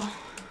middle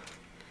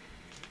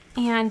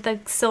and the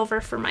silver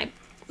for my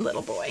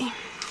little boy.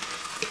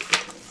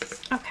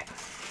 Okay.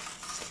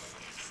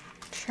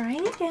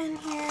 Trying again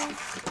here.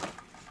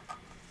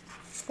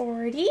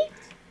 40.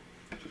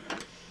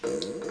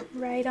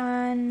 Right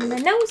on the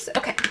nose.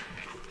 Okay.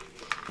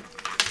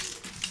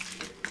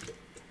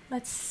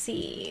 Let's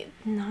see.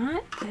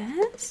 Not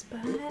this,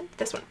 but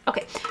this one.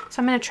 Okay.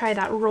 So I'm going to try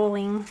that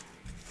rolling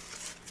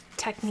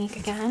technique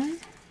again.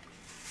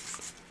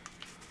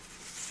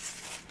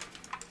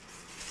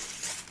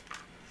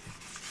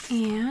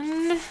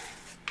 And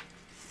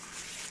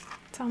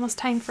it's almost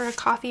time for a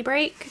coffee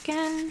break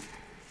again.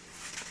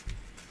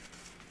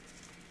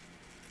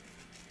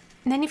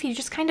 And then if you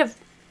just kind of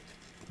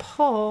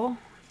pull,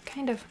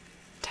 kind of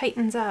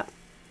tightens up.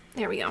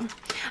 There we go.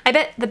 I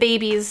bet the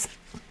baby's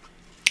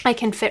I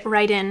can fit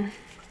right in.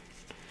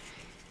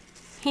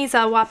 He's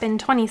a whopping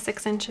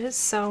 26 inches,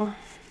 so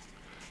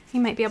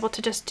you might be able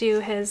to just do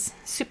his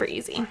super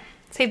easy.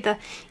 Save the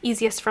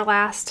easiest for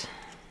last.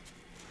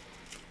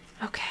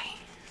 Okay.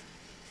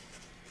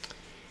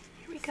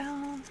 Here we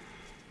go.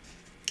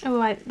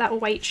 Oh,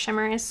 that white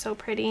shimmer is so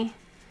pretty.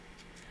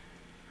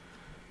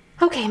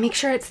 Okay, make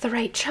sure it's the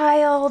right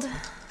child.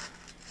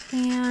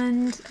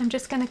 And I'm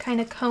just gonna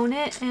kind of cone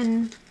it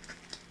and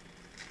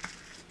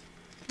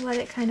let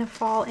it kind of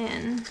fall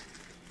in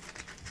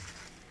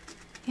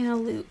a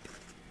loop.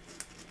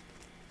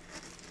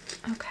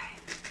 Okay,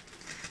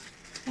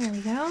 there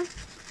we go.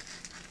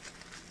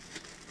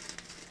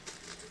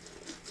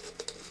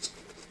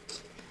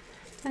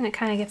 Then it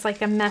kind of gets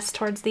like a mess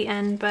towards the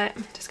end, but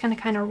I'm just gonna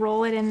kind of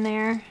roll it in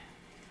there.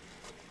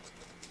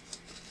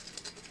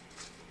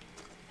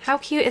 How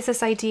cute is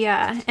this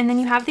idea? And then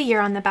you have the year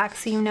on the back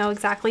so you know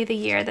exactly the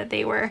year that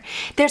they were.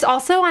 There's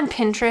also on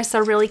Pinterest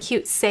a really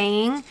cute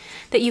saying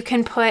that you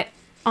can put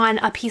on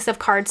a piece of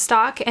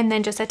cardstock and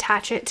then just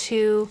attach it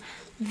to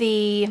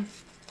the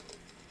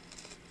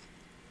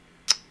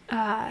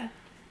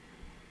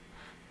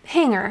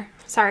hanger,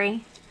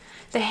 sorry,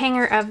 the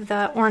hanger of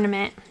the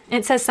ornament.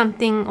 It says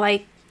something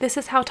like, "This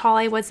is how tall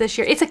I was this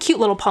year." It's a cute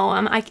little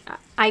poem.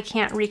 I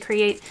can't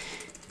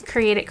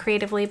create it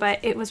creatively, but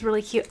it was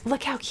really cute.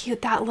 Look how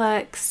cute that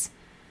looks.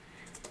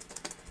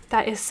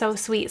 That is so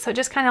sweet. So it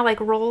just kind of like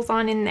rolls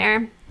on in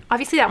there.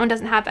 Obviously that one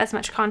doesn't have as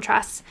much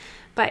contrast,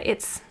 but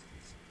it's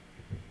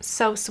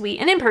so sweet.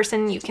 And in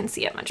person you can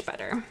see it much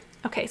better.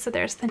 Okay, so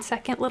there's the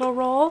second little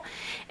roll.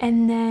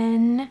 And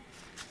then,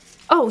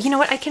 oh, you know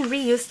what? I can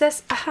reuse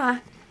this.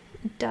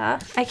 Duh.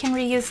 I can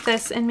reuse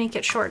this and make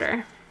it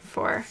shorter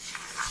for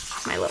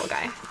my little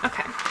guy.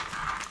 Okay.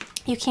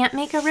 You can't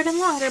make a ribbon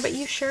longer, but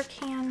you sure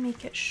can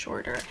make it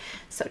shorter.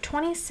 So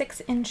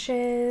 26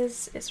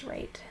 inches is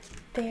right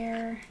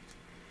there.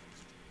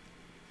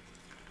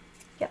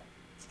 Yep.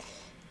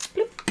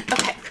 Bloop.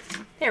 Okay,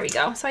 there we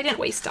go. So I didn't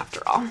waste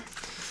after all.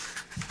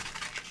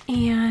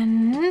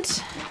 And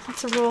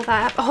let's roll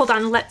that up. Oh, hold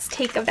on, let's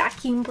take a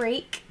vacuum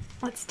break.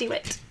 Let's do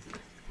it.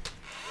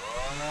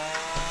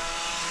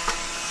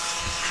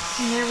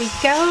 And there we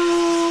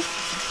go.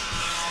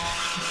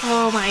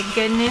 Oh my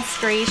goodness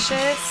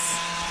gracious.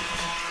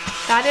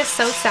 That is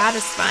so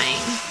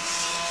satisfying.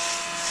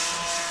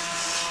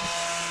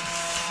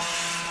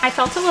 I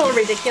felt a little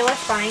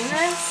ridiculous buying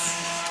this,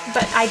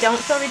 but I don't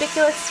feel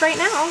ridiculous right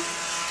now.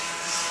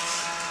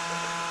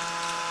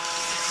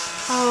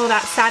 Oh,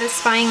 that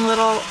satisfying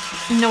little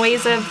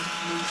noise of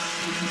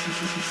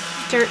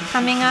dirt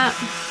coming up.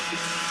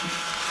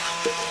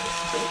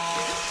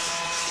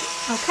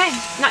 Okay,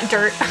 not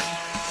dirt.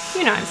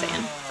 You know what I'm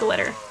saying.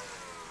 Glitter.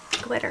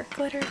 Glitter,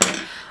 glitter.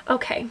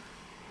 Okay.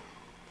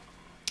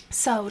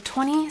 So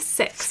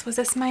 26, was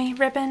this my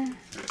ribbon?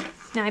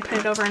 Now I put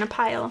it over in a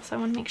pile, so I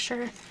want to make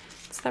sure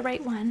it's the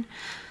right one.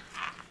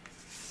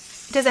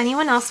 Does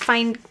anyone else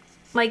find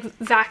like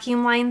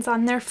vacuum lines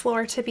on their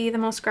floor to be the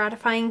most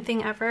gratifying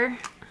thing ever?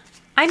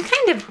 I'm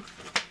kind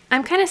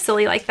of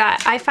silly like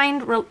that. I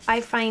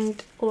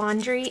find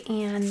laundry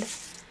and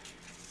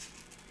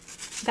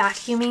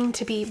vacuuming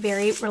to be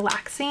very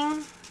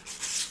relaxing.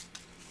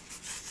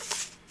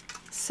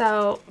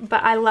 So,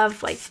 but I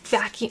love like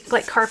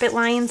carpet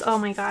lines. Oh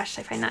my gosh,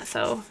 I find that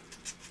so,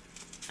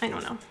 I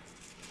don't know.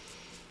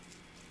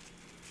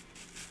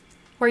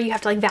 Where you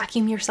have to like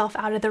vacuum yourself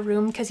out of the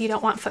room because you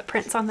don't want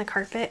footprints on the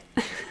carpet.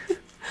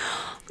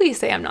 Please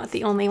say I'm not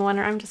the only one,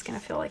 or I'm just gonna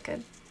feel like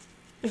a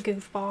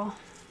goofball.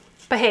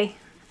 But hey,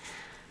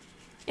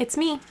 it's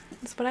me.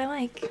 That's what I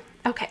like.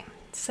 Okay,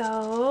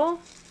 so,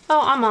 oh,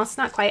 almost,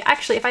 not quite.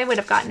 Actually, if I would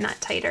have gotten that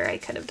tighter, I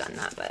could have done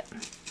that, but.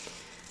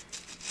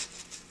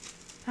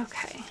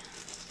 Okay.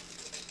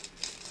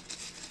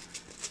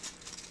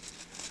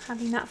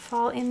 Having that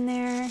fall in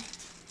there.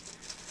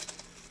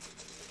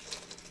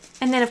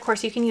 And then of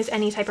course you can use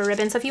any type of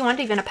ribbon. So if you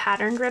want even a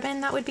patterned ribbon,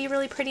 that would be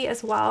really pretty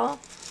as well.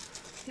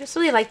 I just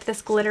really liked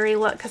this glittery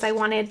look because I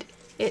wanted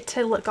it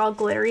to look all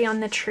glittery on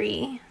the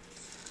tree.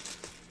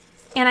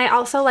 And I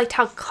also liked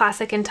how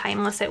classic and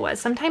timeless it was.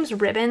 Sometimes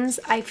ribbons,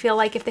 I feel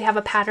like if they have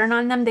a pattern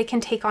on them, they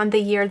can take on the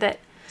year that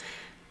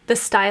the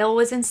style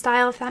was in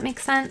style, if that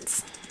makes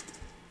sense.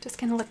 Just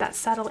gonna let that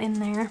settle in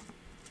there.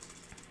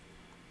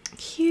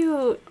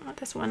 Cute. I want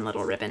this one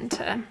little ribbon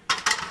to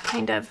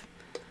kind of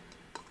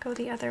go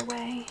the other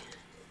way.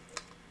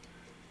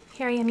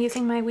 Here I am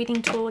using my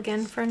weeding tool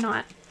again for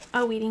not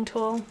a weeding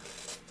tool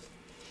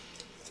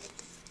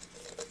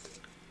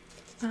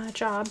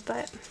job,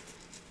 but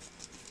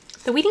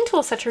the weeding tool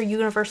is such a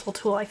universal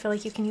tool. I feel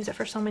like you can use it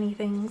for so many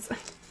things.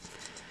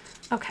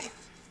 Okay.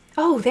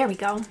 Oh, there we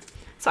go.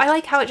 So I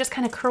like how it just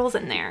kind of curls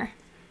in there.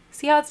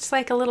 See how it's just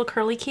like a little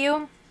curly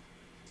cue?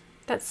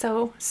 That's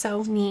so,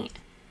 so neat.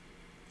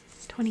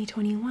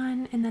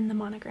 2021, and then the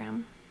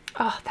monogram.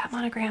 Oh, that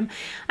monogram.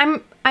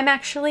 I'm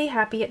actually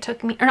happy it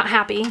took me, or not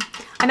happy,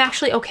 I'm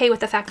actually okay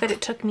with the fact that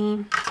it took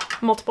me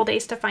multiple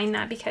days to find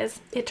that because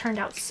it turned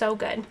out so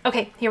good.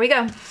 Okay, here we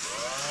go.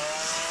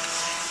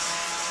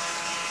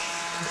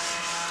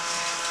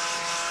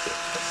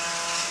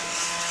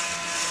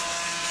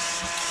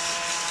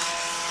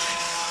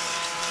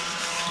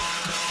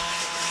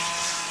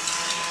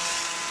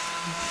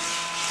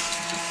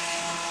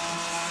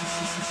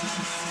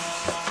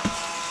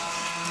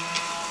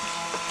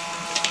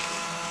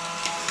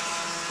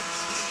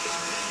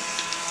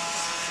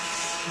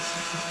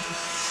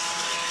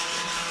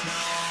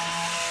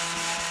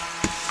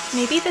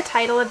 Maybe the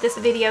title of this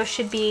video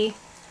should be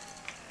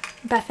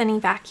Bethany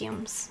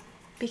Vacuums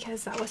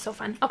because that was so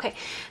fun. Okay,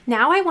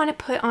 now I want to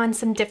put on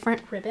some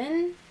different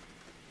ribbon.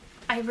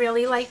 I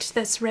really liked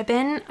this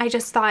ribbon. I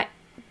just thought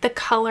the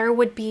color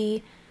would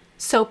be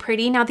so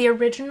pretty. Now the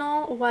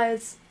original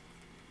was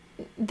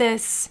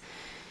this,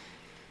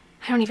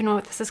 I don't even know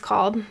what this is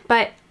called,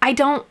 but I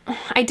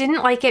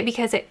didn't like it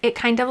because it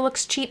kind of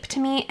looks cheap to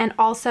me, and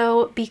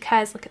also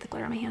because, look at the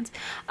glitter on my hands.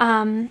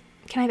 Can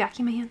I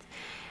vacuum my hands?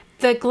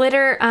 The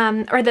glitter,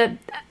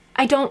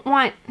 I don't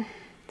want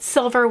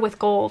silver with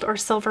gold or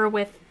silver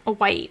with a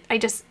white. I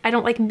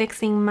don't like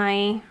mixing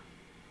my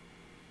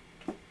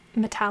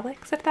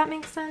metallics, if that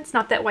makes sense.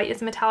 Not that white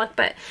is metallic,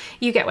 but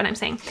you get what I'm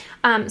saying.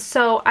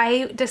 So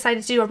I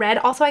decided to do a red.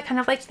 Also, I kind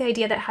of liked the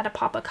idea that it had a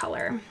pop of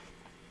color.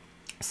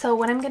 So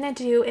what I'm gonna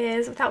do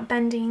is, without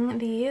bending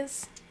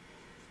these,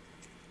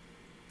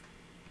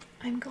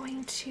 I'm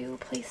going to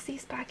place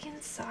these back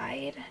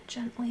inside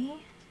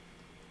gently.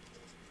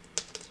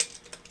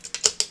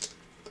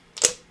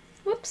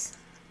 Whoops.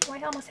 Oh,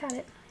 I almost had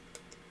it.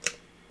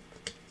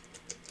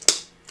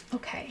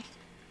 Okay.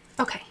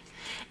 Okay.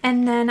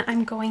 And then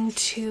I'm going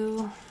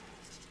to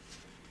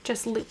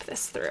just loop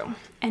this through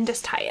and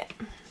just tie it.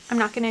 I'm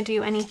not going to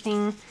do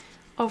anything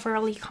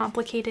overly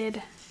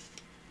complicated.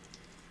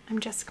 I'm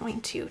just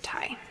going to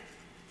tie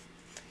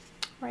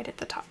right at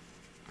the top.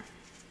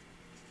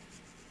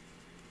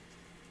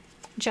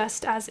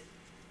 just as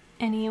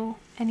any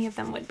of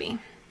them would be.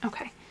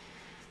 Okay.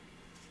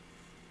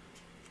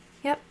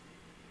 Yep.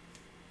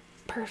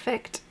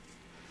 Perfect.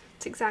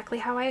 It's exactly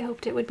how I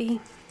hoped it would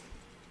be.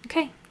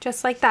 Okay,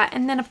 just like that.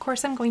 And then of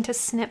course I'm going to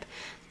snip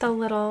the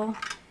little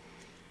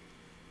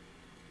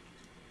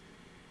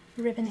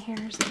ribbon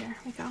hairs. There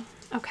we go.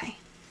 Okay.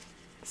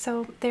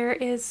 So there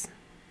is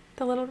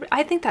the little,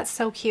 I think that's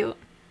so cute.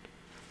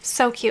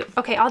 So cute.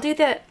 Okay, I'll do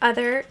the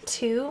other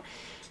two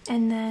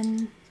and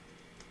then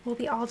we'll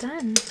be all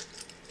done.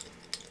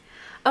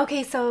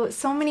 Okay, so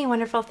many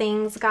wonderful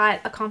things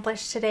got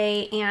accomplished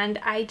today, and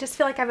I just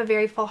feel like I have a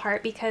very full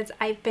heart because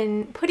I've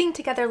been putting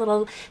together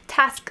little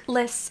task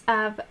lists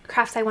of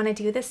crafts I want to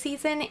do this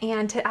season,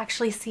 and to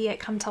actually see it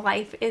come to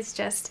life is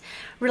just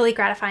really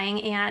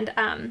gratifying, and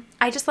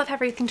I just love how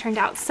everything turned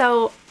out.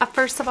 So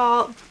first of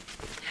all,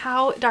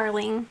 how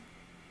darling.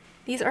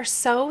 These are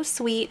so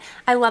sweet.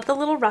 I love the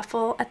little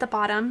ruffle at the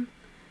bottom,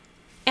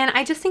 and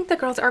I just think the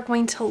girls are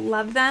going to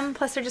love them.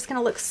 Plus they're just going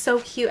to look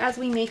so cute as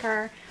we make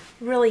our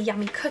really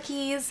yummy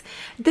cookies.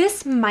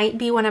 This might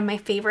be one of my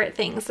favorite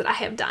things that I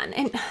have done,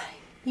 and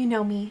you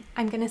know me,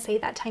 I'm gonna say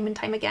that time and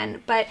time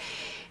again, but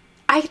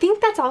I think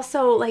that's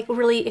also like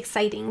really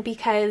exciting,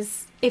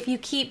 because if you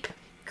keep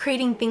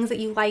creating things that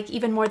you like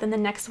even more than the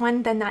next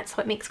one, then that's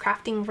what makes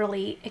crafting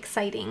really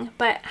exciting.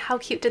 But how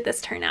cute did this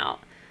turn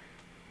out?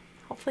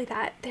 Hopefully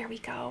that, there we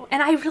go.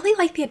 And I really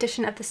like the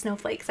addition of the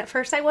snowflakes. At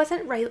first I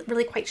wasn't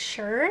really quite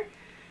sure,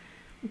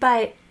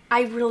 but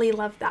I really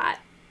love that.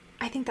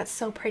 I think that's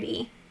so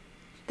pretty.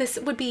 This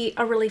would be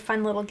a really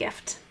fun little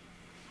gift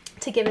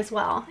to give as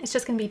well. It's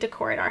just going to be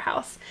decor at our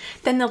house.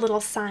 Then the little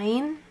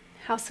sign.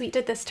 How sweet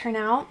did this turn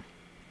out?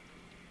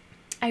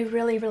 I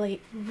really,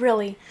 really,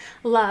 really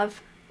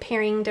love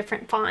pairing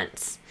different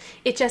fonts.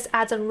 It just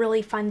adds a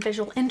really fun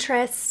visual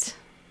interest.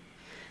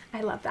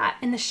 I love that.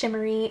 And the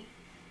shimmery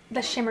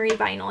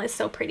vinyl is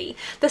so pretty.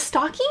 The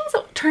stockings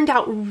turned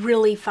out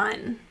really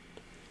fun.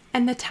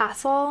 And the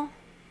tassel,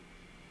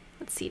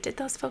 let's see, did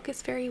those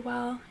focus very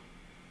well?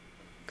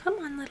 Come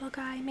on, little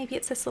guy. Maybe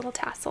it's this little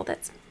tassel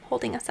that's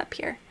holding us up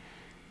here.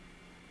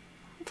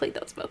 Hopefully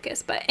those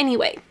focus. But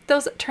anyway,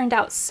 those turned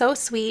out so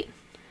sweet.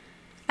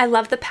 I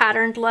love the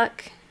patterned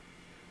look.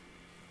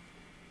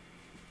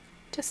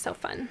 Just so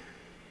fun.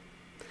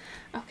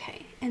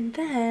 Okay, and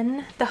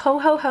then the ho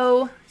ho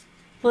ho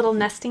little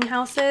nesting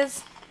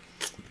houses.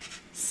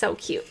 So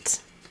cute.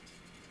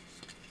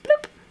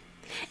 Bloop.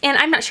 And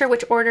I'm not sure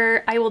which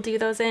order I will do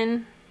those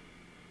in,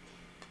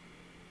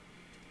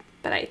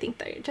 but I think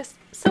they're just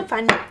so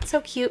fun,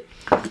 so cute.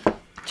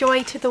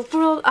 Joy to the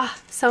world. Ah,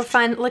 so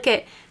fun. Look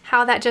at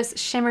how that just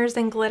shimmers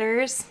and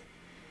glitters.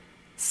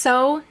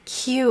 So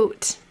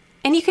cute.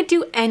 And you could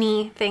do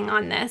anything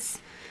on this,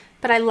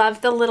 but I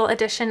love the little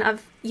addition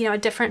of, you know, a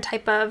different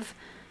type of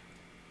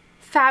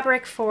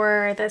fabric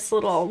for this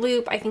little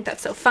loop. I think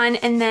that's so fun.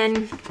 And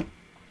then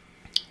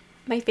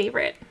my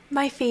favorite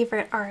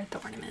are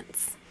the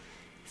ornaments.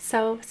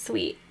 So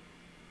sweet.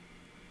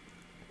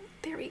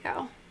 There we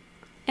go.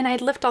 And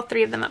I'd lift all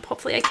three of them up.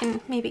 Hopefully I can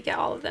maybe get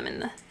all of them in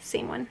the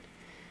same one.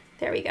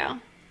 There we go.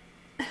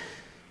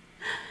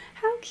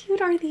 How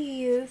cute are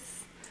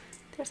these?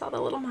 There's all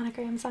the little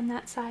monograms on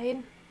that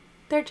side.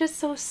 They're just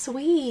so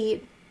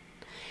sweet.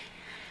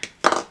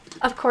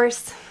 Of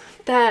course,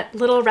 the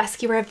little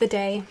rescuer of the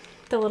day,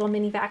 the little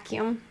mini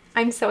vacuum.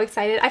 I'm so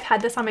excited. I've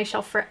had this on my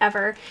shelf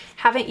forever.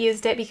 Haven't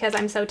used it because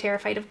I'm so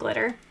terrified of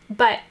glitter,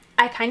 but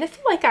I kind of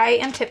feel like I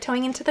am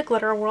tiptoeing into the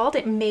glitter world.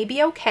 It may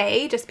be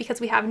okay just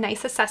because we have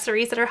nice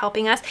accessories that are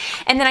helping us.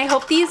 And then I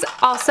hope these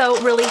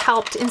also really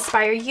helped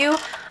inspire you.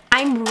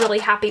 I'm really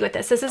happy with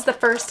this. This is the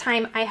first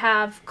time I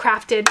have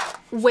crafted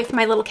with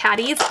my little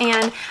caddies,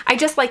 and I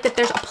just like that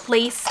there's a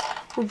place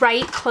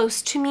right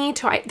close to me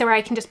where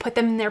I can just put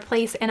them in their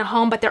place in a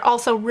home, but they're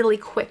also really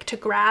quick to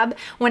grab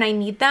when I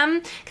need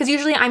them, because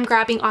usually I'm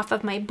grabbing off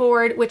of my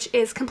board, which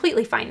is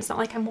completely fine. It's not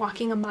like I'm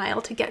walking a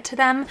mile to get to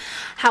them.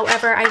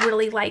 However, I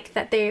really like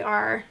that they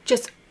are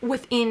just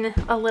within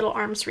a little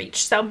arm's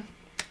reach. So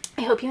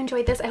I hope you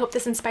enjoyed this. I hope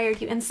this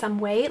inspired you in some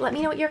way. Let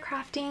me know what you're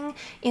crafting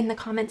in the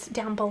comments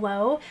down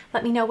below.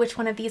 Let me know which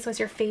one of these was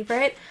your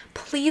favorite.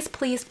 Please,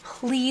 please,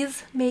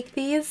 please make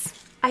these.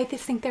 I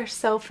just think they're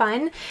so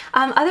fun.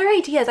 Other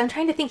ideas, I'm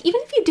trying to think, even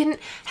if you didn't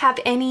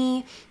have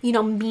any, you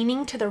know,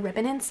 meaning to the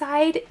ribbon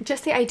inside,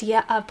 just the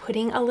idea of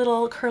putting a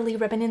little curly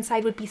ribbon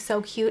inside would be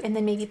so cute, and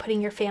then maybe putting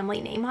your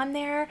family name on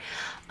there.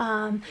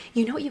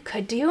 You know what you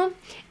could do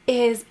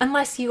is,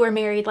 unless you were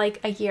married like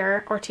a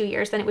year or 2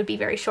 years, then it would be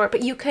very short,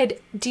 but you could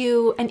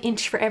do an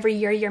inch for every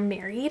year you're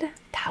married.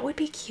 That would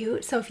be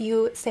cute. So if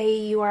you say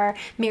you are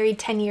married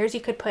 10 years, you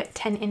could put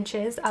 10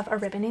 inches of a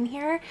ribbon in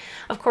here.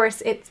 Of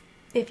course,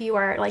 if you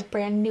are like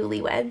brand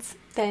newlyweds,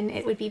 then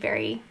it would be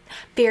very,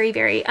 very,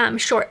 very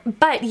short,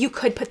 but you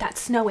could put that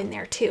snow in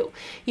there too.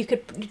 You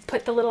could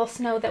put the little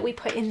snow that we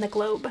put in the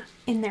globe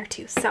in there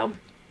too. So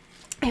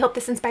I hope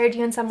this inspired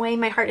you in some way.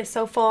 My heart is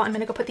so full. I'm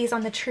gonna go put these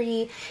on the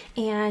tree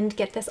and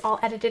get this all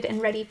edited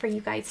and ready for you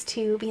guys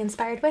to be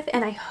inspired with.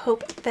 And I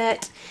hope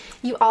that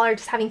you all are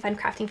just having fun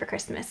crafting for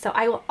Christmas. So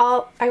I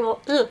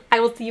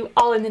will see you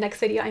all in the next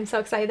video. I'm so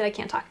excited that I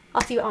can't talk.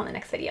 I'll see you all in the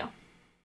next video.